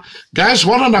we are. Guys,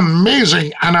 what an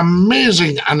amazing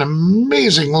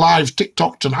live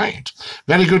TikTok tonight.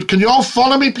 Very good. Can you all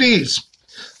follow me, please?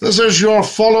 This is your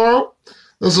follow.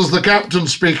 This is the captain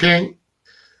speaking.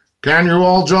 Can you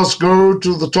all just go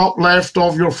to the top left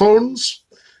of your phones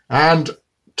and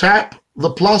tap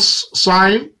the plus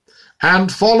sign and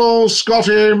follow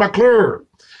Scottie McClue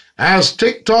as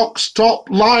TikTok's top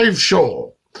live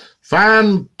show.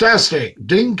 Fantastic.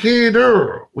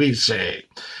 Dinky-Doo, we say.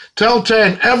 Tell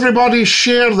 10, everybody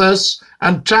share this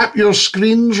and tap your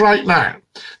screens right now.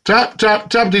 Tap, tap,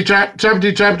 tappity, tap,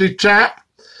 tappity, tappity, tap,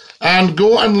 and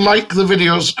go and like the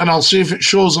videos, and I'll see if it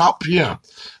shows up here.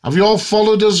 Have you all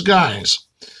followed us, guys?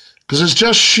 Because it's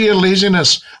just sheer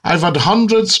laziness. I've had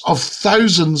hundreds of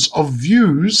thousands of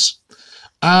views,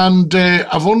 and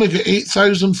I've only got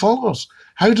 8,000 followers.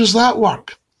 How does that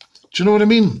work? Do you know what I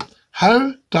mean?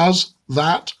 How does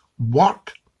that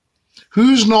work?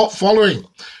 Who's not following?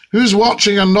 Who's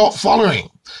watching and not following?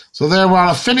 So there we are.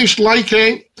 I finished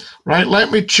liking. Right, let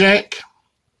me check.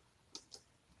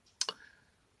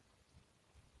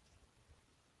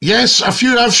 Yes, a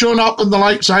few have shown up in the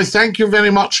likes. I thank you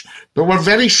very much. But we're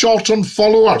very short on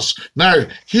followers. Now,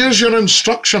 here's your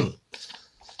instruction.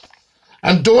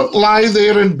 And don't lie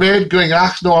there in bed going,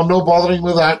 ah, no, I'm not bothering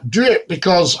with that. Do it,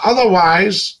 because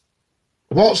otherwise,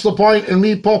 what's the point in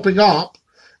me popping up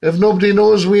if nobody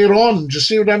knows we're on? Do you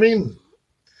see what I mean?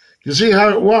 You see how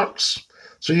it works?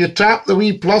 So you tap the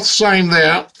wee plus sign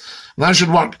there, and that should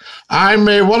work.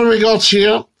 What have we got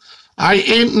here? I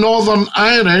ain't Northern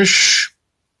Irish.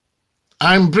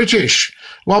 I'm British.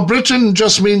 Well, Britain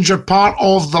just means you're part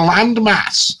of the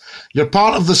landmass. You're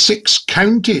part of the 6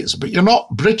 counties, but you're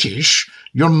not British.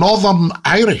 You're Northern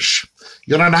Irish.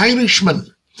 You're an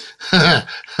Irishman.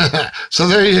 So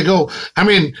there you go. I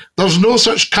mean, there's no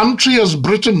such country as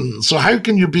Britain. So how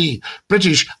can you be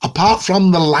British apart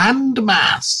from the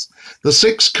landmass, the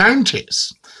 6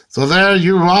 counties? So there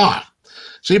you are.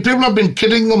 See, people have been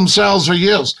kidding themselves for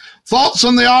years. Thoughts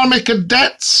on the Army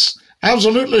cadets?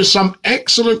 Absolutely, some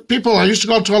excellent people. I used to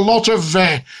go to a lot of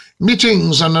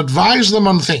meetings and advise them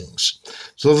on things.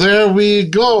 So there we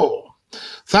go.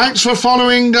 Thanks for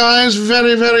following, guys.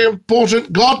 Very, very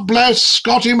important. God bless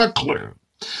Scottie McClue.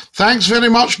 Thanks very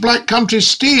much, Black Country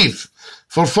Steve,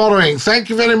 for following. Thank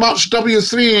you very much,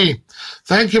 W3.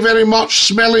 Thank you very much,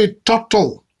 Smelly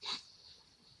Turtle.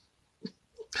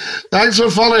 Thanks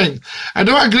for following. I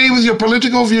don't agree with your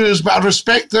political views, but I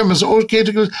respect them. Is it okay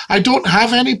to go? I don't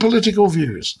have any political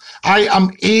views. I am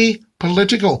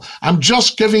apolitical. I'm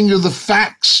just giving you the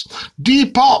facts.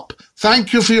 Depop,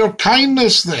 thank you for your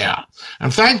kindness there.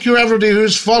 And thank you, everybody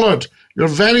who's followed. You're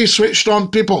very switched on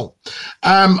people.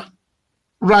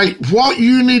 Right, what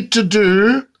you need to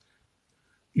do,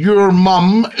 your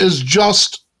mum, is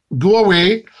just go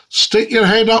away, stick your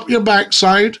head up your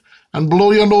backside, and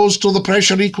blow your nose till the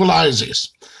pressure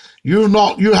equalizes. You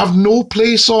have no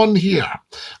place on here.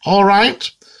 All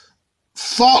right?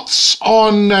 Thoughts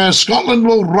on Scotland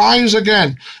will rise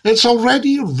again. It's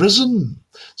already risen.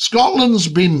 Scotland's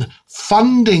been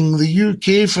funding the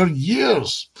UK for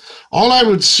years. All I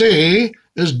would say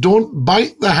is don't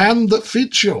bite the hand that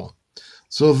feeds you.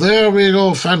 So there we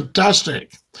go.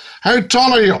 Fantastic. How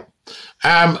tall are you?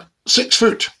 6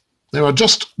 foot. They were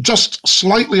just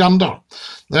slightly under.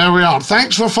 There we are.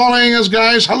 Thanks for following us,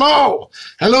 guys. Hello.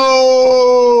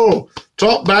 Hello.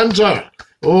 Top banter.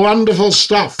 Wonderful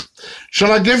stuff.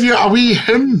 Shall I give you a wee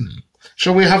hymn?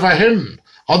 Shall we have a hymn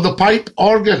on the pipe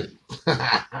organ?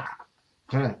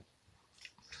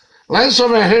 Let's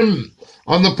have a hymn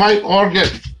on the pipe organ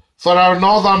for our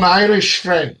Northern Irish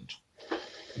friend.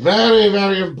 Very,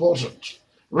 very important.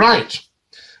 Right.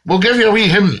 We'll give you a wee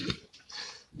hymn.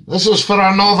 This is for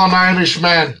our Northern Irish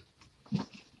man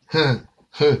who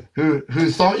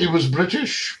thought he was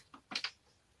British.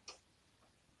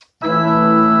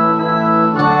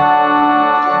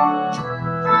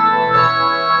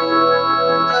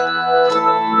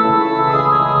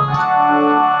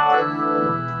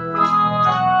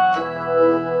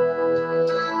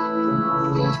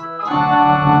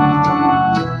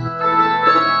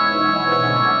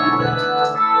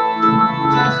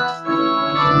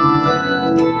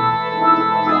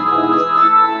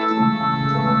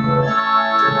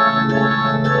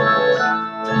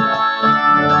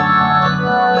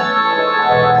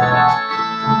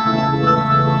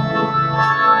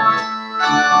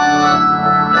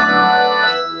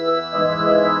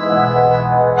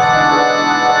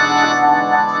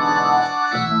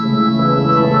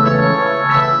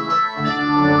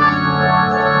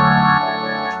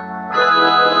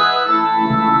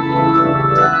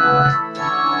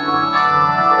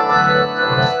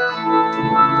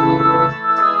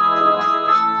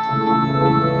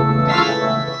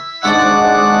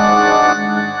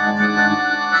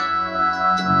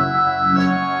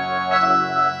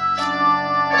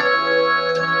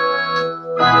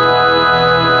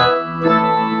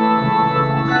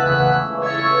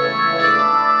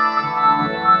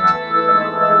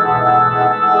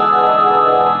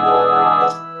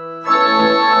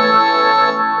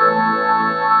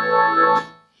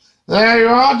 There you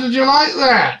are. Did you like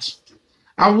that?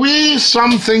 A wee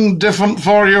something different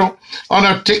for you on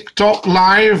a TikTok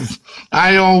live,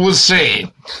 I always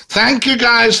say. Thank you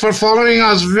guys for following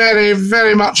us. Very,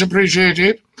 very much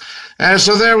appreciated.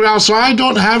 So there we are. So I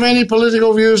don't have any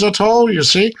political views at all, you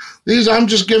see. I'm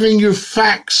just giving you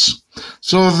facts.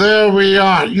 So there we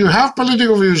are. You have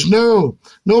political views? No.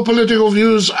 No political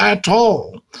views at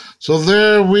all. So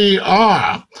there we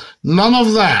are. None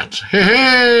of that.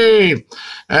 Hey,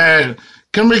 hey.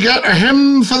 Can we get a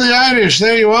hymn for the Irish?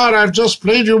 There you are. I've just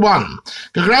played you one.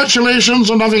 Congratulations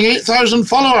on having 8,000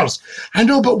 followers. I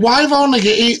know, but why have I only got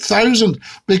 8,000?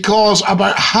 Because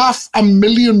about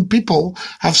 500,000 people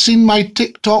have seen my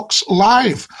TikToks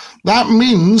live. That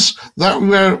means that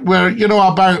we're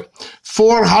about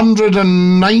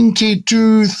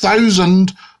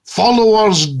 492,000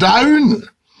 followers down.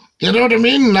 You know what I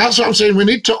mean? That's what I'm saying. We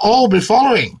need to all be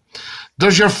following.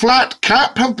 Does your flat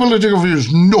cap have political views?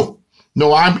 No.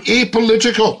 No, I'm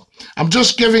apolitical. I'm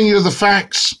just giving you the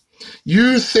facts.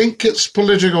 You think it's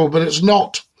political, but it's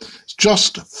not. It's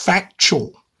just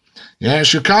factual.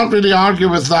 Yes, you can't really argue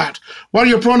with that. What are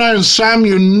your pronouns, Sam?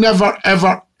 You never,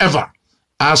 ever, ever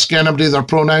ask anybody their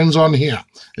pronouns on here.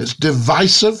 It's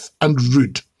divisive and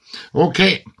rude.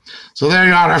 Okay, so there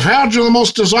you are. I've heard you're the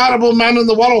most desirable man in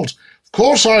the world. Of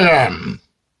course I am.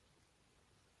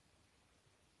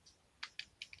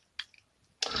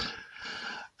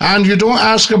 And you don't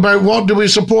ask about what do we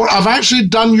support. I've actually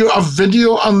done you a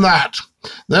video on that.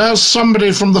 There's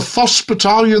somebody from the 1st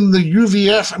Battalion, the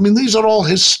UVF. I mean, these are all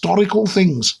historical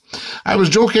things. I was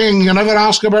joking. You never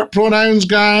ask about pronouns,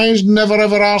 guys. Never,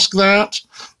 ever ask that.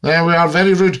 There we are.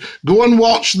 Very rude. Go and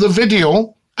watch the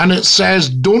video, and it says,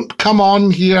 don't come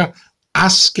on here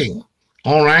asking.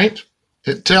 All right?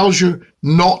 It tells you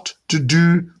not to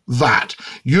do that.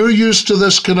 You're used to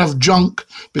this kind of junk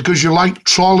because you like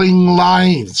trolling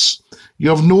lives. You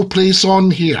have no place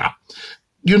on here.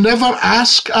 You never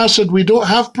ask. I said, we don't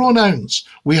have pronouns.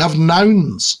 We have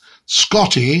nouns.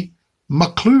 Scottie,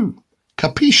 McClue.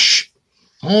 Capiche?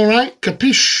 All right,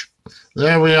 capiche.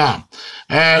 There we are.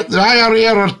 The IRA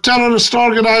are a terrorist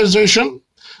organisation,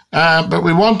 but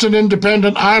we want an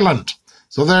independent Ireland.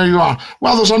 So there you are.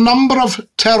 Well, there's a number of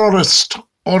terrorist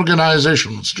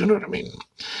organisations. Do you know what I mean?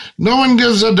 No one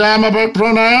gives a damn about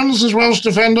pronouns as Welsh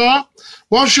Defender.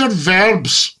 What's your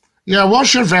verbs? Yeah,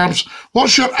 what's your verbs?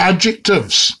 What's your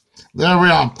adjectives? There we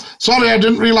are. Sorry, I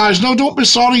didn't realise. No, don't be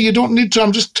sorry. You don't need to.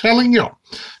 I'm just telling you.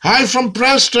 Hi from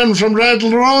Preston, from Red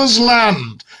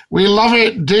Roseland. We love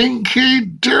it.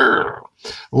 Dinky-Doo.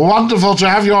 Wonderful to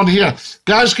have you on here.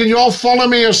 Guys, can you all follow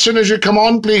me as soon as you come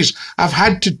on, please? I've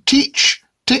had to teach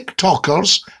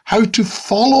TikTokers how to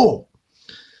follow.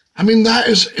 I mean, that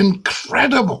is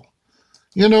incredible.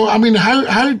 You know, I mean,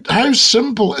 how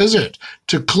simple is it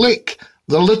to click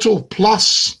the little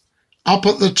plus up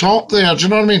at the top there? Do you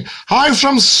know what I mean? Hi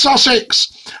from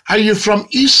Sussex. Are you from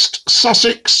East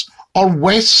Sussex or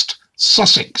West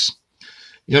Sussex?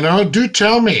 You know, do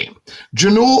tell me. Do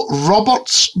you know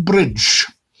Roberts Bridge?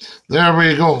 There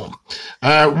we go.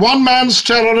 One man's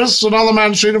terrorists, another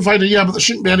man's freedom fighter. Yeah, but there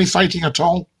shouldn't be any fighting at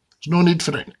all. There's no need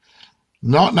for it.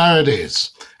 Not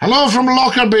nowadays. Hello from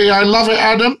Lockerbie. I love it,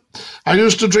 Adam. I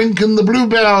used to drink in the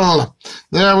Bluebell.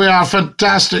 There we are.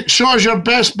 Fantastic. Show us your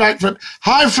best backflip.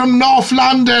 Hi from North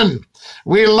London.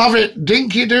 We love it.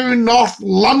 Dinky-Doo, North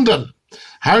London.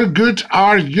 How good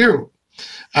are you?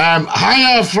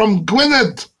 Hiya from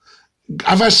Gwynedd.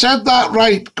 Have I said that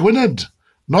right? Gwynedd.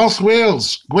 North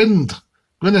Wales.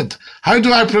 Gwynedd. How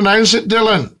do I pronounce it,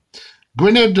 Dylan?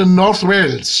 Gwynedd in North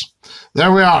Wales.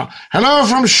 There we are. Hello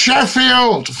from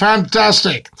Sheffield.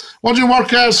 Fantastic. What do you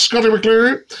work as, Scottie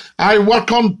McClue? I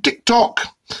work on TikTok,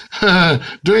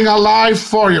 doing a live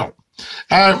for you.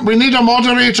 We need a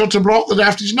moderator to block the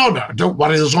dafties. No, don't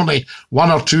worry. There's only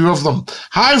one or two of them.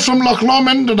 Hi from Loch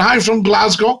Lomond and hi from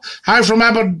Glasgow. Hi from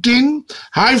Aberdeen.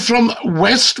 Hi from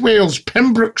West Wales,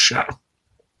 Pembrokeshire.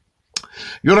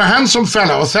 You're a handsome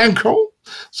fellow. Thank you.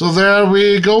 So there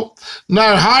we go.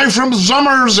 Now, hi from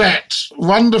Somerset.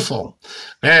 Wonderful.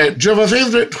 Do you have a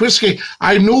favourite whiskey?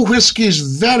 I know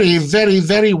whiskies very, very,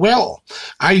 very well.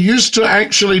 I used to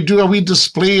actually do a wee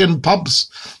display in pubs,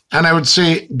 and I would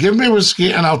say, give me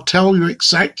whiskey and I'll tell you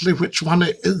exactly which one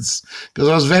it is, because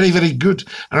I was very, very good.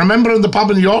 I remember in the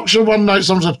pub in Yorkshire one night,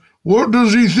 someone said, what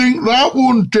does he think that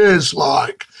one tastes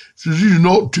like? He says, he's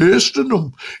not tasting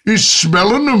them, he's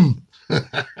smelling them.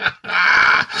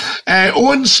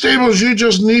 Owen Stables, you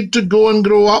just need to go and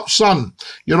grow up, son.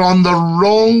 You're on the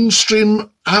wrong stream,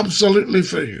 absolutely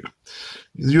for you.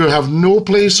 You have no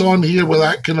place on here with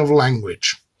that kind of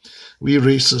language. We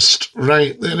racist.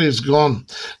 Right, there he's gone.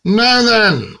 Now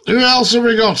then, who else have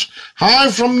we got? Hi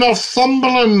from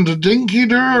Northumberland,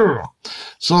 Dinky-Doo.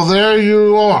 So there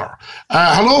you are.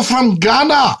 Hello from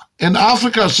Ghana in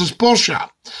Africa, says Portia.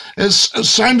 It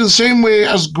sounded the same way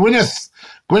as Gwyneth.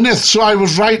 Gwyneth, so I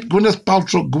was right. Gwyneth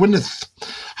Paltrow, Gwyneth.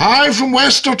 Hi from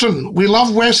Westerton. We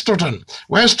love Westerton.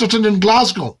 Westerton in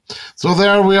Glasgow. So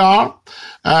there we are.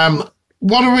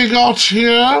 What do we got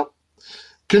here?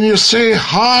 Can you say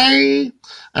hi?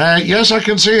 Yes, I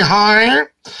can say hi.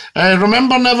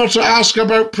 Remember never to ask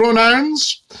about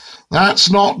pronouns. That's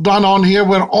not done on here.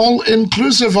 We're all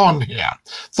inclusive on here.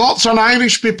 Thoughts on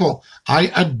Irish people?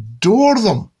 I adore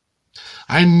them.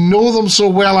 I know them so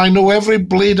well. I know every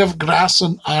blade of grass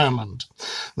in Ireland.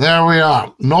 There we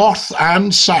are, north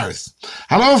and south.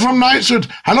 Hello from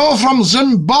Knightswood. Hello from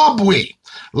Zimbabwe.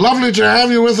 Lovely to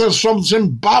have you with us from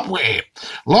Zimbabwe.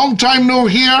 Long time no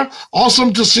here.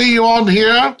 Awesome to see you on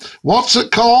here. What's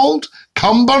it called?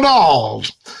 Cumbernauld.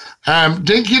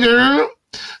 Dinky-Doo.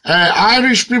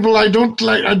 Irish people I don't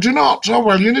like. I do not. Oh,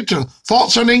 well, you need to.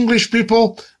 Thoughts on English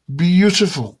people?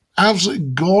 Beautiful. Absolutely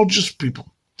gorgeous people.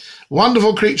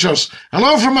 Wonderful creatures.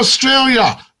 Hello from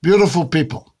Australia. Beautiful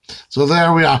people. So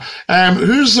there we are.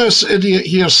 Who's this idiot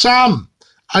here? Sam.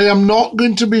 I am not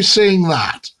going to be saying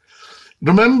that.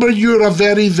 Remember, you're a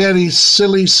very, very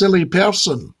silly, silly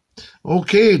person.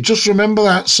 Okay, just remember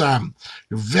that, Sam.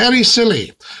 You're very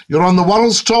silly. You're on the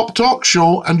world's top talk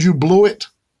show and you blow it.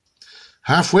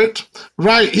 Half-wit.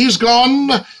 Right, he's gone.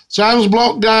 Sam's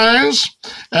blocked, guys.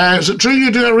 Is it true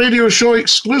you do a radio show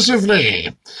exclusively?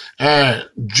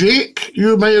 Jake,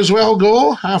 you may as well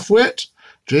go. Half-wit.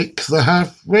 Jake the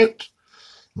half-wit.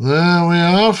 There we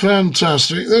are.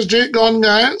 Fantastic. There's Jake gone,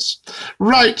 guys.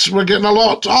 Right, we're getting a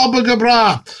lot.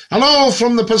 Albagabra. Hello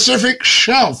from the Pacific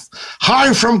Shelf.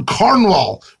 Hi from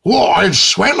Cornwall. Whoa, I'd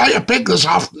sweat like a pig this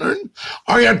afternoon.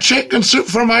 Are you chicken soup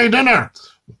for my dinner?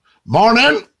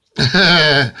 Morning.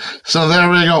 So there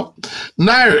we go.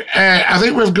 Now, I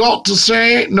think we've got to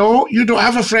say, no, you don't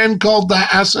have a friend called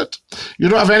that Asset. You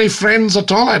don't have any friends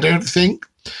at all, I don't think.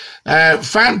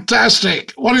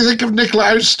 Fantastic. What do you think of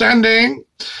Nicola? Outstanding.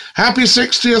 Happy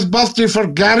 60th birthday for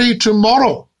Gary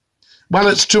tomorrow. Well,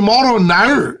 it's tomorrow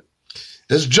now.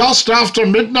 It's just after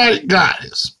midnight,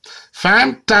 guys.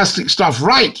 Fantastic stuff.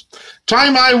 Right.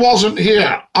 Time I wasn't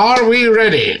here. Are we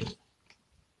ready?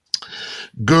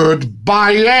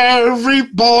 Goodbye,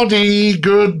 everybody,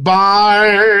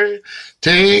 goodbye.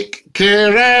 Take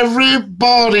care,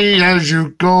 everybody, as you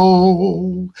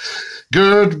go.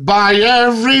 Goodbye,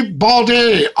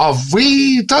 everybody. Auf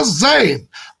Wiedersehen.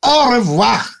 Au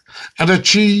revoir. And a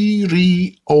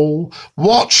cheerio.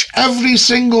 Watch every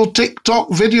single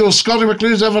TikTok video Scottie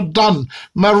McClue's ever done.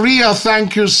 Maria,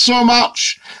 thank you so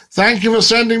much. Thank you for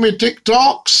sending me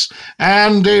TikToks.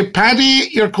 And Paddy,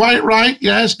 you're quite right.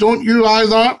 Yes, don't you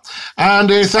either. And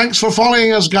thanks for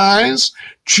following us, guys.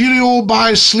 Cheerio,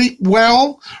 bye, sleep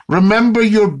well. Remember,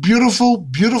 you're beautiful,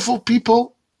 beautiful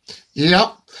people.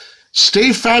 Yep.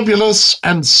 Stay fabulous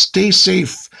and stay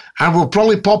safe. And we'll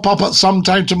probably pop up at some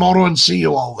time tomorrow and see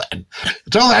you all then.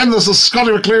 Until then, this is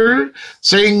Scottie McClue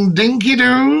saying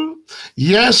Dinky-Doo.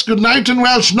 Yes, good night in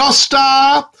Welsh.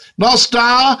 Nosta,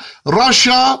 Nosta,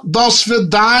 Russia, dos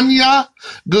vidania,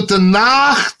 gute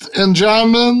Nacht in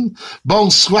German,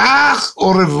 bonsoir,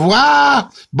 au revoir,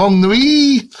 bonne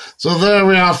nuit. So there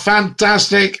we are,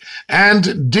 fantastic.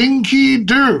 And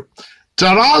Dinky-Doo.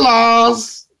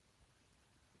 Ta-ra-las.